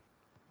fine.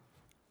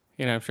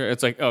 You know, I'm sure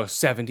it's like,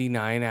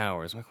 79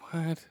 hours. I'm like,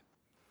 what?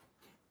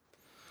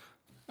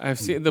 I've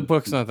seen the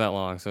book's not that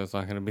long, so it's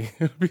not going to be.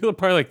 It'll be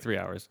probably like 3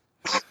 hours.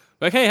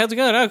 Like, hey, how's it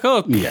going? Oh,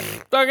 cool. Yeah.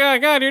 Oh,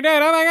 God, you're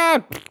dead. Oh, my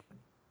God.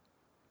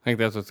 I think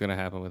that's what's going to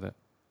happen with it.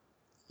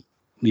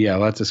 Yeah,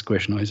 lots of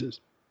squish noises.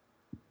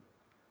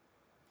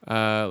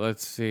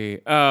 Let's see.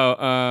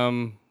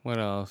 What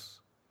else?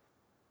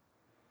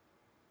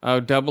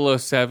 Oh,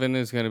 007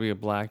 is going to be a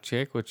black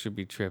chick, which should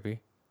be trippy.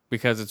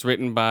 Because it's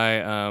written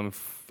by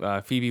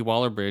Phoebe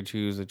Waller-Bridge,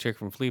 who's a chick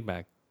from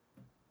Fleabag.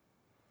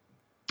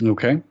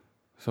 Okay.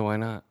 So why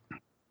not?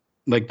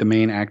 Like the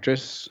main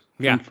actress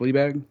from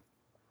Fleabag?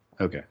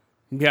 Okay.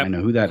 Yeah. I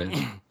know who that is.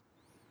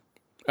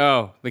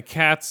 Oh, the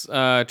Cats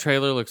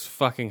trailer looks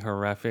fucking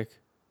horrific.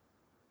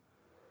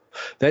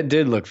 That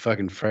did look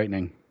fucking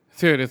frightening.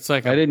 Dude, it's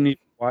like... I didn't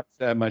even watch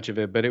that much of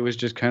it, but it was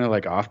just kind of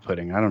like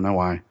off-putting. I don't know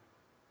why.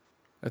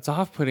 It's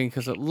off-putting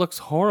because it looks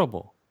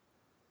horrible.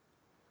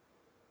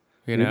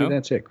 You Maybe know?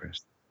 That's it,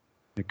 Chris.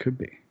 It could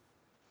be.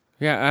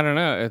 Yeah, I don't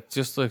know. It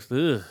just looks...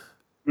 Ugh.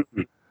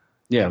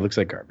 Yeah, it looks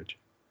like garbage.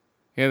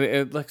 Yeah,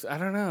 it looks... I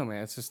don't know,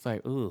 man. It's just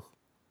like, ooh.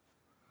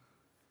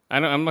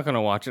 I'm not going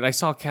to watch it. I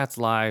saw Cats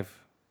live,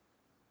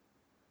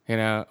 you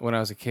know, when I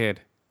was a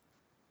kid.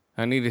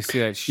 I need to see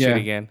that shit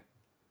again.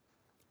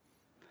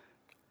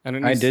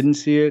 I didn't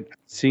see it.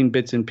 Seen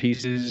bits and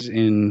pieces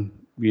in,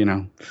 you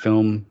know,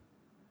 film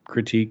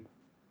critique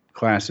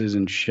classes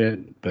and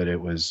shit, but it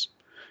was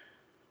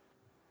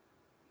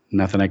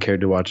nothing I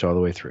cared to watch all the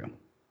way through.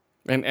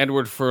 And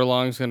Edward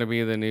Furlong's going to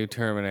be the new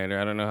Terminator.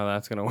 I don't know how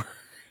that's going to work.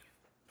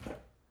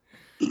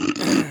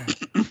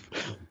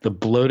 The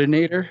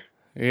Bloatinator?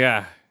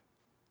 Yeah.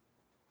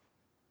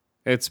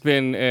 It's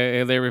been,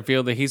 they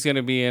revealed that he's going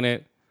to be in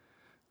it.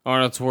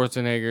 Arnold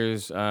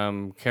Schwarzenegger's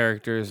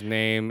character's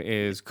name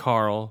is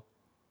Carl.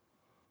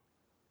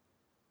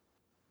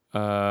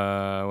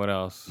 What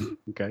else?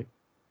 Okay.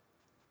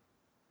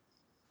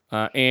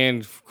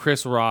 And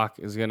Chris Rock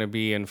is going to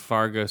be in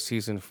Fargo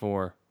Season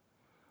 4,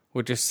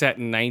 which is set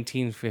in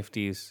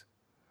 1950s.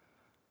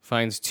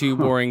 Finds two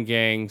boring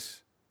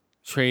gangs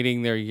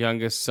trading their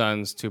youngest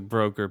sons to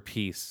broker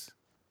peace.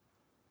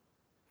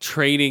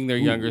 Trading their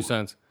younger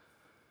sons.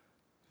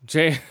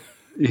 Yeah,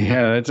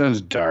 that sounds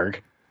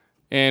dark.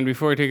 And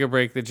before we take a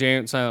break, the Jay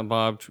and Silent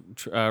Bob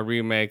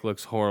remake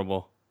looks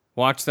horrible.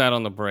 Watch that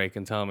on the break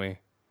and tell me.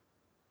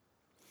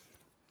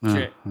 Oh,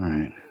 all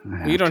right.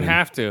 You don't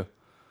have to,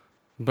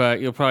 but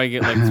you'll probably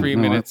get like 3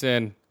 minutes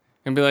in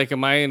and be like,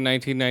 am I in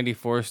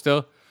 1994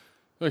 still?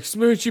 Like,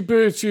 smoochy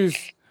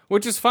bitches.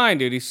 Which is fine,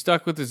 dude. He's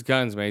stuck with his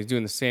guns, man. He's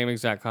doing the same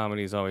exact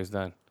comedy he's always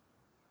done.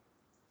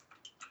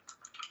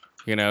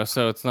 You know,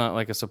 so it's not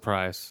like a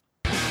surprise.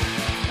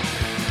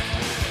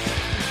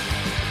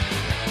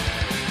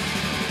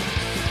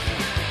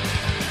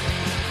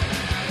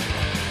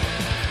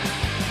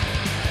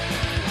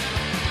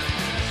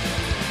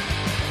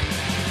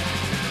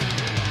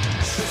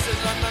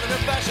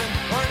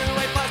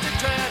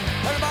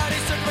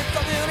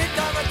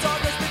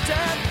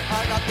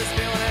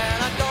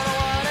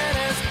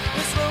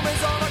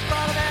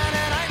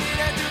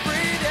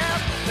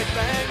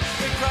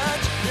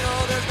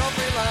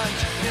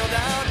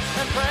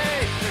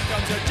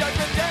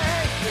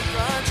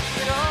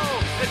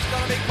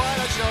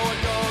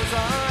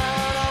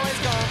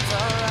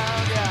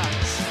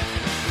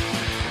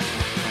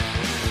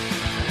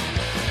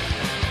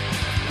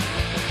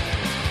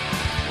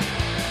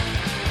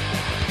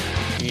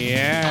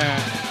 Yeah.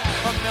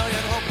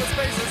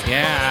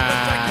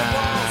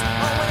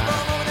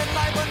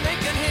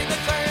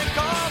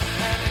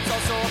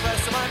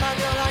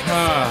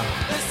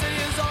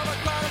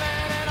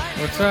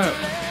 What's up?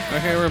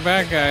 Okay, we're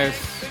back, guys.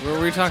 What were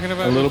we talking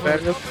about? A little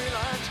bad.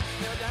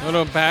 A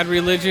little bad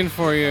religion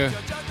for you.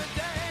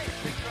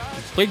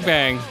 Big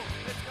Bang.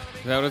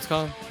 Is that what it's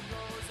called?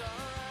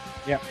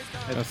 Yeah.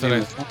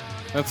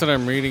 That's what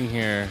I'm reading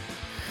here.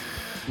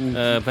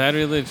 Bad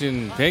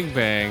Religion, Big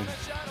Bang.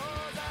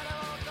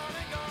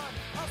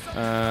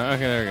 Okay,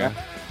 there we go.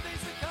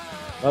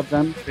 Love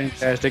them.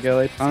 Fantastic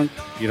LA Punk.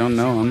 If you don't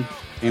know them,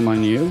 shame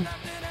on you.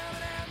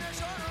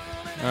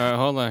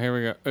 Hold on. Here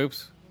we go.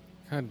 Oops.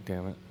 God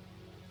damn it.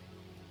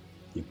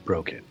 You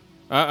broke it.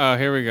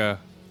 Here we go.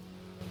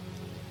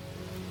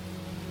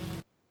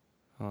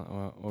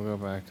 We'll go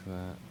back to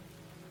that.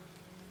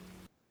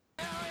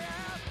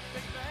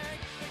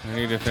 I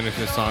need to finish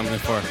this song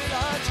before.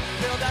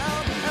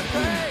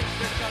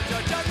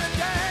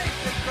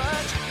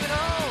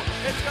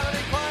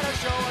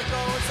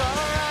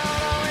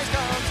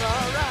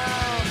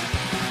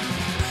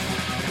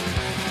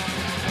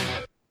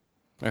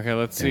 Okay,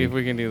 let's see if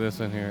we can do this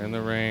one here. In the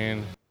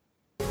rain.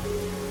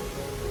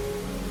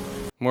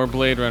 More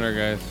Blade Runner,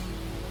 guys.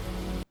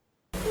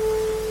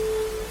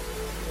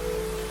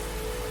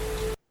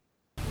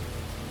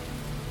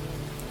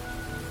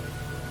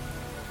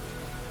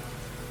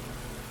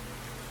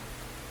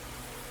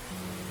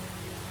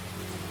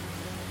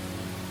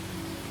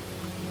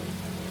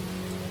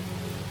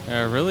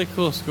 Yeah, really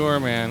cool score,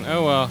 man.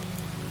 Oh well.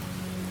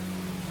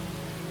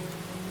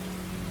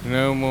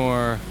 No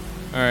more.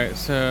 Alright,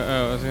 so,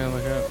 I was gonna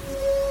look up.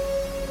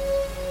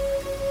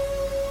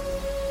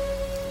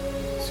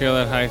 See all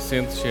that high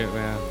synth shit,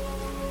 man.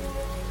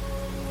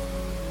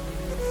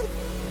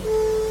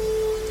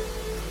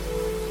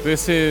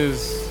 This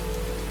is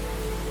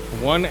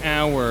 1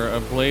 hour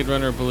of Blade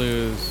Runner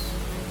Blues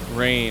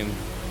Rain.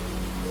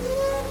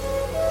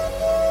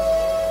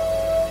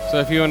 So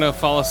if you want to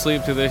fall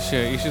asleep to this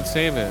shit, you should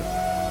save it.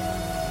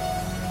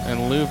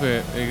 And loop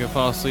it, you can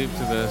fall asleep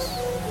to this.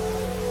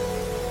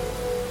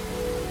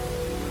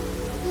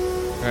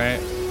 Right?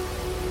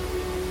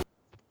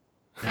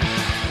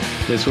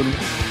 This one.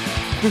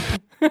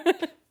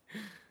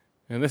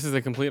 And this is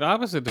the complete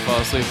opposite to fall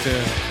asleep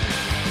to.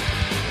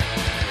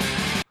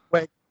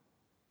 Wait.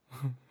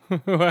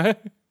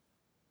 What?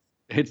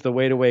 It's the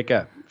way to wake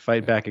up.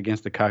 Fight back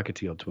against the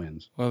Cockatiel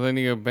twins. Well, then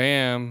you go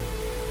bam.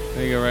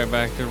 Then you go right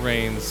back to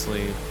rain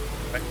sleep.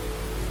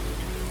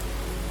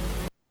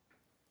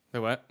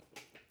 The what?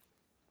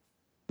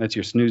 That's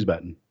your snooze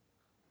button.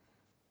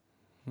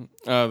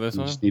 Oh, this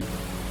You one? just need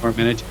 4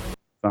 minutes.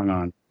 Song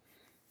on.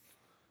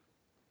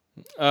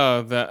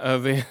 Oh,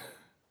 that.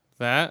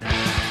 That?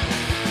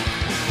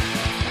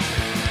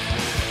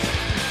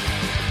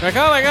 Like,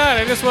 oh my god,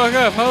 I just woke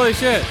up. Holy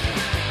shit.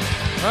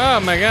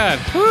 Oh my god.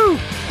 Woo!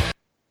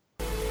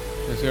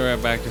 Just go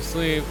right back to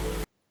sleep.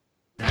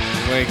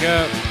 Wake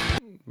up.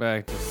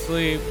 Back to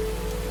sleep.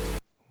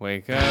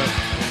 Wake up.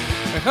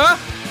 Like, huh?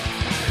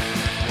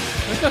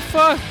 What the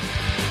fuck?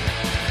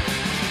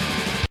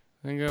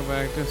 And go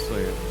back to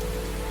sleep.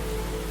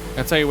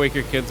 That's how you wake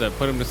your kids up.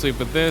 Put them to sleep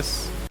with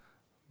this.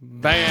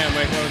 Bam!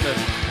 Wake up with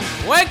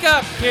this. Wake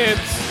up, kids!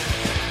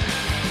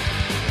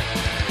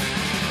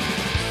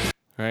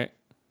 Right?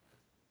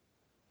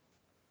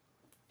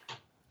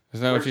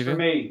 Isn't that what you do?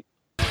 Me.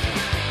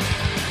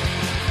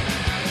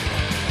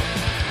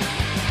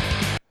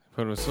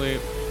 Put them to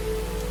sleep.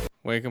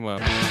 Wake them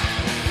up.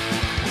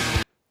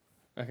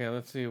 Okay,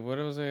 let's see. What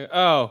was it?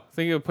 Oh,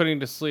 thinking of putting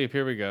to sleep.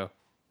 Here we go.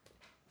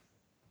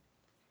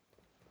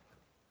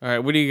 All right,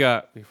 what do you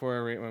got before I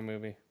rate my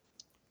movie?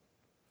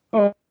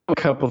 Oh, a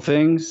couple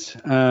things.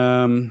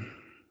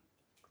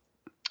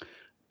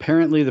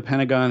 Apparently, the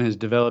Pentagon has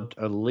developed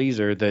a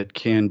laser that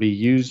can be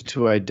used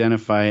to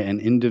identify an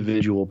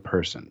individual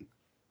person.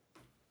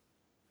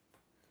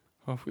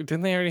 Oh,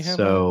 didn't they already have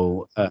one?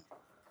 So,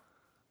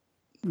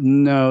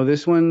 no,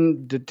 this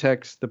one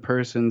detects the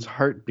person's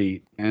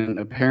heartbeat, and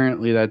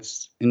apparently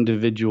that's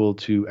individual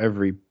to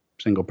every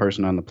single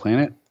person on the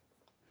planet.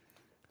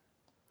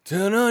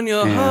 Turn on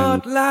your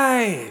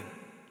hotline.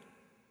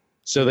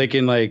 So they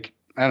can, like,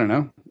 I don't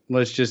know,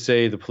 let's just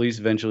say the police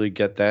eventually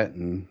get that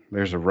and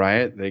there's a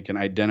riot. They can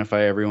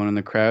identify everyone in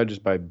the crowd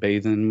just by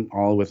bathing them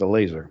all with a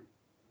laser.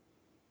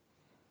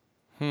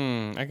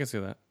 I can see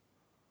that.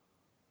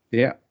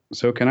 Yeah,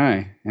 so can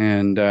I.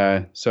 And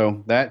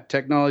so that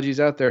technology's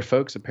out there,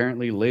 folks.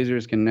 Apparently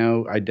lasers can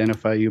now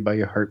identify you by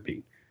your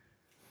heartbeat.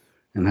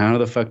 And how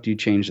the fuck do you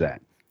change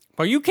that?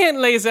 Well, you can't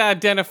laser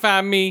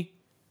identify me.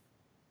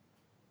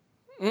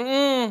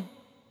 Well,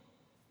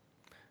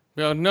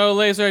 no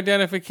laser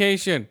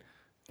identification.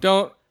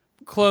 Don't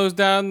close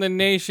down the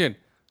nation.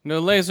 No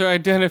laser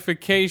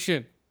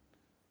identification.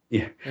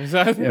 Yeah. Is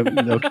that? Yeah,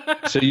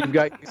 okay. So you've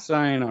got your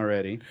sign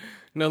already.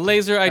 No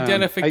laser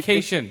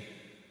identification.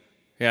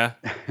 Yeah.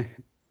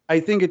 I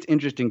think it's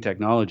interesting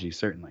technology,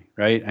 certainly,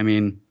 right? I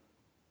mean,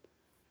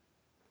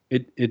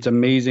 it's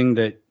amazing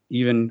that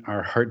even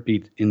our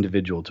heartbeat's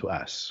individual to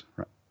us.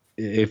 Right?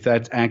 If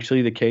that's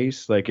actually the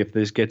case, like if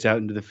this gets out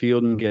into the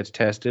field and gets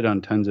tested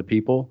on tons of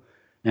people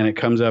and it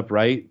comes up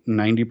right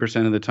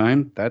 90% of the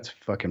time, that's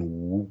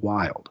fucking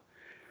wild.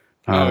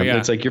 Yeah.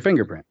 It's like your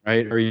fingerprint,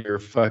 right? Or your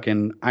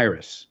fucking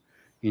iris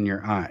in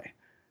your eye.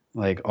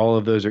 Like all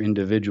of those are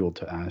individual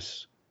to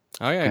us.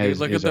 Oh, yeah, dude.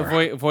 Look at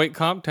the Voight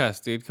Comp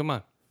test, dude. Come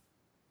on.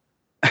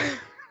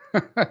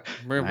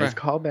 Nice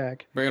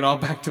callback. Bring it all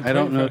back to Blade I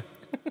don't know.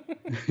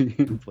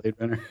 Runner. Blade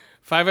Runner.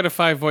 5 out of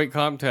 5 Voight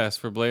Comp test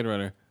for Blade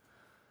Runner.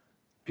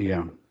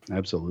 Yeah,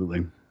 absolutely.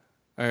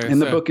 All right,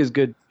 And the book is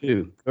good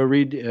too. Go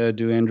read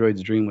Do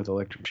Androids Dream with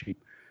Electric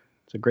Sheep.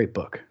 It's a great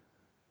book.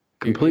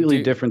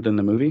 Completely different than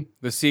the movie.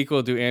 The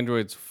sequel, Do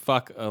Androids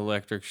Fuck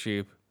Electric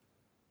Sheep?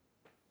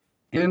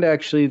 And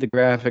actually, the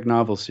graphic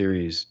novel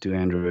series "Do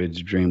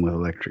Androids Dream with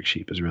Electric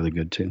Sheep" is really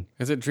good too.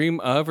 Is it dream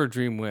of or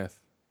dream with?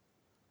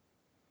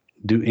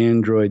 Do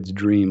androids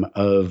dream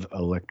of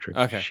electric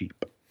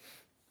sheep?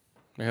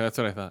 Yeah, that's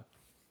what I thought.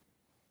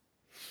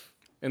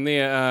 And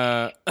the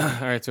all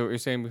right. So what you're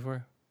saying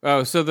before?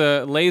 Oh, so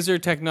the laser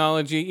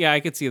technology. Yeah,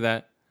 I could see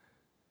that.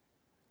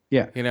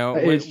 Yeah, you know,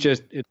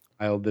 it's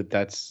wild that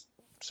that's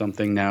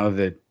something now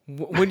that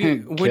would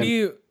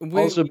you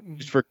also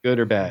used for good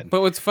or bad. But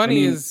what's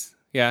funny is,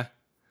 yeah.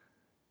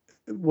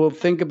 Well,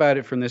 think about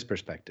it from this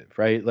perspective,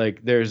 right?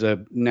 Like, there's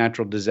a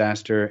natural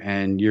disaster,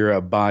 and you're a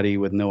body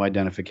with no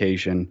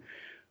identification,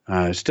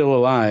 still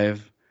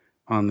alive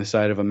on the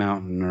side of a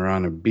mountain or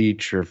on a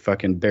beach or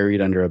fucking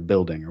buried under a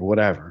building or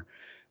whatever.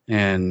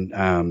 And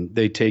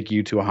they take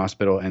you to a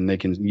hospital, and they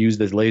can use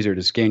this laser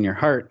to scan your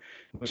heart,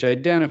 which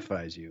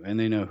identifies you, and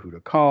they know who to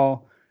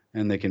call,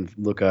 and they can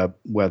look up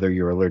whether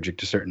you're allergic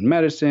to certain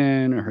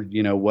medicine or,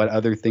 you know, what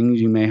other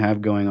things you may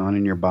have going on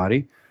in your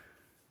body.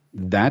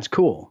 That's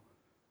cool.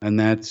 And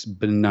that's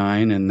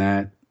benign, and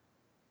that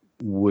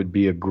would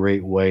be a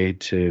great way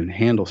to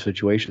handle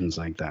situations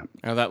like that.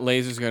 Now that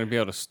laser's going to be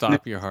able to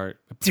stop your heart.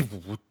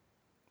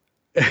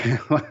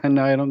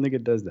 No, I don't think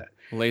it does that.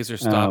 Laser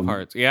stop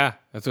hearts. Yeah,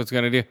 that's what it's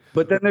going to do.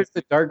 But then there's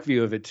the dark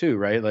view of it too,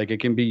 right? Like, it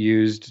can be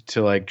used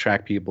to like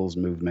track people's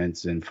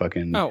movements and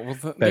fucking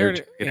better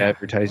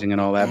advertising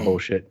and all that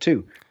bullshit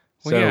too.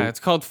 Well, yeah, it's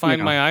called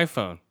Find My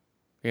iPhone.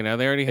 You know,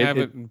 they already have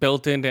it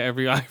built into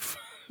every iPhone.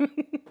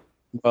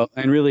 Well,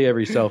 and really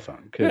every cell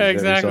phone,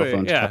 because every cell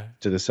phone's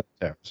to the cell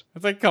towers.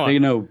 It's like, come on. You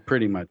know,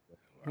 pretty much.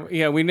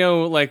 Yeah, we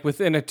know, like,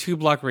 within a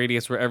 2-block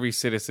radius where every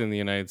citizen in the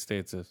United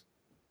States is.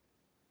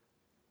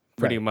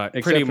 Pretty much.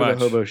 Except pretty for much.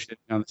 the hobo shit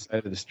on the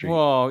side of the street.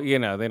 Well, you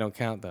know, they don't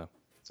count, though.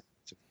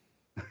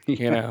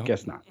 You know? I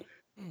guess not.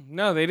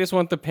 No, they just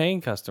want the paying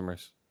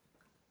customers.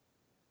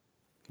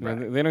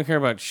 Right. They don't care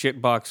about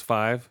Shitbox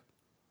 5.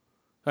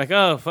 Like,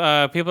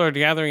 oh, people are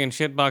gathering in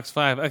Shitbox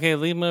 5. Okay,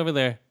 leave them over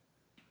there.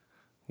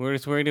 We're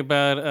just worried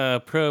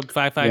about probe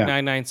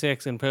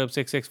 55996 and probe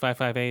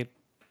 66558.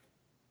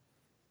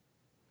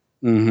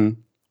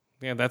 Mm-hmm.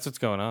 Yeah, that's what's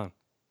going on.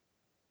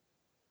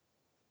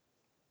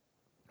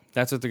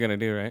 That's what they're going to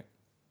do, right?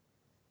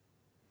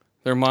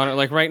 They're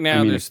like right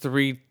now, there's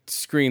 3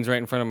 screens right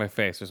in front of my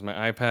face. There's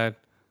my iPad,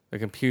 the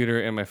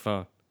computer, and my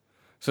phone.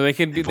 So they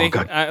could do, it's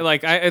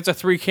a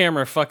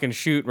 3-camera fucking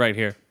shoot right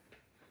here.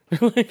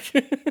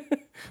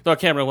 So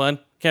camera 1,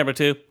 camera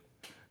 2,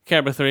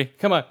 camera 3.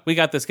 Come on, we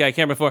got this guy.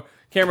 Camera 4.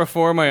 Camera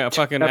 4, my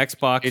fucking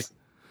Xbox.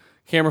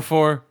 Camera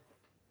 4.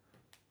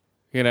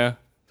 You know,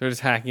 they're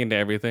just hacking into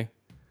everything.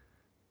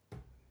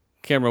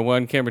 Camera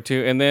 1, camera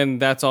 2, and then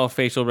that's all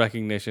facial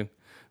recognition.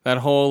 That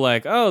whole,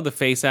 like, the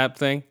face app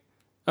thing.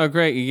 Oh,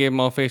 great, you gave them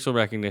all facial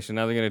recognition.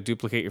 Now they're going to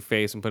duplicate your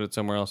face and put it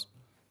somewhere else.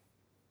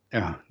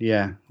 Oh,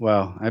 yeah.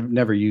 Well, I've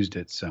never used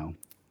it, so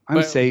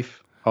I'm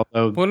safe.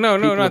 Although, well, no,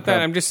 not that.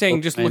 I'm just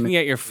saying, just looking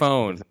at your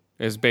phone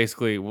is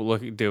basically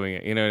doing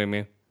it. You know what I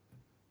mean?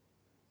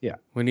 Yeah.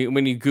 When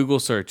you Google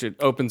search, it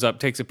opens up,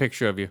 takes a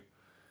picture of you.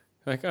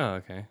 Like, oh,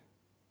 okay.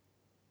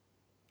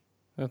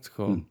 That's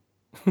cool.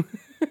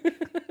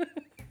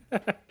 I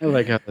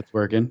like how that's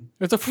working.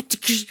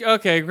 It's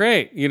okay,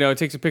 great. You know, it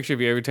takes a picture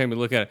of you every time you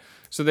look at it.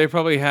 So they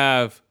probably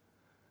have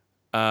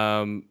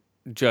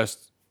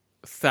just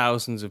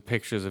thousands of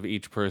pictures of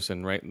each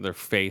person right in their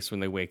face when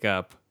they wake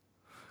up.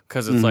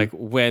 Because it's like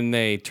when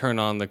they go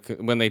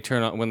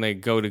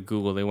to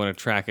Google, they want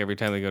to track every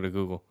time they go to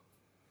Google.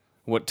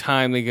 What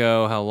time they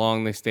go, how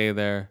long they stay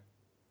there.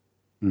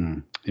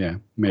 Yeah,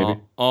 maybe.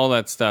 All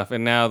that stuff.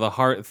 And now the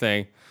heart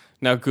thing.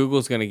 Now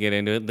Google's going to get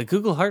into it. The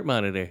Google Heart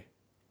Monitor.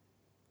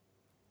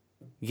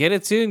 Get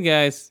it soon,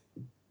 guys.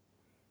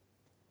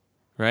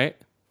 Right?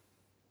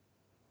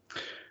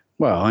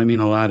 Well, I mean,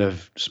 a lot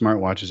of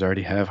smartwatches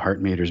already have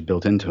heart meters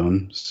built into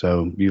them,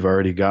 so you've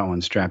already got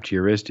one strapped to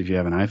your wrist if you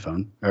have an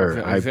iPhone.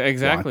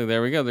 Exactly.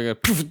 There we go. They're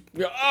going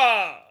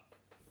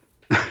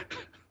to...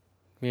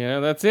 Yeah,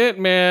 that's it,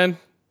 man.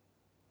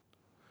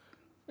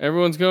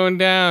 Everyone's going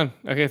down.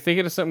 Okay, think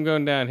of something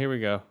going down. Here we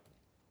go.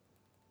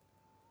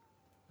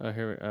 Oh,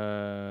 here we...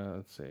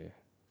 let's see.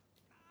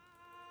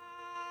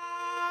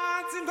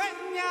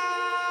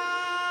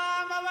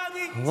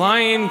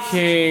 Lion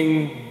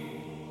King.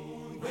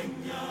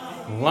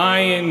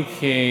 Lion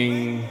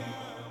King.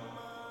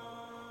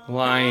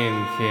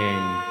 Lion King.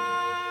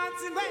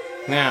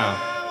 Now.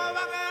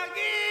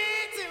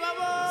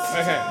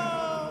 Okay.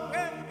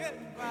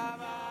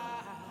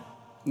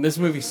 This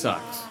movie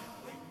sucks.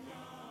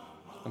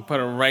 I'm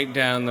putting it right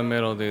down the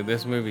middle, dude.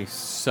 This movie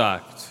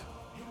sucked.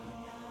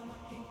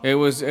 It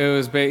was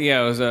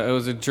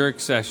a jerk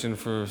session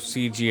for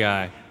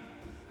CGI.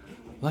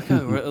 Look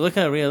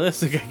how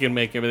realistic I can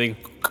make everything.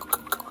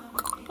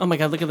 Oh my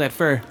god, look at that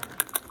fur.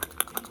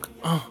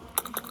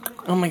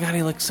 Oh my god,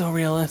 he looks so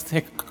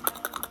realistic.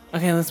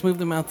 Okay, let's move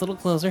the mouth a little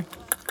closer.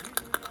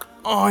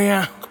 Oh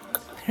yeah,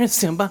 here's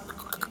Simba.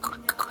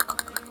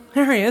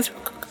 There he is.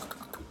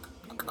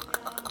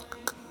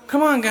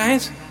 Come on,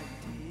 guys.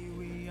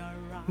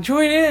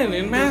 Join in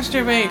and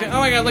masturbate. Oh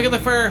my god, look at the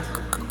fur.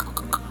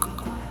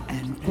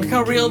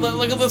 how real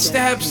look at the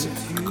steps.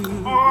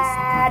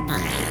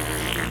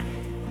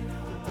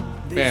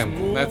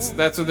 Bam.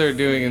 That's what they're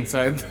doing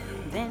inside.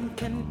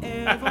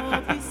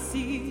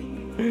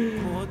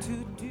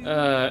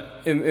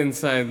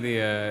 Inside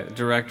the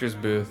director's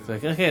booth.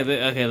 Like,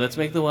 okay, let's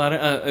make the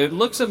water. It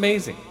looks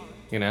amazing,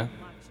 you know.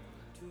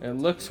 It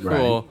looks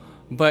cool,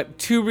 but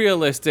too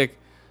realistic.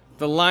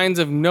 The lines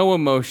have no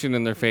emotion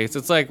in their face.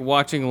 It's like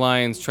watching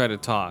lions try to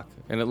talk,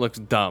 and it looks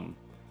dumb.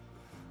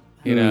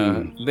 You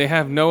know, they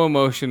have no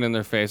emotion in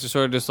their face. They're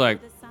sort of just like,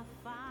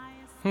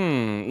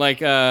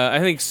 Like, I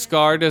think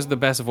Scar does the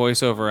best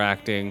voiceover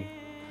acting.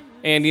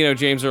 And, you know,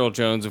 James Earl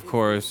Jones, of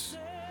course.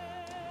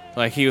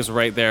 Like, he was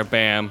right there,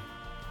 bam.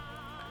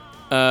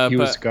 He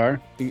was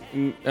Scar?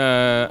 Tejua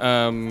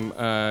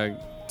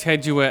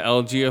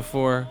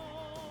Ejiofor.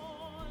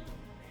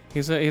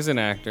 He's an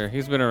actor.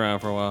 He's been around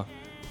for a while.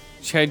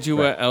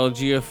 Tejua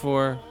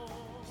Ejiofor.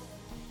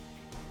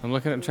 I'm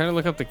trying to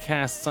look up the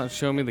cast. It's not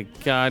showing me the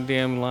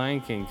goddamn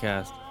Lion King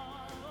cast.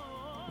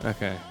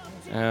 Okay.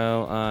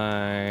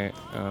 Lion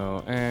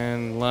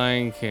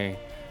Lion King.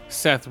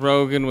 Seth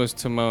Rogen was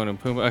Timon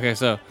and Pumbaa. Okay,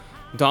 so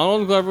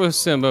Donald Glover was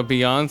Simba.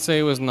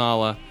 Beyonce was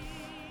Nala.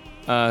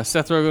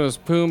 Seth Rogen was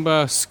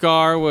Pumbaa.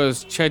 Scar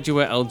was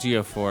Tejua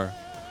Ejiofor.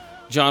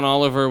 John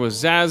Oliver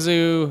was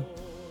Zazu.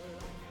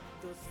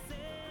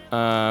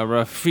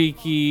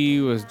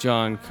 Rafiki was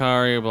John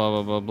Kari.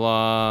 Blah blah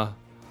blah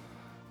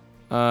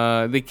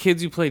blah. The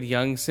kids who played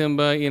young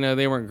Simba, you know,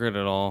 they weren't good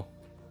at all.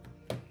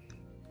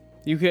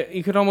 You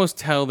could almost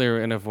tell they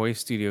were in a voice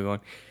studio going,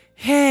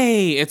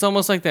 "Hey!" It's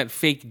almost like that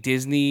fake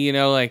Disney, you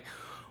know, like,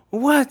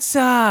 "What's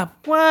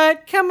up?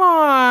 What? Come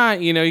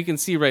on!" You know, you can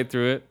see right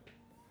through it.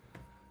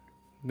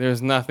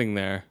 There's nothing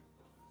there.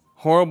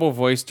 Horrible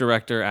voice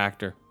director,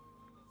 actor.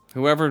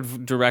 Whoever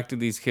directed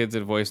these kids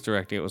at voice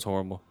directing, it was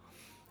horrible.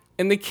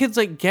 And the kid's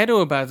like ghetto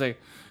about it.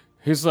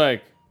 He's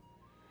like,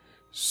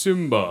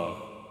 "Simba,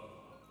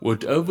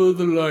 whatever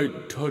the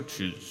light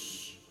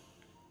touches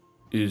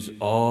is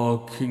our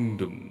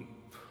kingdom."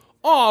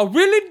 "Oh,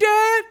 really,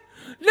 Dad?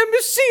 Let me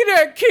see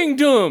that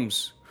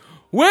kingdoms.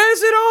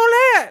 Where's it all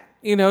at?"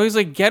 You know, he's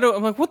like ghetto.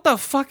 I'm like, what the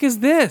fuck is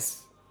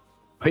this?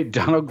 Wait,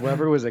 Donald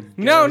Glover was a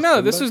No,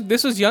 Simba?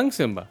 this was young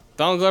Simba.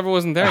 Donald Glover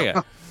wasn't there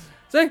yet.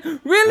 It's like,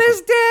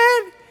 really,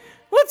 Dad?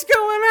 What's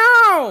going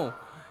on?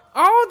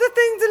 All the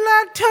things the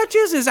light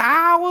touches is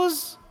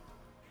ours.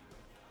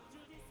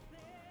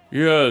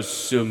 "Yes,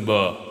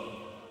 Simba.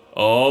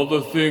 All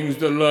the things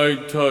the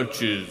light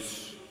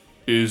touches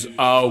is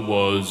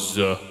ours."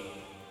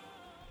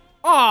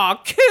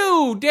 "Aw,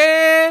 cool,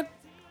 Dad."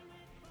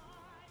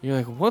 You're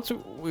like,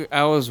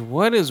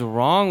 what is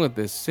wrong with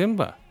this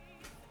Simba?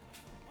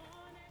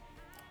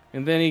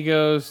 And then he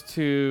goes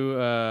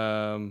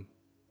to,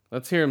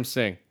 let's hear him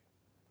sing.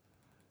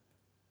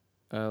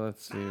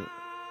 Let's see.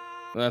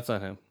 That's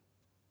not him.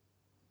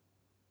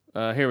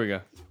 Here we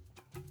go.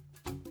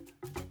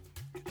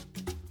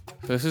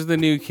 So this is the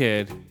new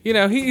kid. You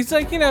know, he's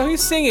like, you know,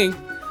 he's singing,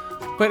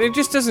 but it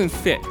just doesn't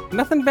fit.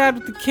 Nothing bad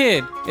with the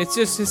kid. It's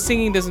just his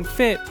singing doesn't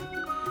fit.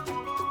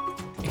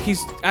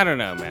 I don't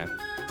know, man.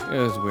 It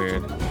was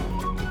weird.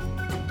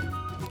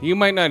 You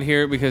might not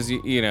hear it because,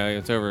 you know,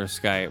 it's over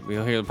Skype.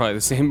 We'll hear probably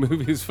the same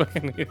movies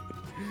fucking.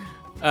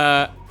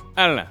 I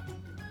don't know.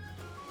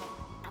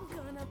 I'm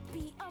gonna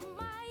be a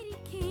mighty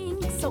king,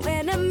 so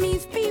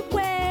enemies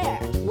beware.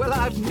 Well,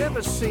 I've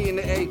never seen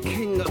a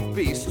king of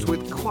beasts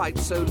with quite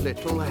so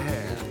little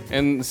hair.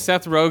 And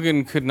Seth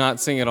Rogen could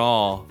not sing at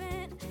all.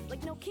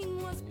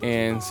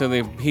 And so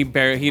he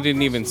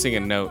didn't even sing a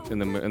note in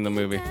the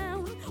movie.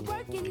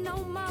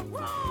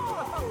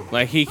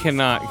 Like, he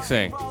cannot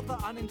sing. Oh,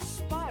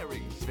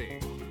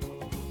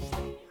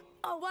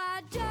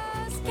 I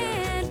just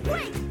can't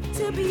wait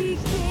to be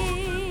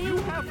king. You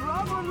have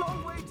rather a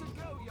long way to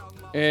go, young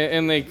man.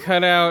 And they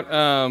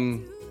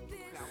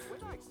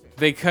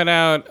cut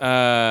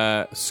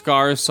out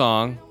Scar's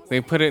song.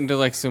 They put it into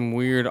like some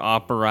weird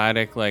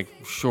operatic like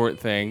short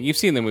thing. You've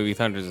seen the movie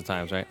hundreds of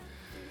times, right?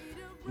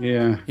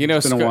 Yeah. You know,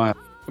 it's been a while.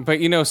 But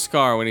you know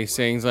Scar when he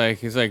sings, like,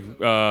 he's like,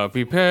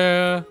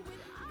 prepare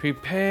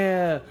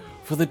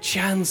for the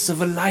chance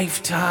of a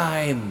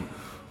lifetime.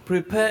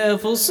 Prepare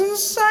for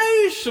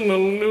sensational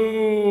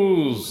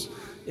news.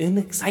 An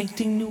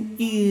exciting new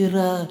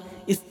era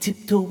is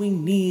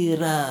tiptoeing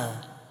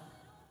nearer.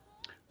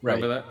 Right.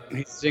 Remember that?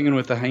 He's singing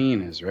with the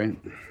hyenas, right?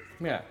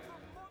 Yeah.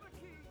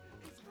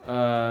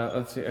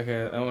 Let's see.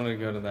 Okay, I want to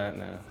go to that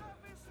now.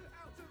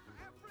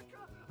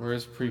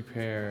 Where's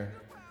prepare?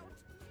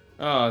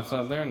 Oh, it's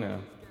not there now.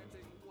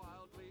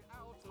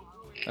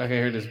 Okay,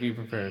 here it is. Be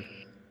prepared.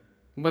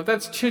 But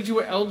that's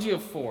Tejua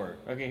Ejiofor.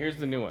 Okay, here's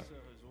the new one.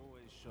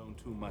 Shown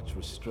too much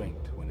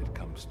restraint when it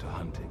comes to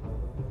hunting.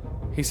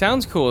 He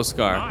sounds cool as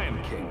Scar. I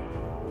am king.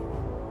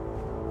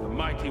 The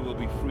mighty will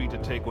be free to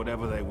take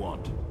whatever they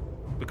want,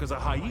 because a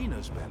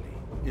hyena's belly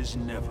is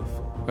never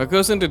full. It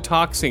goes into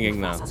talk singing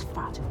now. Mufasa's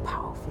far too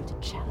powerful to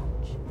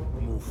challenge.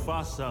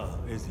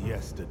 Mufasa is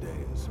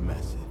yesterday's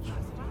message.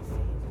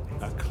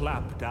 A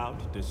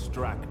clapped-out,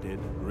 distracted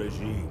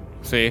regime.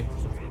 See?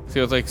 See,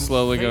 it's like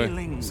slowly going.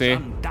 Failings See?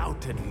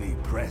 undoubtedly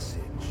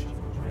presage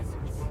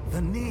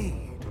the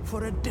need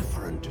for a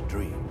different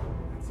dream.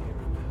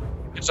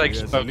 It's like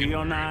Yes, spoken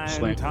Leonine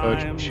slang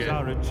poetry times shit.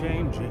 are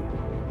a-changing,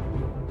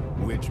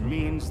 which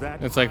means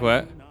that It's like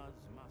what?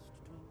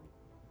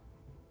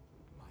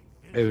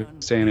 It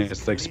was saying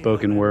it's like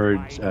spoken word,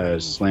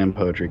 slam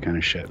poetry kind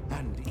of shit.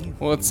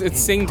 Well, it's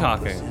sing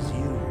talking.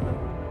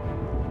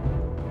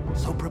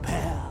 So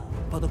prepare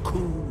for the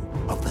coup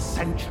of the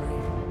century.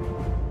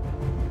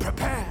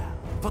 Prepare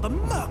for the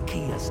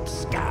murkiest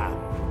scam.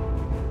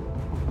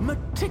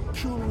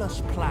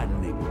 Meticulous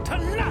planning,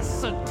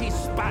 tenacity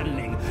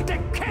spanning,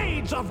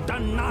 decades of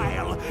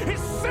denial is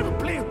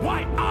simply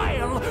why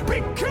I'll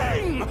be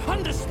king!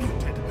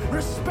 Undisputed,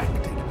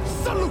 respected,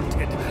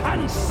 saluted,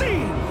 and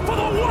seen for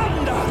the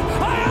wonder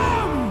I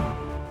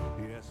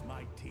am! Yes,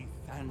 my teeth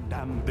and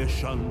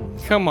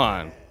ambitions. Come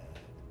on.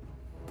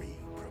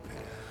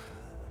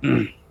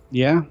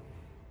 Yeah,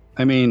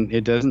 I mean,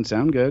 it doesn't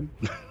sound good.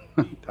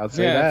 I'll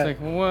say Yeah, that. it's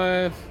like,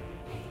 what?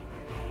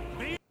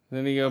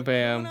 Then you go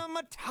bam.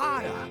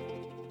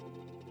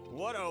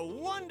 What a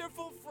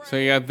wonderful phrase. So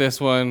you got this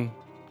one.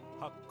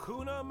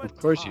 Hakuna Matata. Of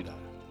course you do.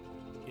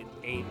 It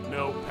ain't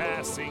no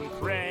passing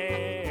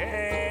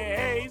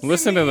craze.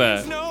 Listen to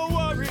that. No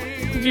worries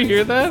Did you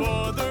hear that?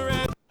 for the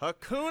rest.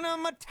 Hakuna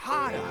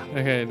Matata.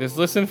 Okay, just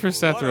listen for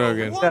Seth What a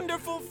Rogen.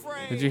 wonderful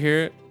phrase. Did you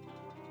hear it?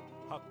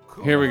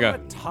 Hakuna Here we go.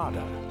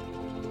 Matata.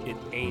 It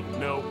ain't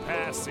no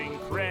passing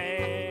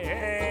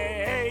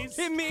craze.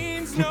 It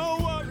means no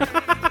worries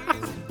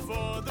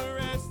for the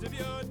rest of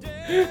your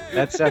day.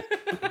 That's that.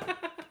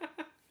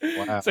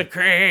 Wow. It's like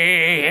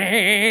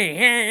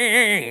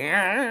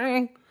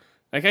crazy.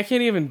 Like I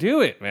can't even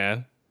do it,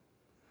 man.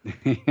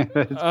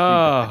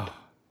 Oh,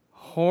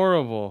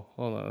 horrible.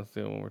 Hold on, let's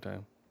do it one more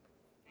time.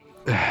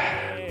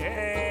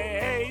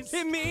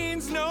 It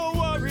means no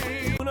worries.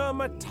 Hakuna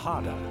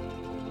Matata.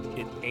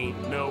 It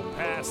ain't no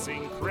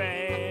passing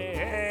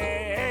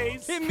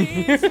craze. It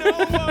means no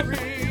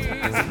worries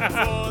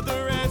for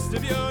the rest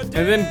of your day.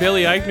 And then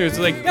Billy Eichner's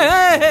like,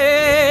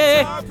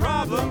 hey! Our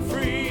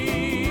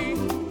problem-free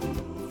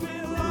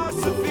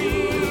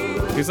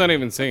philosophy. He's not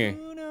even singing.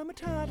 Hakuna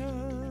Matata.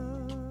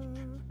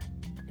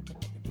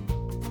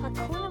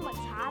 Hakuna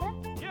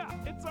Matata? Yeah,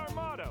 it's our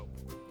motto.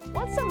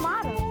 What's a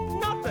motto?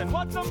 Nothing.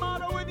 What's the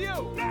motto with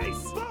you?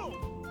 Nice.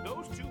 Boom.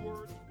 Those two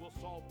words will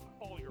solve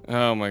all your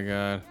Oh my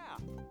god.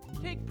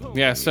 Take Pooh.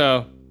 Yeah,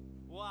 so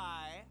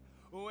Why?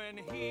 When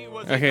he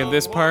was okay,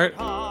 this part.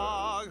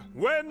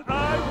 When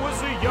I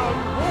was a young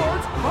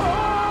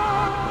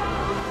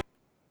warthog.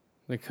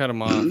 They cut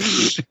him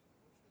off.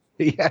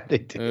 Yeah, they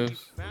did.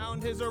 Oops.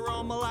 Found his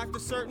aroma lacked a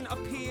certain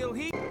appeal.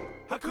 He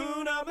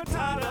Hakuna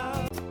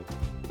Matata.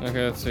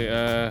 Okay, let's see.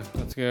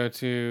 Let's go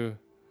to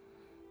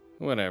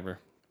whatever.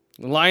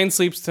 The Lion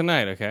sleeps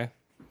tonight. Okay.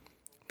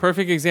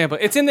 Perfect example.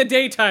 It's in the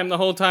daytime the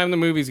whole time the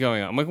movie's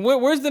going on. I'm like,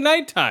 where's the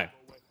nighttime?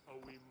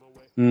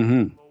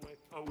 Mm-hmm.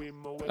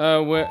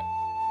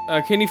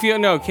 Can you feel?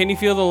 No, can you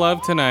feel the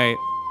love tonight?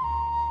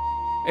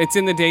 It's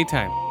in the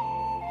daytime.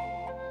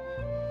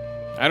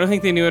 I don't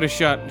think they knew how to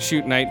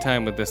shoot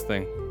nighttime with this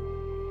thing.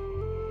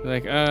 They're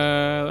like,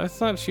 let's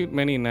not shoot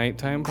many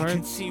nighttime I can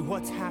parts. see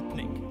what's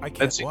happening. I can't.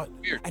 That's What?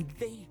 weird. And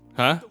they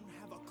Huh? don't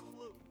have a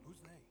clue. Who's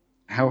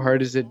they? How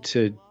hard is it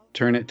to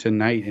turn it to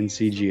night in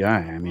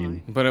CGI? I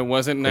mean, But it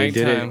wasn't They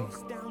did it. nighttime.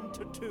 It's down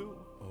to two.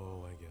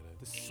 Oh, I get it.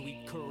 The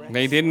sweet caress.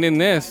 They didn't in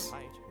this.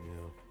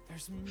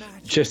 There's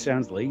magic just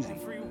sounds lazy.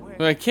 everywhere.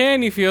 They're like,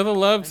 can you feel the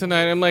love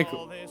tonight? I'm like,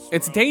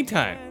 it's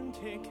daytime.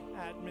 Romantic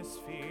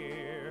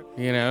atmosphere.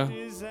 You know,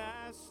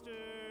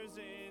 Disasters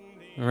in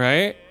the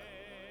right?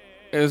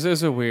 It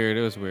was weird.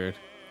 It was weird.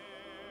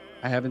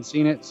 I haven't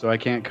seen it, so I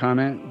can't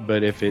comment.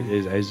 But if it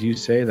is, as you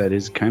say, that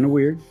is kind of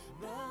weird.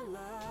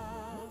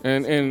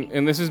 And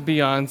this is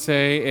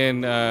Beyonce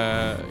and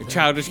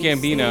Childish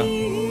Gambino.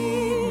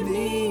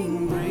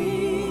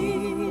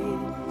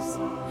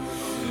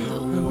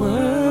 The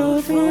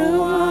world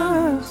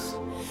was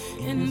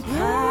in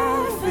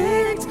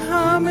perfect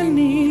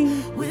harmony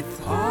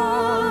with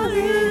all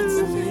its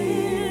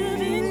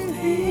living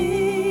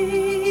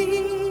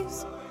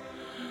things.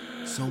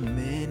 So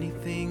many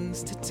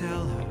things to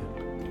tell her,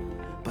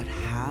 but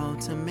how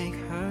to make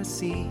her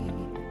see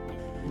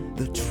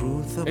the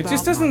truth about It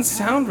just doesn't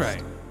sound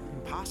right.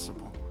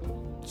 impossible.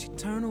 She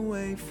turned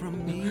away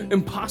from me.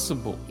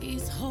 Impossible.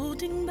 He's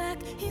holding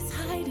back, he's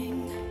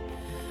hiding.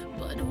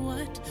 But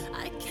what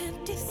I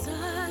can't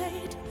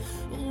decide.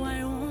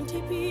 Why won't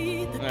he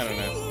be the I don't king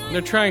know. I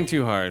They're trying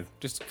too hard.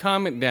 Just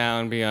calm it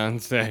down,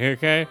 Beyonce,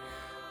 okay?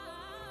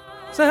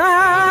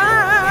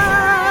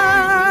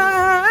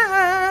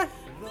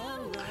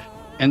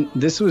 And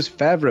this was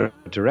Favreau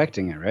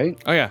directing it, right?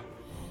 Oh, yeah.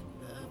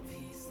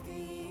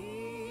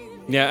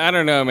 Yeah, I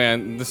don't know,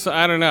 man.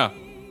 I don't know.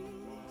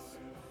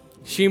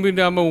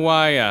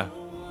 Shimudamawaya.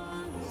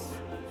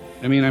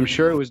 I mean, I'm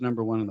sure it was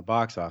 #1 in the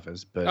box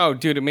office, but Oh,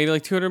 dude, it made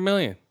like 200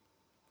 million.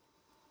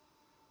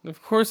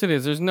 Of course it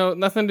is. There's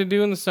nothing to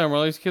do in the summer.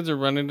 All these kids are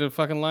running to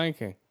fucking Lion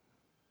King.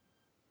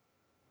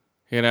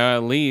 You know,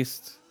 at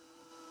least.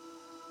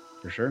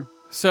 For sure.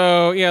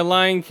 So, yeah,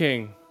 Lion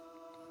King.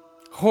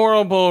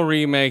 Horrible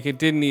remake. It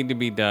didn't need to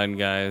be done,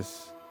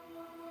 guys.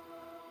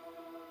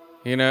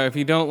 You know, if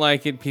you don't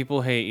like it,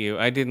 people hate you.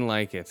 I didn't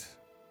like it.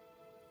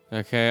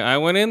 Okay, I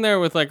went in there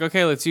with like,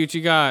 okay, let's see what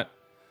you got.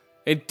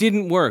 It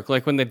didn't work.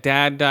 Like when the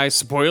dad dies,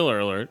 spoiler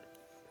alert.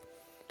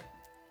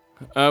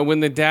 When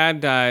the dad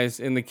dies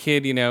and the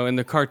kid, you know, in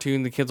the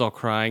cartoon, the kid's all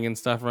crying and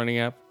stuff running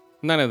up.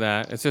 None of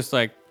that. It's just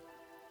like,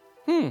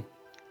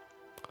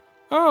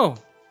 oh,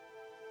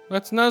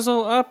 let's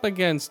nuzzle up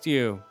against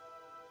you.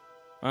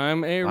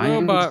 I'm a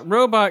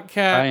robot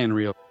cat. I in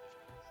real.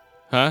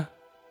 Huh?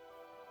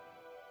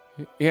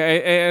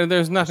 Yeah,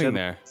 there's nothing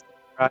there.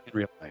 In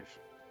real life.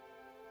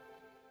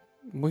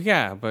 Well,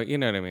 yeah, but you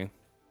know what I mean.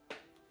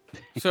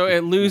 So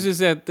it loses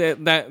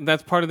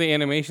that's part of the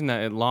animation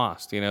that it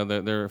lost. You know,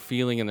 their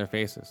feeling in their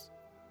faces.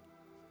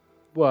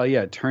 Well,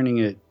 yeah, turning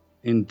it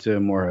into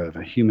more of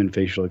a human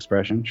facial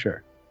expression,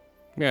 sure.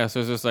 Yeah, so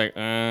it's just like,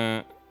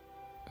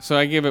 So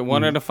I give it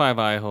 1 out of 5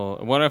 eye hole,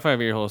 1 out of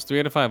 5 ear holes, 3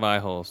 out of 5 eye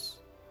holes,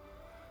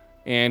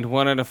 and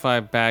 1 out of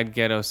 5 bad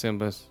ghetto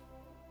Simbas.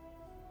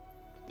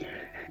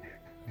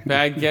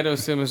 Bad ghetto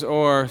Simbas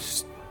or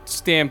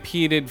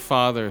stampeded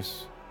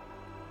fathers.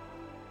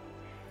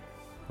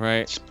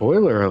 Right?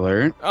 Spoiler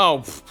alert.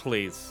 Oh,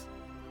 please.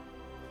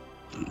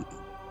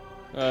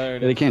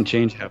 They can't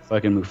change how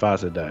fucking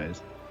Mufasa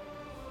dies.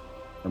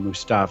 Or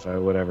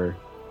Mustafa, whatever.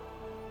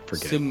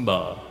 Forget.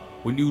 Simba,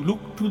 when you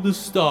look to the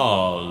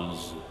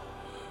stars,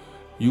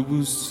 you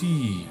will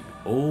see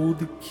all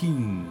the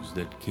kings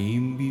that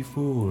came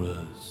before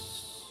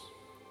us.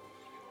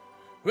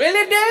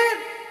 Really, Dad?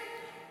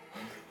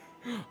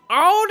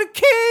 All the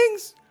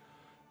kings?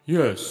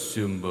 Yes,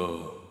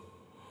 Simba.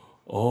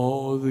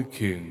 All the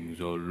kings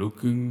are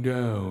looking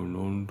down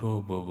on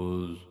top of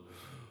us.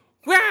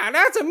 Wow,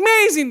 that's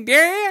amazing,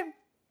 Dad.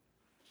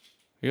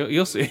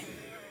 You'll see.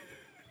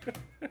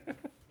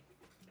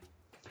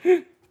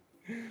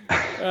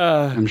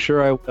 I'm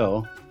sure I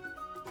will.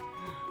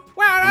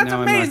 Wow, that's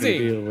now amazing. I'm not going to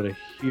be able to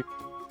hear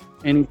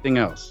anything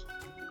else.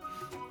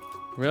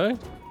 Really?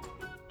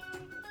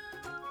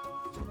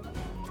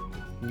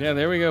 Yeah,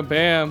 there we go.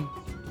 Bam.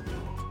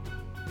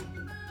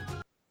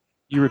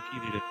 You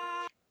repeated it.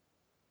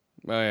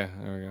 Oh, yeah.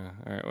 There we go.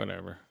 All right,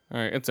 whatever.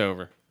 All right, it's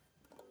over.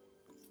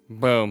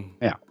 Boom.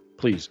 Yeah,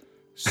 please.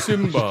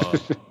 Simba,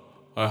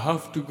 I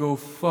have to go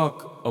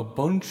fuck a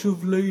bunch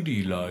of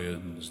lady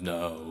lions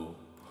now.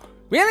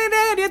 Really,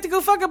 Dad? You have to go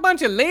fuck a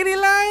bunch of lady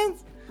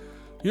lions?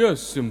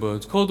 Yes, Simba,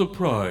 it's called a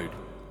pride.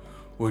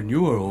 When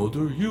you are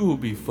older, you will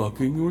be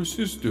fucking your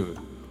sister.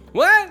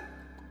 What?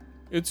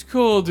 It's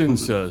called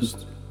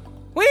incest.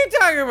 What are you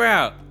talking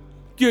about?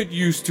 Get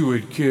used to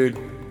it, kid.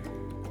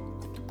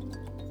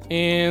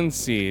 And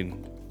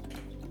scene.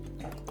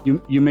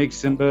 You make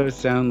Simba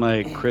sound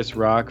like Chris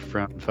Rock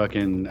from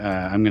fucking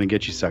I'm Gonna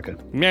Get You Sucker.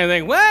 Man,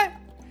 like, what?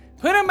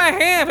 Put on my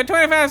hand for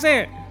 25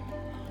 cents.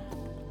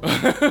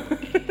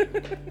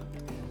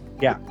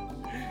 Yeah.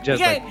 Just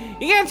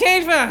you got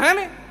change for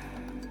 100?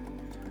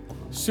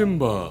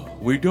 Simba,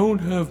 we don't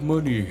have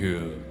money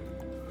here.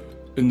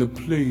 In the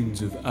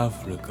plains of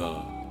Africa.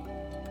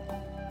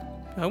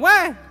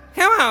 What?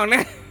 Come on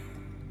now.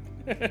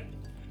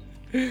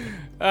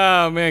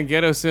 Oh, man,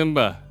 ghetto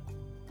Simba.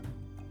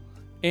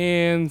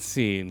 And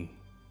scene.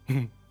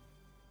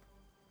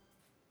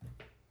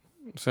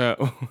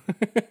 So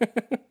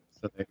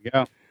there you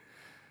go.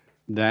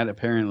 That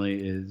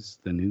apparently is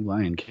the new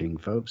Lion King,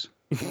 folks.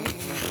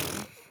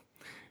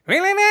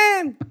 Really,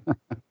 man?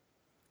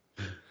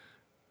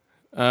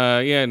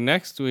 Yeah,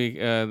 next week.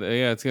 Yeah,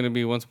 it's gonna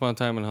be Once Upon a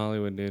Time in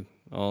Hollywood, dude.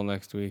 All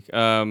next week.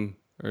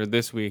 Or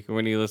this week, or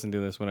when you listen to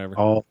this, whenever.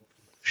 All.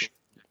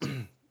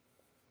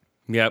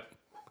 Yep.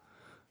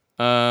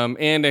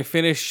 And I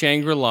finished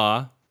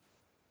Shangri-La,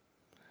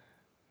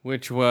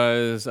 which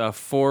was a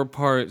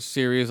 4-part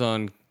series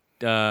on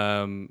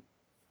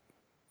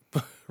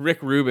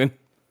Rick Rubin.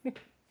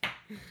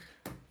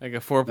 Like a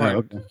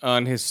 4-part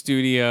on his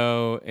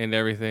studio and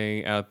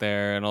everything out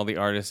there, and all the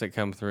artists that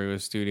come through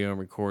his studio and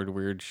record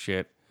weird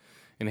shit,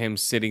 and him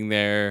sitting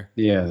there.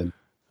 Yeah.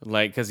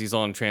 Like, because he's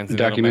on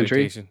transcendental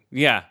documentary? meditation.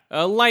 Yeah,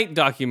 a light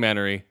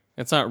documentary.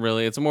 It's not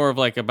really. It's more of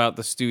like about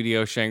the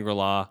studio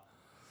Shangri-La.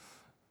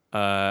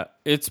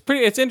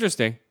 It's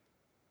interesting.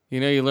 You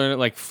know, you learn it.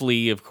 Like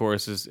Flea, of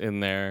course, is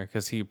in there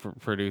because he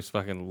produced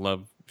fucking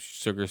Love,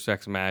 Sugar,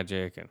 Sex,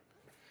 Magic, and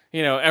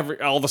you know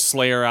all the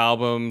Slayer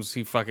albums.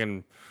 He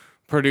fucking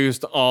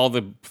produced all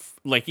the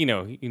like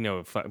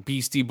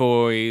Beastie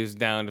Boys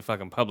down to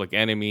fucking Public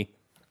Enemy,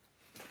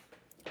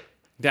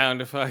 down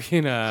to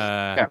fucking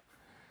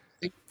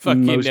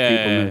fucking most people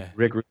know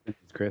Rick Rubin,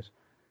 Chris.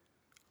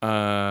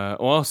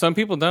 Well, some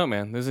people don't,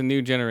 man. There's a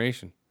new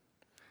generation.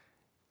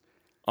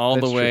 All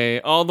That's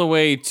the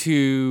way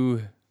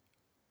to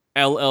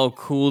LL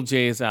Cool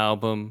J's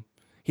album.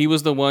 He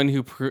was the one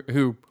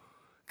who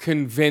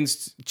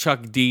convinced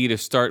Chuck D to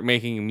start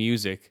making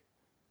music.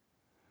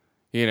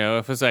 You know,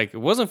 if it's like, it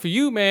wasn't for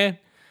you, man,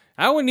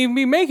 I wouldn't even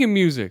be making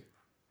music.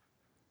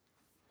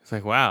 It's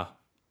like, wow.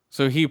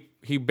 So he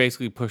he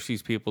basically pushed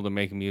these people to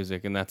make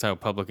music, and that's how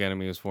Public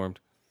Enemy was formed.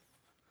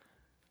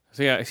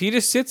 So yeah, he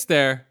just sits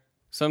there,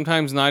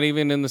 sometimes not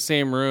even in the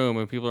same room,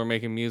 and people are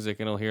making music,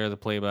 and he'll hear the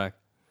playback.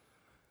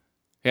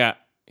 Yeah,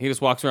 he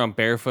just walks around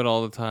barefoot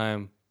all the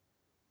time.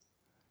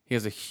 He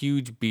has a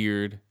huge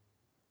beard,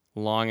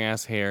 long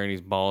ass hair, and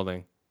he's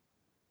balding.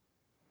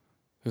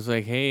 He's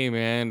like, hey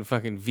man,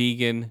 fucking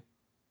vegan,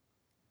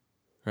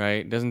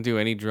 right? Doesn't do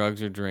any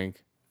drugs or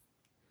drink.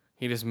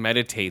 He just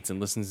meditates and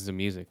listens to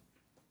music.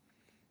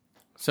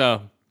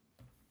 So,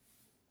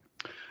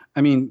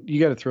 I mean, you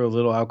got to throw a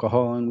little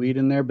alcohol and weed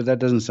in there, but that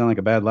doesn't sound like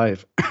a bad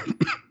life.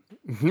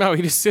 No,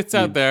 he just sits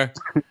out there.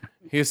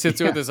 He just sits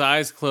there with his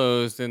eyes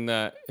closed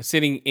and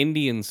sitting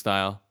Indian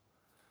style.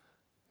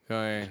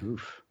 Going,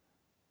 Oof.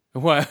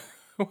 What?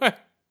 What?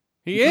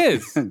 He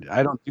is.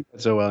 I don't do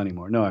that so well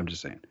anymore. No, I'm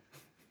just saying.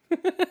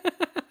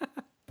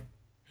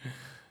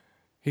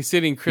 He's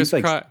sitting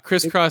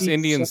crisscross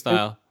Indian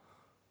style.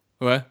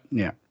 What?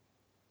 Yeah.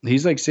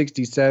 He's like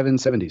 67,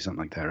 70,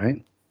 something like that,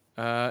 right?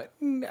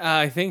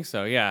 I think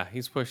so. Yeah,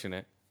 he's pushing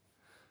it.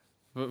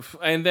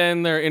 And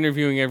then they're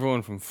interviewing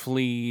everyone from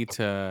Flea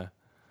to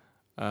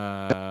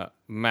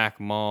Mac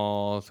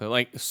Mall to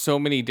like so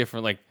many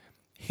different like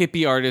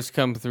hippie artists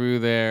come through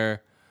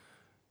there,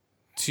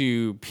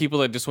 to people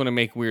that just want to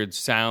make weird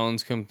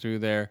sounds come through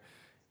there.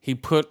 He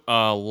put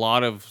a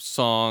lot of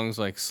songs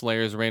like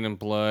Slayer's Rain and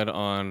Blood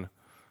on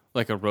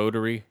like a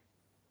rotary,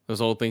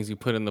 those old things you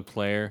put in the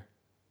player.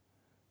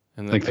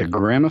 And like the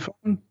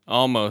gramophone?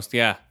 Almost,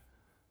 yeah.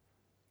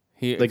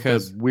 Like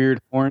the weird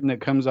horn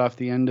that comes off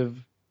the end of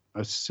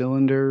a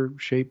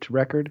cylinder-shaped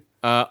record?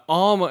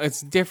 Almost.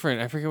 It's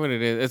different. I forget what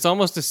it is. It's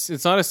almost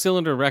it's not a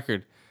cylinder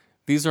record.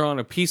 These are on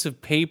a piece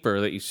of paper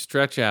that you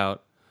stretch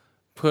out,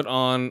 put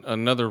on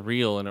another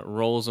reel, and it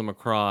rolls them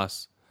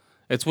across.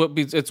 It's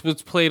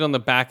what's played on the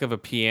back of a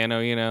piano,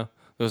 you know,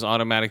 those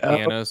automatic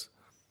pianos.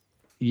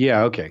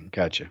 Yeah, okay,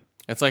 gotcha.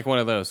 It's like one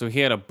of those. So he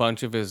had a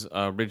bunch of his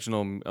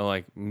original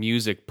like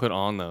music put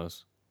on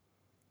those.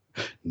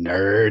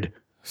 Nerd.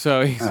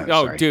 So he's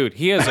dude,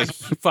 he has a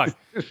fuck.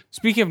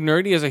 Speaking of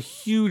nerd, he has a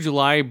huge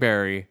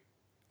library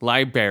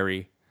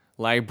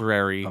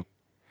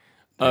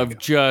of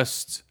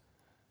just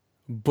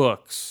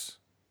books,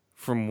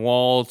 from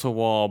wall to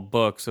wall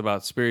books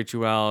about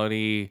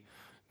spirituality,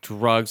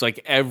 drugs,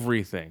 like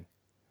everything.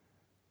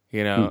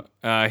 You know,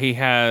 he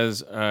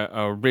has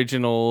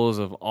originals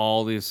of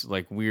all these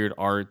like weird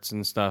arts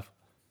and stuff.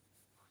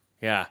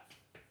 Yeah,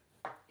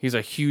 he's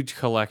a huge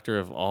collector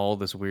of all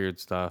this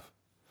weird stuff.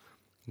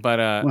 But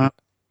well,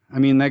 I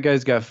mean, that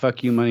guy's got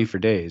fuck you money for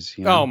days.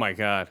 You know? Oh my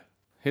god,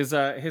 his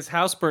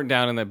house burnt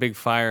down in that big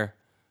fire.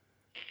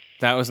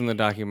 That was in the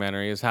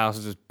documentary. His house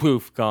is just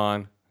poof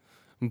gone.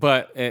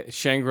 But at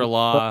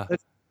Shangri-La,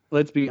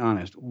 let's be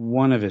honest,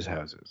 one of his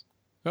houses.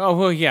 Oh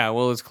well, yeah,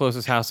 well, his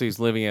closest house he's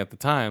living at the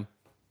time.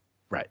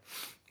 Right.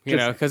 You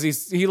know, because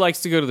he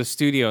likes to go to the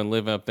studio and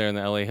live up there in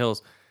the LA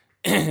Hills.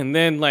 And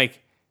then,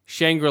 like,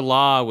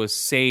 Shangri-La was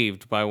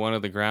saved by one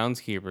of the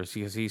groundskeepers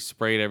because he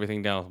sprayed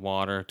everything down with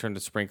water, turned the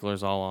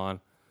sprinklers all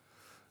on.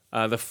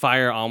 The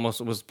fire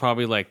almost was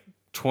probably like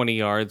 20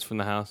 yards from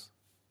the house.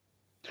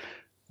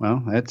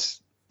 Well,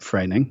 that's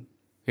frightening.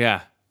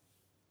 Yeah.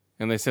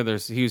 And they said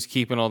he was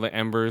keeping all the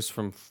embers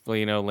from,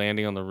 you know,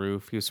 landing on the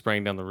roof. He was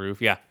spraying down the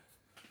roof. Yeah.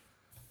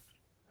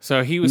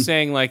 So he was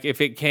saying, like,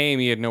 if it came,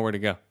 he had nowhere to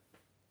go.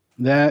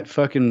 That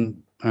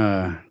fucking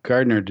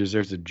Gardner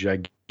deserves a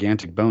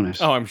gigantic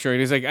bonus. Oh, I'm sure.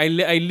 He's like, I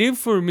live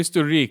for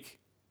Mr. Rick.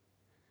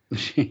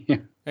 Yeah.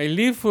 I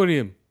live for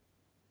him.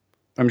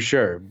 I'm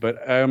sure,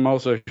 but I'm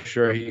also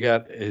sure he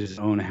got his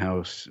own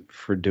house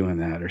for doing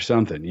that or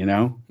something, you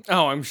know?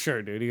 Oh, I'm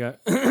sure, dude.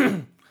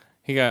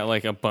 He got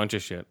like a bunch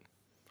of shit.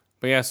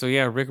 But yeah, so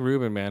yeah, Rick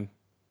Rubin, man.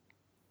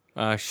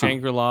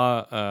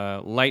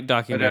 Shangri-La, light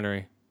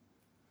documentary.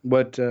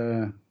 What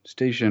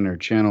station or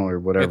channel or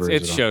whatever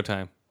it's is it on?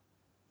 Showtime.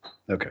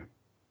 Okay.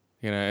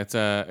 You know, it's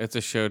a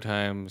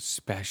Showtime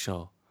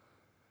special.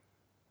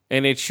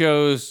 And it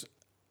shows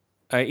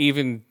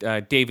even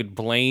David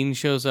Blaine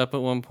shows up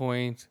at one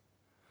point.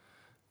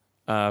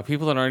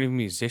 People that aren't even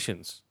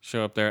musicians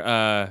show up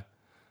there.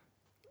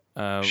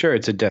 Sure,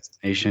 it's a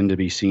destination to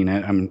be seen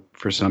at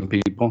for some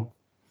people.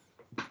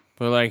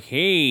 But like,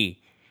 hey,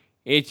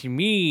 it's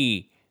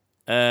me,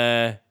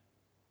 David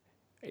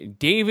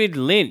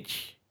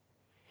Lynch.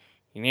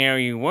 Now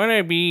you want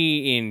to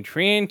be in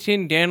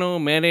transcendental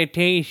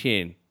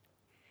meditation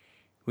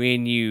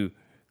when you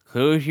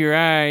close your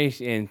eyes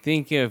and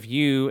think of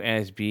you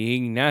as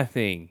being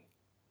nothing.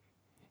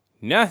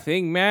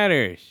 Nothing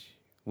matters.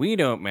 We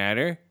don't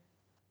matter.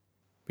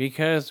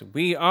 Because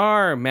we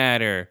are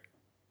matter.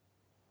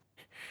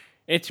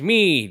 It's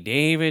me,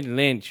 David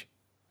Lynch.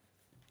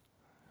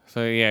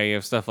 So yeah, you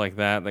have stuff like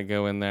that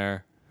go in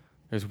there.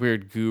 There's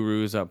weird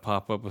gurus that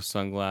pop up with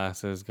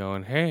sunglasses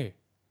going, hey,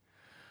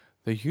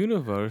 the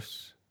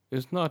universe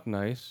is not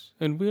nice,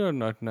 and we are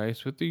not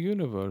nice with the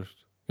universe.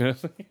 You know?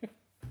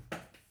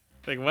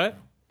 Like what?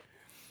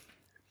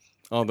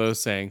 All those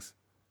sayings.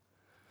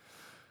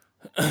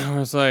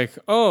 It's like,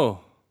 oh,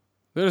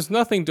 there's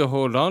nothing to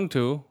hold on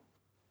to.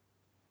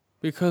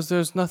 Because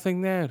there's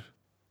nothing there.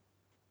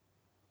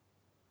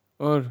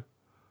 Or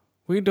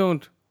we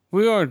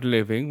aren't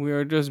living, we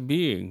are just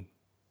being.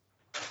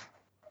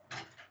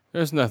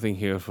 There's nothing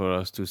here for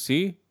us to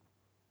see.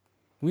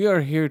 We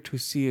are here to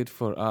see it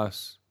for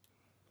us.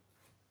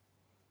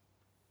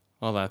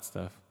 All that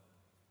stuff.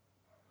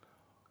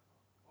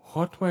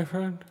 What, my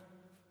friend?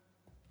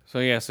 So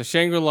yeah, so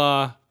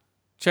Shangri-La,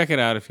 check it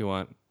out if you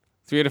want.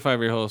 3 out of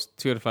 5 ear holes,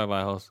 2 out of 5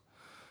 eye holes.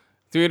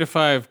 3 out of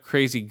 5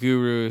 crazy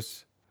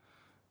gurus.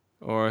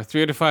 Or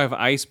 3 out of 5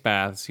 ice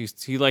baths.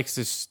 He likes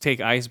to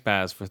take ice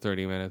baths for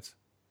 30 minutes.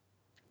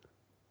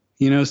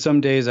 You know,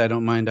 some days I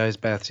don't mind ice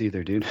baths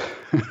either, dude.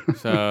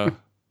 So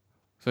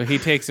he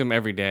takes them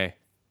every day.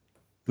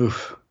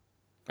 Oof.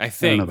 I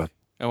think. I don't know about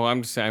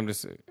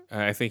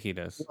I think he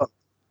does. Well,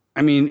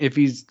 I mean, if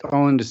he's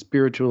all into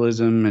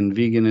spiritualism and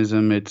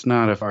veganism, it's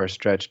not a far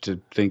stretch to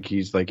think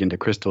he's like into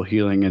crystal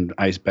healing and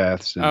ice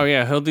baths. And... Oh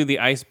yeah, he'll do the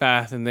ice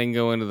bath and then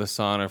go into the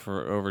sauna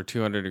for over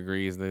 200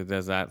 degrees. That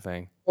does that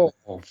thing. Oh,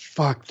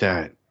 fuck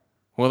that.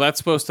 Well, that's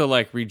supposed to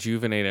like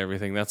rejuvenate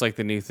everything. That's like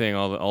the new thing.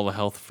 All the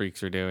health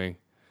freaks are doing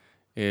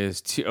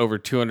is over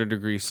 200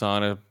 degree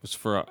sauna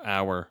for an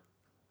hour.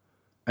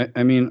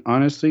 I mean,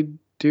 honestly,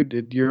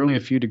 dude, you're only a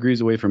few degrees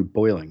away from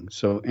boiling,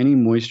 so any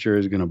moisture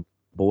is going to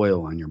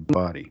boil on your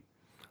body.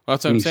 Well,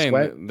 that's what I'm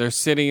saying. They're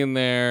sitting in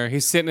there.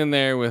 He's sitting in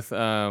there with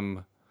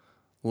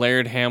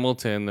Laird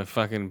Hamilton, the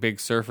fucking big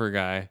surfer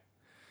guy.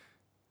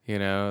 You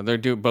know,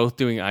 they're both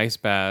doing ice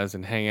baths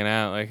and hanging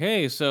out. Like,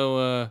 hey,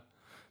 so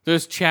they're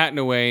just chatting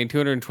away in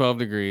 212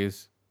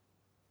 degrees.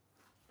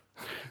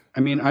 I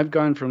mean, I've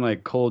gone from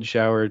like cold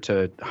shower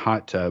to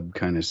hot tub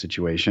kind of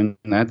situation.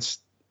 And that's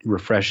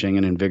refreshing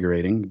and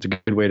invigorating. It's a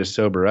good way to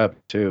sober up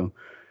too.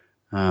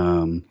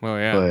 Oh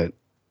yeah.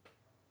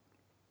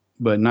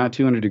 But not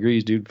 200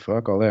 degrees, dude.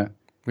 Fuck all that.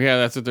 Yeah,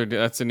 that's what they're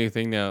doing. That's the new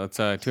thing now. It's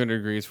 200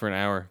 degrees for an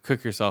hour.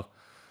 Cook yourself.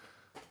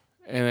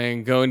 And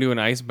then go into an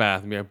ice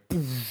bath and be like,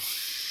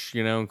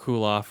 you know, and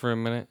cool off for a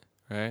minute,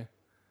 right?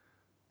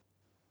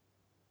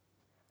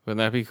 Wouldn't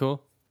that be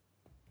cool?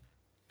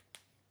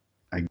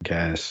 I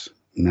guess.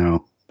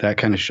 No. That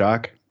kind of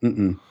shock?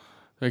 Mm-mm.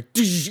 Like,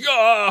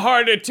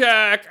 heart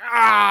attack!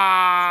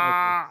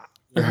 Ah!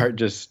 Your heart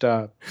just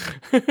stopped.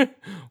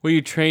 Well,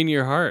 you train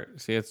your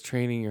heart. See, it's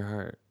training your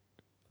heart.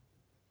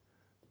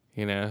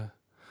 You know?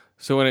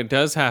 So when it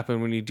does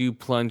happen, when you do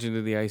plunge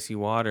into the icy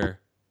water,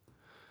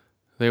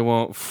 they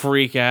won't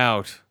freak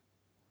out.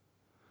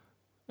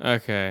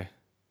 Okay.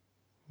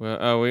 Well,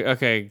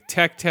 okay.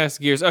 Tech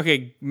test gears.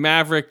 Okay,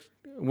 Maverick,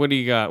 what do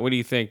you got? What do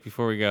you think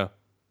before we go?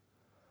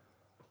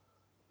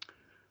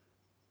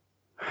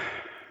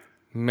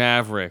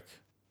 Maverick.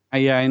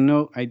 Yeah, I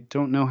know. I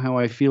don't know how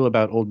I feel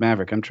about old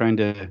Maverick. I'm trying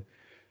to.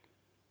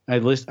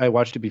 I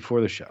watched it before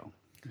the show,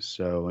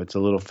 so it's a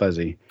little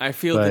fuzzy. I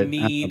feel the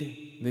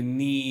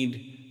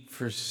need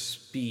for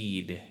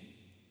speed.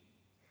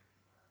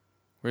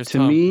 Where's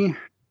Tom? Me,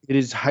 it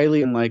is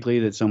highly unlikely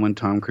that someone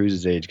Tom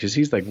Cruise's age, because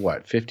he's like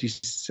what,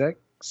 56?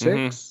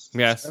 Mm-hmm.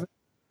 Yes. 7?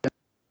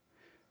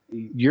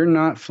 You're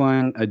not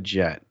flying a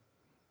jet.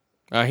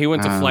 He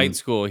went to flight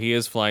school. He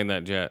is flying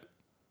that jet.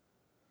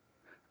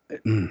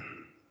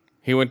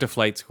 He went to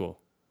flight school.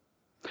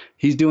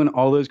 He's doing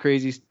all those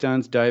crazy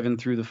stunts, diving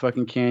through the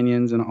fucking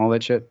canyons and all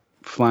that shit,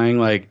 flying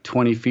like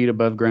 20 feet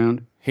above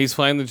ground. He's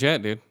flying the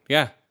jet, dude.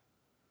 Yeah.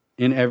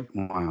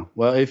 Wow.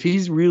 Well, if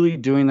he's really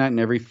doing that in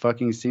every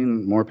fucking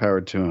scene, more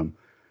power to him.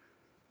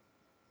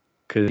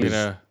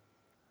 Because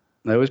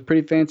that was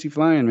pretty fancy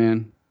flying,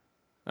 man.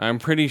 I'm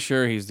pretty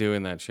sure he's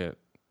doing that shit.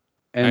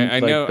 And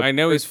I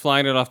know he's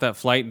flying it off that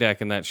flight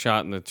deck in that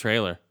shot in the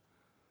trailer.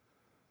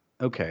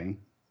 Okay.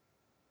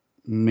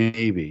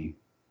 Maybe.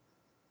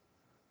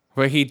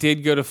 But he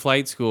did go to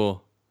flight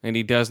school, and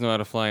he does know how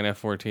to fly an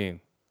F-14.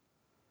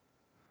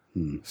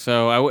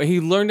 So he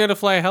learned how to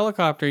fly a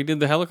helicopter. He did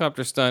the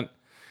helicopter stunt,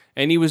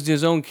 and he was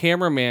his own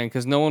cameraman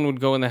because no one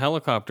would go in the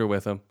helicopter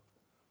with him.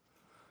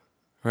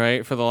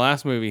 Right? For the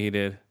last movie he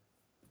did.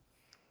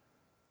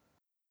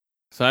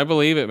 So I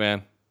believe it,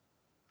 man.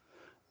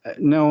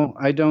 No,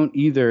 I don't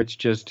either. It's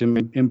just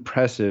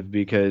impressive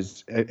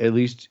because at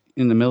least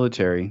in the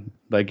military,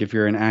 like if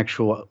you're an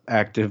actual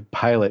active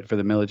pilot for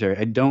the military,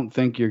 I don't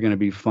think you're going to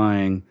be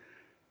flying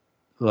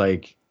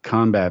like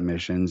combat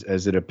missions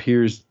as it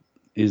appears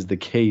is the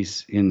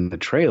case in the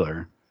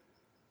trailer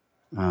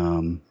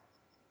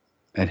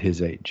at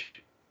his age.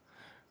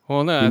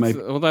 Well,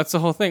 no, that's the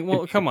whole thing.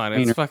 Well, come on.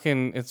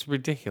 It's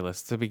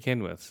ridiculous to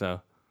begin with.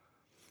 So,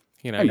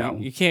 you know.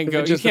 You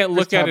can't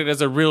look at it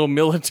as a real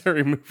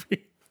military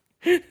movie.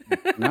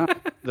 No,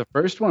 the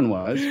first one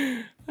was.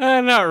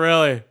 Not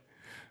really.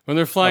 When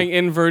they're flying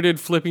inverted,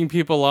 flipping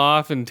people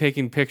off and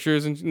taking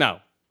pictures and no.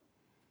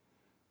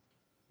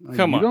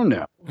 Come on. You don't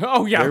know.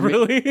 Oh yeah,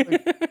 really?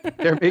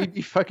 There may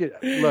be fucking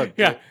look.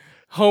 Yeah,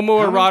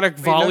 homoerotic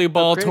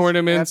volleyball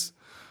tournaments.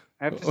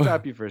 I have to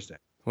stop you for a second.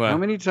 What? How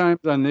many times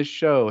on this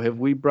show have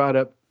we brought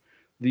up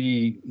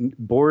the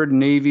bored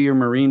Navy or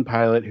Marine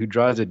pilot who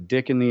draws a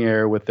dick in the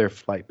air with their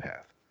flight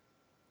path?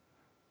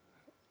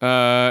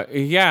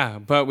 Yeah,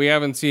 but we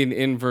haven't seen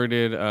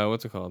inverted.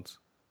 What's it called?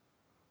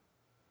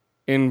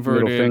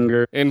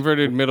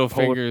 Inverted middle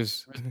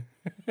fingers.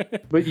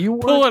 But you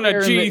weren't pulling a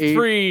there in the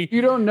G3.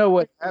 You don't know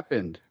what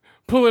happened.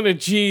 Pulling a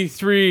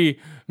G3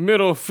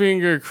 middle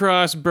finger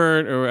cross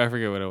burn, or I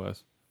forget what it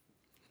was.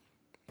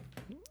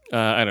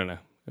 I don't know.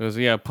 It was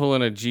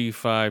pulling a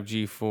G5,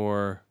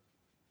 G4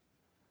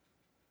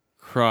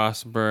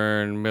 cross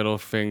burn middle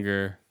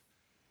finger.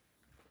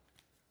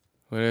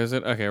 What is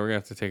it? Okay, we're gonna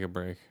have to take a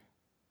break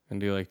and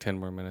do like 10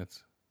 more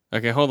minutes.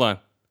 Okay, hold on.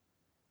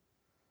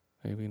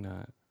 Maybe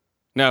not.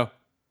 No.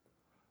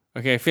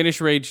 Okay, finish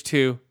Rage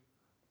 2.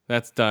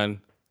 That's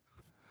done.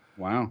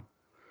 Wow.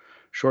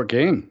 Short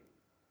game.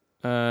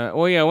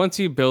 Well, yeah, once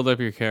you build up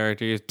your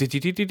character,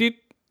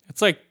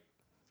 it's like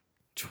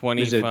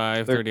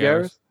 25, 30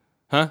 hours.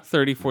 Huh?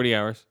 30, 40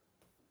 hours.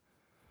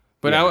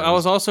 But yeah, I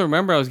was also,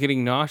 remember, I was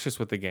getting nauseous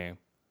with the game.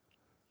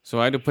 So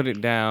I had to put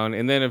it down,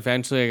 and then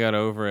eventually I got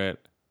over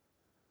it.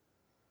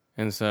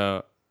 And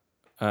so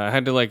I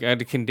had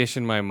to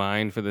condition my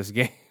mind for this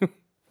game.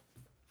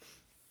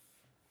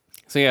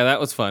 So yeah, that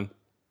was fun.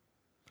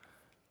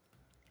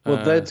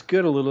 Well, that's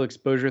good. A little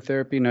exposure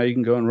therapy. Now you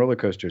can go on roller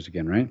coasters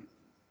again, right?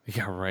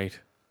 Yeah, right.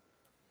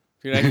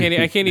 Dude,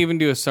 I can't even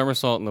do a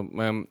somersault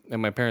in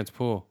my parents'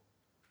 pool.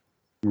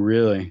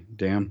 Really?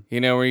 Damn.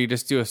 You know, where you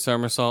just do a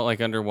somersault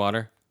like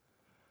underwater?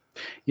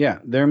 Yeah,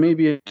 there may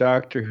be a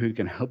doctor who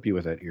can help you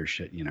with that ear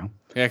shit, you know?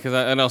 Yeah, because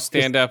I'll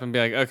stand up and be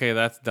like, okay,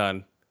 that's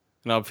done.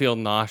 And I'll feel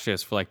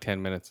nauseous for like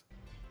 10 minutes.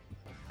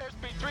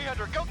 Airspeed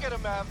 300, go get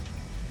him, Mav.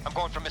 I'm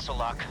going for missile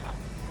lock.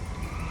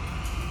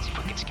 See if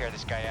we can scare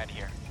this guy out of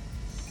here.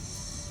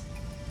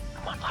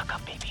 Come on, lock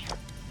up, baby.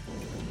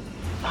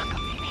 Lock up,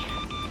 baby.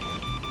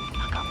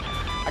 Lock up.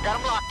 I got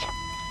him locked.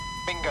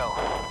 Bingo.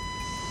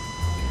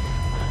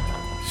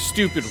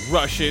 Stupid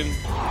Russian.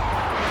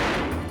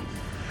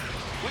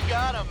 We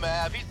got him,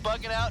 Mav. He's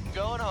bugging out and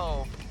going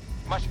home.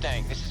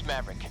 Mustang, this is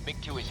Maverick.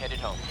 MiG-2 is headed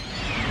home.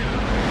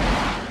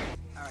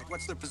 All right,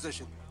 what's their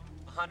position?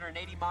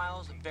 180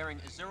 miles and bearing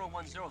 010,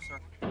 sir.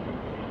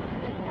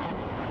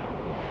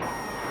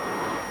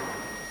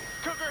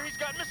 Cougar, he's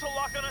got missile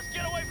lock on us.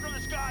 Get away from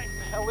this guy.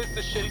 The hell is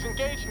this shit? He's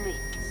engaging me.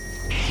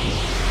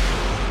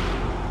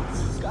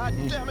 God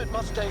damn it,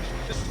 Mustang.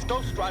 This is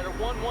Ghost Rider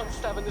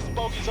 117. This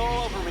bogey's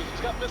all over me.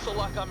 He's got missile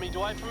lock on me.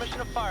 Do I have permission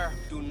to fire?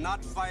 Do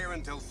not fire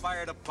until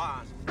fired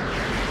upon.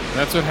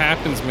 That's what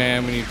happens,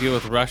 man, when you deal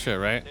with Russia,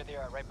 right? There they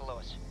are, right below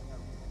us.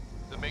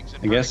 The MiG's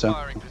in I guess so.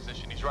 firing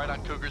position. He's right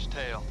on Cougar's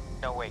tail.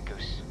 No way,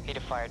 Goose. He'd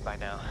have fired by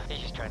now. He's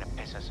just trying to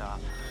piss us off.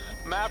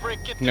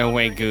 Maverick, get no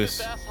way,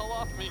 Goose.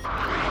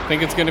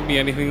 Think it's gonna be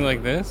anything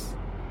like this?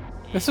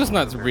 This is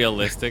not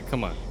realistic.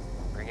 Come on.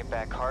 Bring it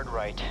back hard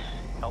right.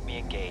 Help me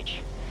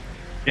engage.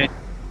 Yeah.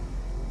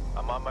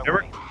 I'm on my There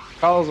way. were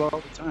calls all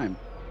the time.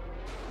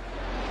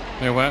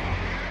 There what?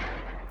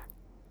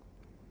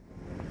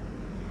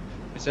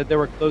 I said there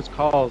were close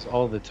calls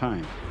all the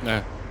time.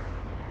 No.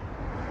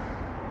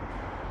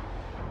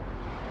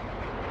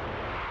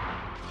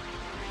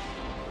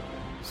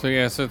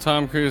 So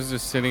Tom Cruise is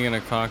just sitting in a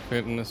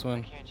cockpit in this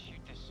one. Can't shoot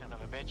this son of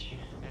a bitch.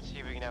 Let's see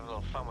if we can have a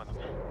little fun with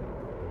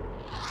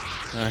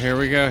him. Here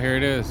we go. Here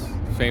it is.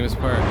 Famous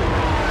part.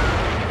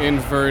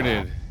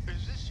 Inverted.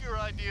 Is this your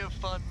idea of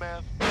fun,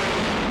 Mav?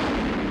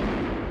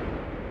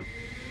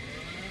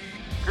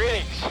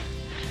 Greetings.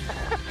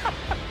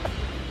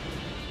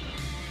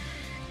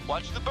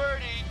 Watch the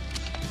birdie.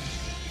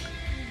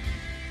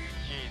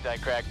 Jeez, I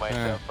cracked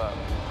myself up.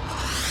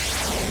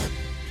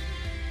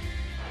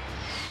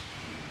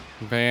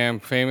 Bam.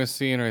 Famous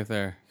scene right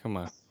there. Come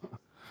on.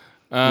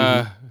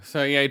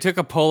 So yeah, he took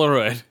a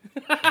Polaroid.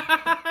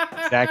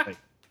 Exactly.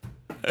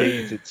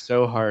 Dates it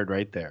so hard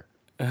right there.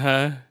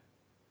 Uh-huh.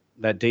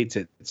 That dates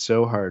it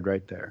so hard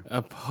right there.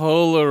 A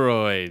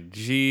Polaroid.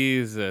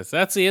 Jesus.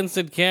 That's the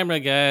instant camera,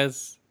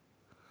 guys.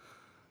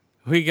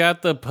 We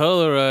got the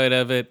Polaroid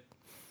of it.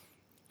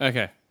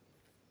 Okay.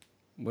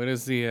 What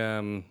is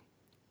the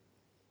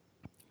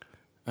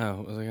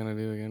what was I gonna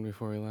do again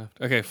before we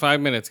left? Okay,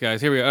 5 minutes, guys.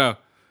 Here we go. Oh.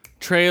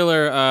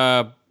 Trailer,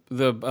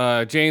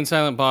 the Jay and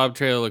Silent Bob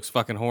trailer looks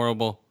fucking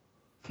horrible.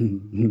 I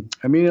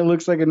mean, it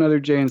looks like another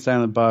Jay and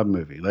Silent Bob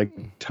movie, like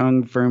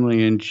tongue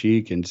firmly in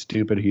cheek and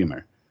stupid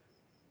humor.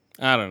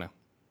 I don't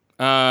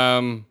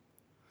know.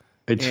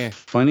 It's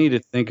funny to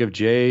think of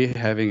Jay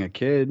having a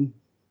kid,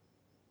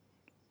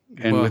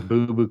 and with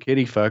Boo Boo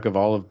Kitty Fuck of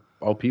all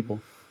people.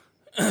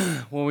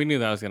 Well, we knew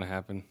that was gonna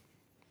happen.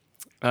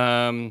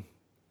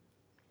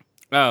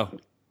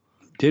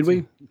 Did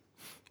we?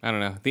 I don't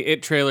know. The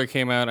It trailer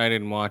came out. I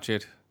didn't watch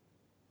it.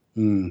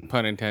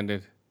 Pun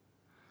intended.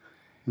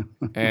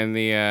 And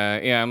the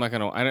I'm not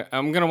gonna.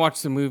 I'm gonna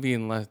watch the movie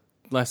in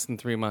less than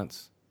 3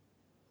 months.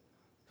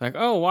 Like,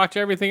 oh, watch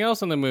everything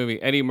else in the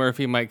movie. Eddie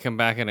Murphy might come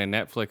back in a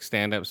Netflix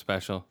stand-up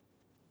special.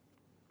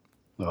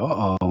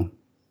 Uh-oh.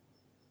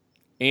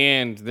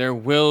 And there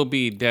will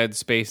be Dead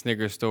Space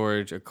Nigger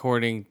storage,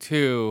 according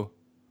to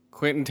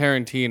Quentin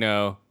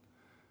Tarantino.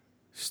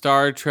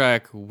 Star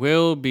Trek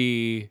will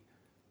be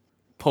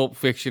Pulp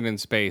Fiction in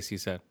space, he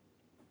said.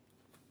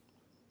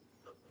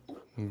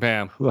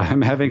 Bam. Well,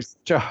 I'm having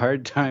such a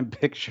hard time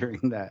picturing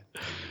that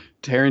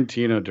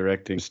Tarantino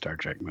directing a Star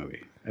Trek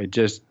movie. I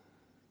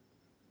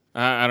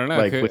don't know.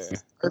 Like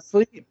with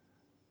Starfleet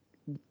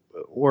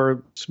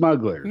or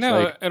smugglers.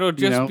 No, like, it'll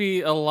just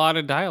be a lot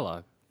of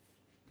dialogue.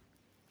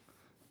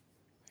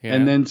 Yeah.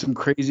 And then some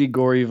crazy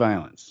gory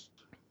violence.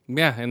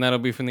 Yeah, and that'll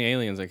be from the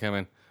aliens that come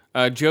in.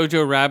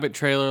 Jojo Rabbit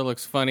trailer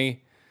looks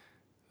funny.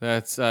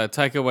 That's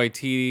Taika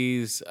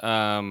Waititi's.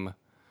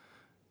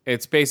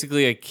 It's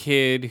basically a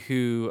kid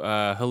who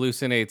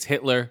hallucinates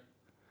Hitler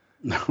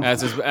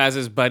as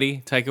his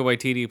buddy. Taika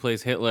Waititi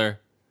plays Hitler.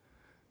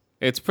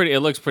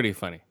 It looks pretty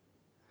funny.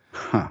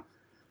 Huh.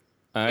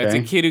 It's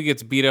a kid who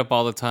gets beat up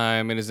all the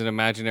time and is an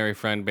imaginary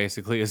friend,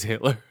 basically, as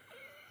Hitler.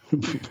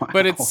 Wow.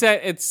 But it's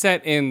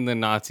set in the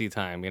Nazi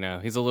time.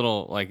 He's a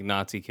little like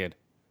Nazi kid.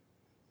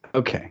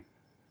 Okay.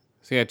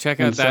 So yeah, check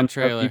out that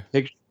trailer.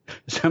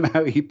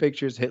 Somehow he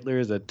pictures Hitler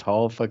as a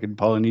tall fucking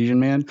Polynesian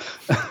man.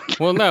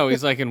 Well, no,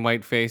 he's like in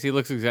white face. He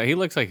looks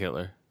like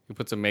Hitler. He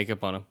puts some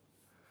makeup on him.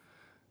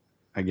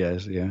 I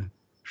guess, yeah.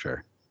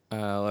 Sure.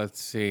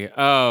 Let's see.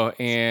 Oh,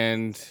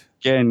 and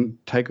again,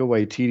 Taika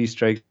Waititi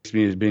strikes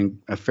me as being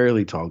a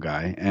fairly tall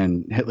guy,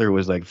 and Hitler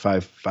was like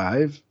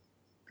 5'5"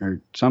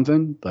 or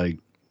something. Like,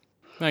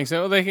 thanks.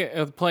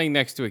 So playing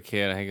next to a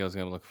kid, I think it was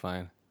gonna look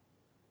fine.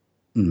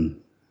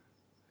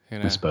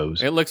 I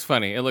suppose it looks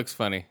funny.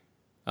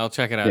 I'll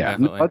check it out. Yeah,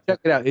 definitely. I'll check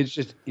it out. It's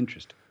just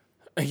interesting.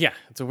 Yeah,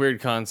 it's a weird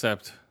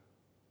concept.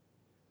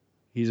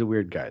 He's a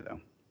weird guy,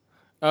 though.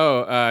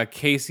 Oh,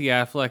 Casey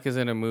Affleck is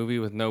in a movie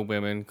with no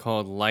women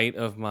called Light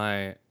of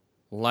My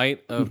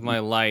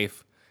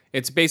Life.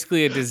 It's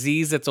basically a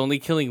disease that's only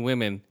killing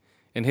women,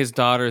 and his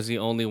daughter is the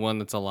only one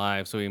that's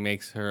alive. So he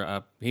makes her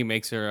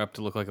up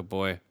to look like a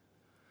boy.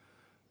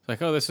 It's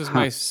like, oh, this is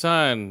my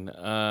son,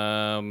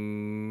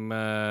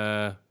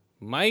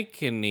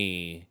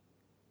 Mike-any.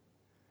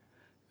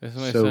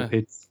 So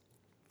it's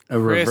a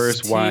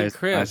reverse wise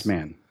last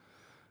man.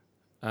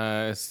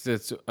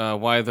 It's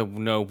why the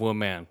no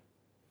woman?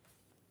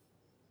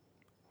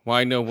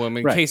 Why no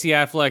woman? Right. Casey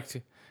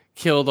Affleck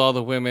killed all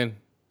the women.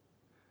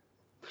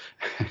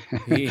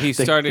 He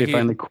started. They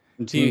finally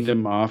quarantined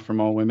him off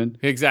from all women.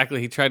 Exactly.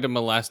 He tried to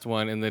molest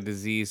one, and the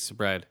disease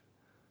spread.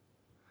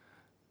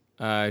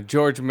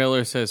 George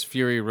Miller says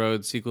Fury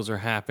Road sequels are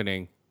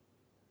happening.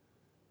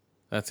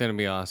 That's gonna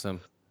be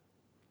awesome.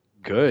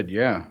 Good,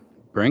 yeah.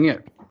 Bring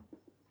it.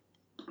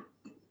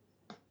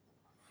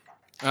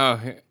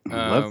 Oh,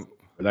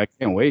 I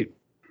can't wait.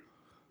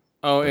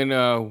 Oh,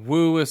 and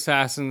Woo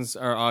Assassins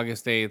are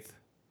August 8th.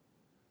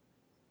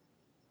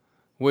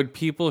 Would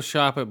people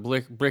shop at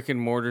brick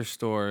and mortar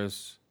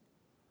stores?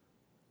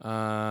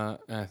 I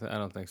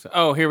don't think so.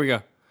 Oh, here we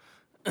go.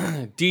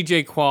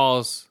 DJ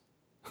Qualls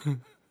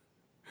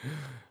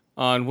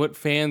on what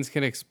fans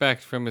can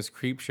expect from his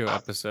Creepshow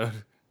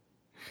episode.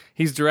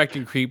 He's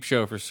directing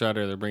Creepshow for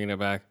Shudder. They're bringing it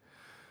back.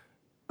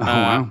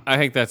 Wow. I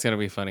think that's going to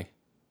be funny.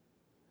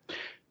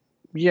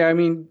 Yeah, I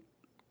mean,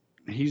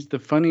 he's the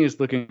funniest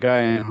looking guy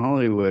in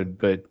Hollywood,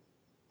 but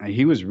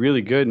he was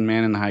really good in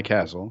Man in the High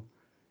Castle.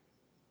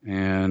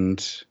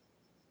 And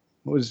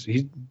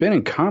he's been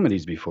in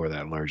comedies before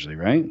that largely,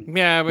 right?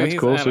 Yeah, but that's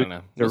cool. I don't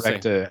know.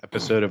 Direct an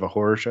episode of a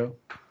horror show.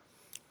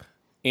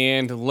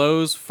 And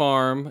Lowe's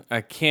Farm,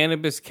 a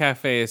cannabis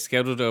cafe, is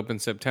scheduled to open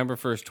September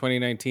 1st,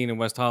 2019 in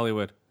West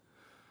Hollywood.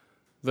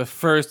 The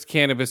first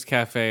cannabis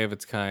cafe of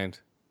its kind,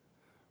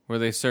 where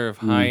they serve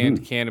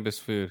high-end cannabis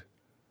food.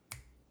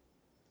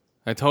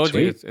 I told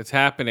you, it's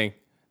happening.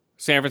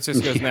 San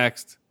Francisco's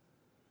next.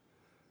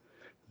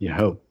 You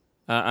hope.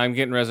 I'm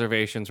getting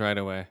reservations right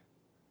away.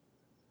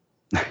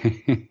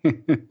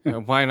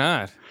 Why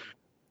not?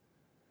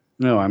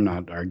 No, I'm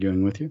not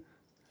arguing with you.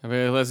 I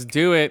mean, let's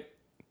do it.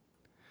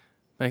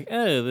 Like,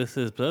 oh, this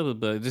is blah, blah,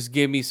 blah. Just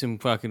give me some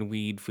fucking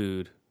weed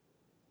food.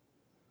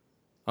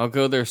 I'll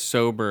go there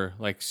sober,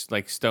 like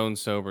stone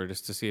sober,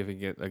 just to see if I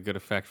get a good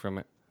effect from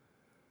it.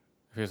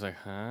 If he's like,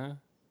 huh?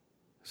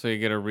 So you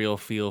get a real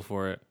feel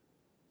for it.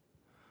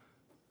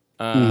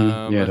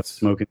 Yeah, don't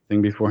smoke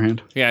anything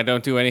beforehand. Yeah,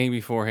 don't do anything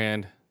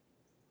beforehand.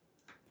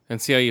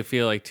 And see how you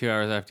feel like 2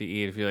 hours after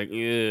you eat. If you're like,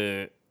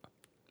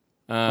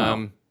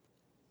 ugh.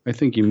 I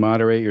think you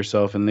moderate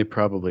yourself, and they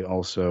probably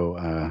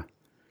also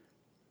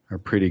are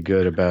pretty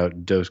good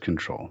about dose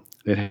control.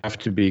 They'd have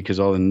to be, because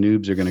all the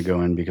noobs are going to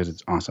go in because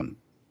it's awesome.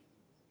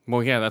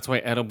 Well, yeah, that's why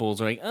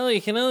edibles are like, oh,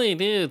 you can only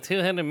do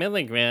 200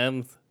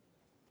 milligrams.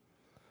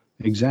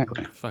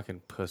 Exactly.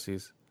 Fucking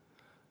pussies.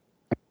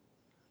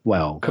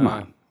 Well, come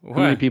on. What?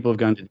 How many people have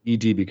gone to the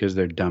ED because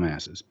they're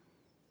dumbasses?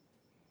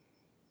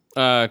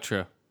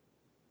 True.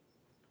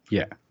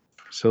 Yeah.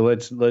 So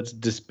let's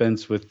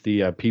dispense with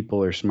the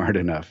people are smart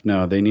enough.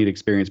 No, they need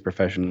experienced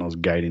professionals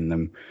guiding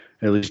them,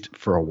 at least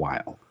for a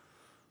while.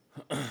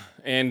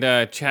 And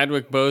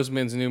Chadwick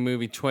Boseman's new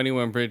movie,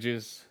 21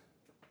 Bridges.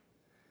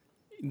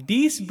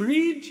 This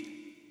bridge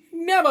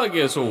never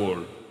gets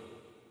old.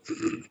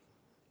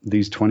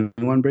 These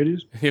 21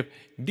 bridges? Yep.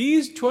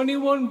 These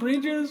 21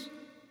 bridges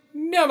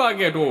never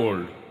get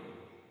old.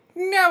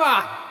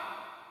 Never.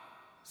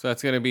 So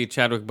that's going to be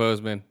Chadwick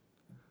Boseman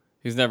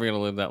He's never going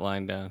to live that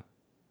line down.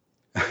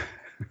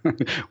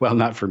 Well,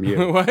 not from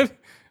you. What?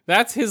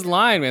 That's his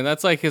line, man.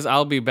 That's like his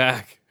I'll be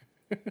back.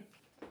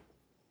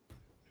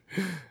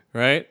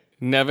 Right?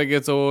 Never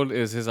gets old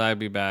is his I'll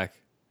be back.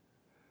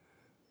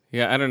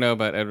 Yeah, I don't know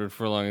about Edward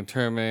Furlong and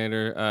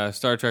Terminator,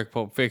 Star Trek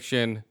Pulp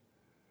Fiction.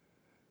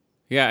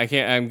 Yeah,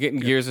 I'm getting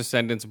Gears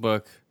Ascendant's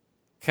book.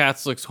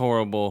 Cats looks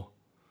horrible.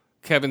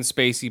 Kevin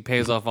Spacey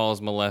pays off all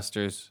his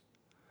molesters.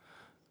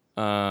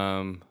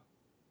 I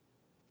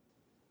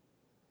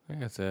think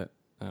that's it.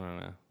 I don't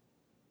know.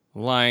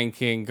 Lion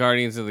King,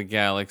 Guardians of the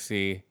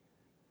Galaxy,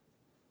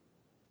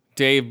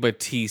 Dave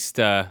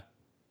Bautista.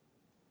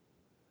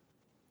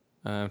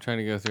 I'm trying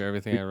to go through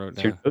everything I wrote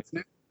down. Your notes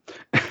now?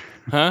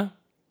 Huh?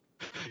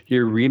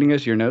 You're reading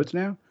us your notes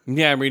now?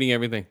 Yeah, I'm reading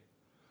everything.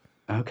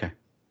 Okay.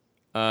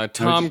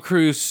 Tom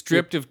Cruise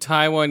stripped of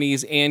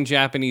Taiwanese and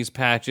Japanese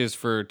patches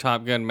for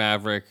Top Gun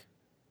Maverick.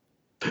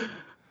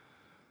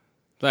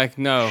 Like,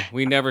 no,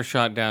 we never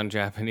shot down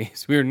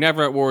Japanese. We were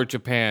never at war with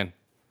Japan.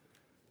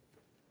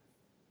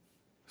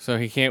 So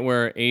he can't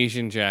wear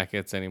Asian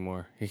jackets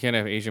anymore. He can't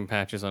have Asian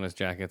patches on his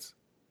jackets.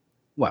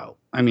 Well,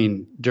 I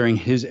mean, during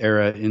his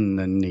era in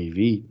the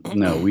Navy,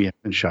 no, we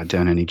haven't shot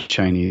down any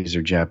Chinese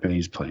or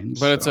Japanese planes.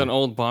 But it's an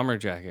old bomber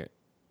jacket.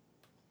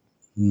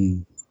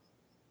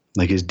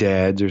 Like his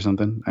dad's or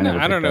something?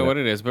 I don't know what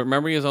it is, but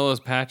remember he has all those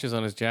patches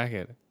on his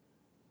jacket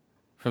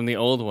from the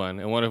old one,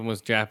 and one of them was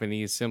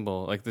Japanese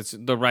symbol, like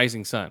the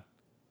rising sun.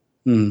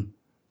 And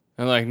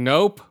like,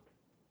 nope.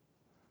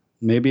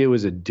 Maybe it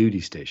was a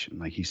duty station,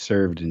 like he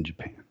served in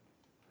Japan.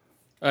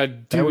 A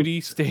duty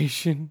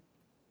station?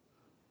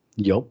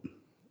 Yup.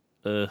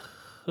 The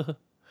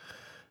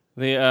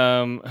Okay,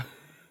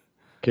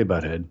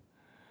 butthead.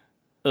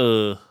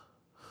 The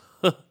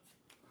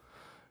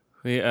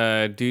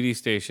duty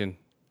station.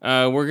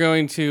 We're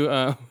going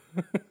to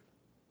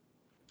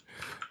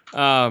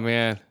oh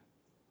man.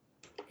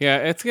 Yeah,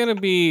 it's gonna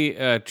be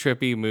a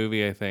trippy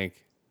movie, I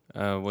think.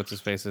 What's his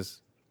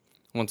face's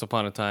Once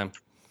Upon a Time.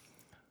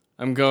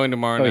 I'm going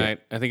tomorrow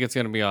night. I think it's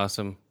gonna be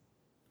awesome.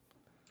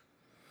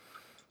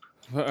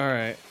 All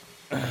right.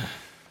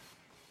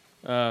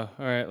 All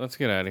right, let's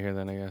get out of here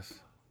then, I guess.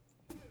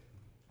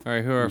 All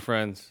right, who are our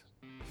friends?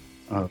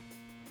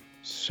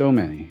 So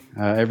many.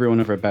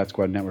 Everyone over at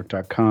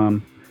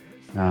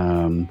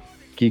batsquadnetwork.com,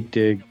 Geek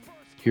Dig,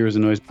 Heroes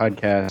of Noise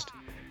podcast,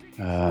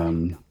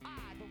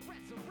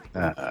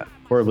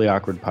 Horribly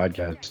Awkward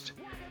podcast,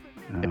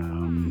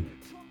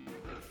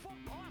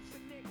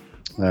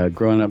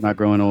 Growing Up Not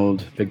Growing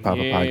Old, Big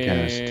Papa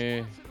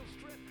podcast,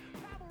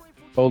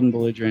 Bold and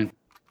Belligerent,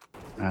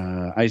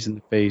 Ice in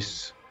the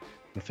Face,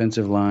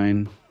 Offensive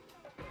Line,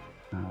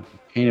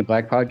 Painted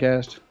Black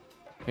podcast.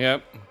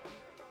 Yep.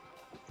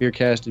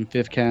 Fearcast and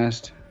Fifth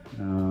Cast.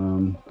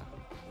 Drawing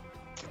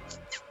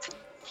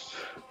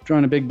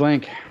a big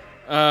blank.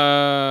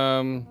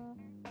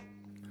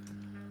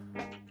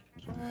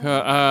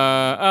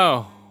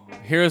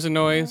 Heroes of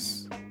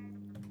Noise,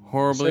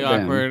 Horribly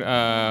Awkward,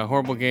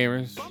 Horrible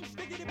Gamers,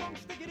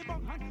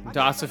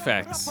 DOS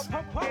Effects.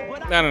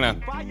 I don't know.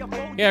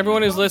 Yeah,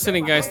 everyone who's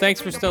listening, guys, thanks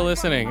for still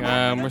listening.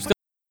 We're still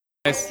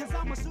guys.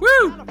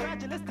 Woo!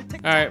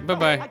 All right,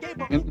 bye-bye.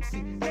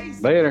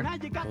 Later.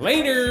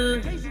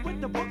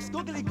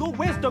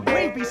 Where's the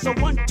gravy? So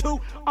 1, 2,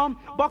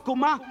 buckle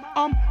my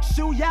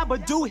shoe,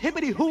 yabba do,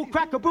 hibbity hoo,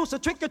 crack a bruise, a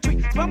trick or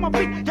treat. Smell my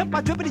feet, yep,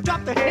 I drippity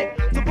drop the hit.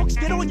 The books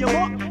get on your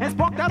walk and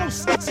spark that old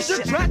shit.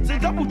 Tracks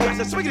and double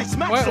dresses, swiggity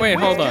smack. Wait,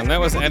 hold on. That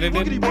was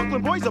edited.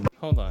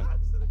 Hold on.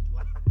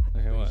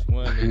 Okay, what?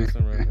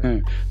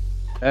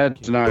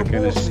 That's not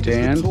gonna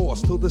stand.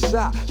 To the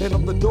side, and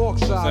I'm the dark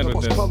side of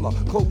us color.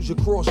 Clothes you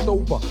crossed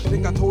over.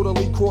 Think I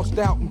totally crossed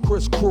out and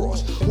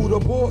crisscrossed. Who the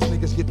boss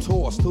niggas get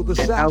tossed to the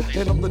side,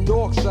 and I'm the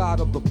dark side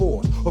of the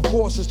force. Of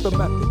course it's the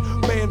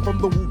method. Man from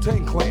the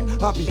Wu-Tang Clan.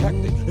 I be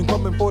hectic and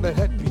coming for the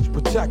headpiece.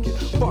 Protect it,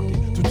 fuck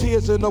it. 2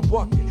 tears in a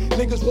bucket.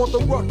 Niggas want the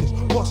ruckus.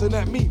 Bustin'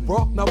 at me,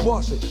 bro. Now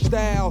bust it.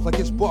 Styles like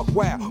it's buck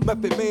wow.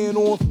 Method man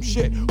on some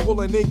shit.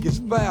 Pulling niggas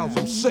fouls.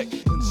 I'm sick,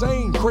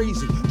 insane,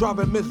 crazy.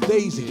 Driving Miss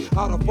Daisy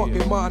out of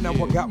fucking mind. Now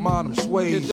I got mine, I'm swayed.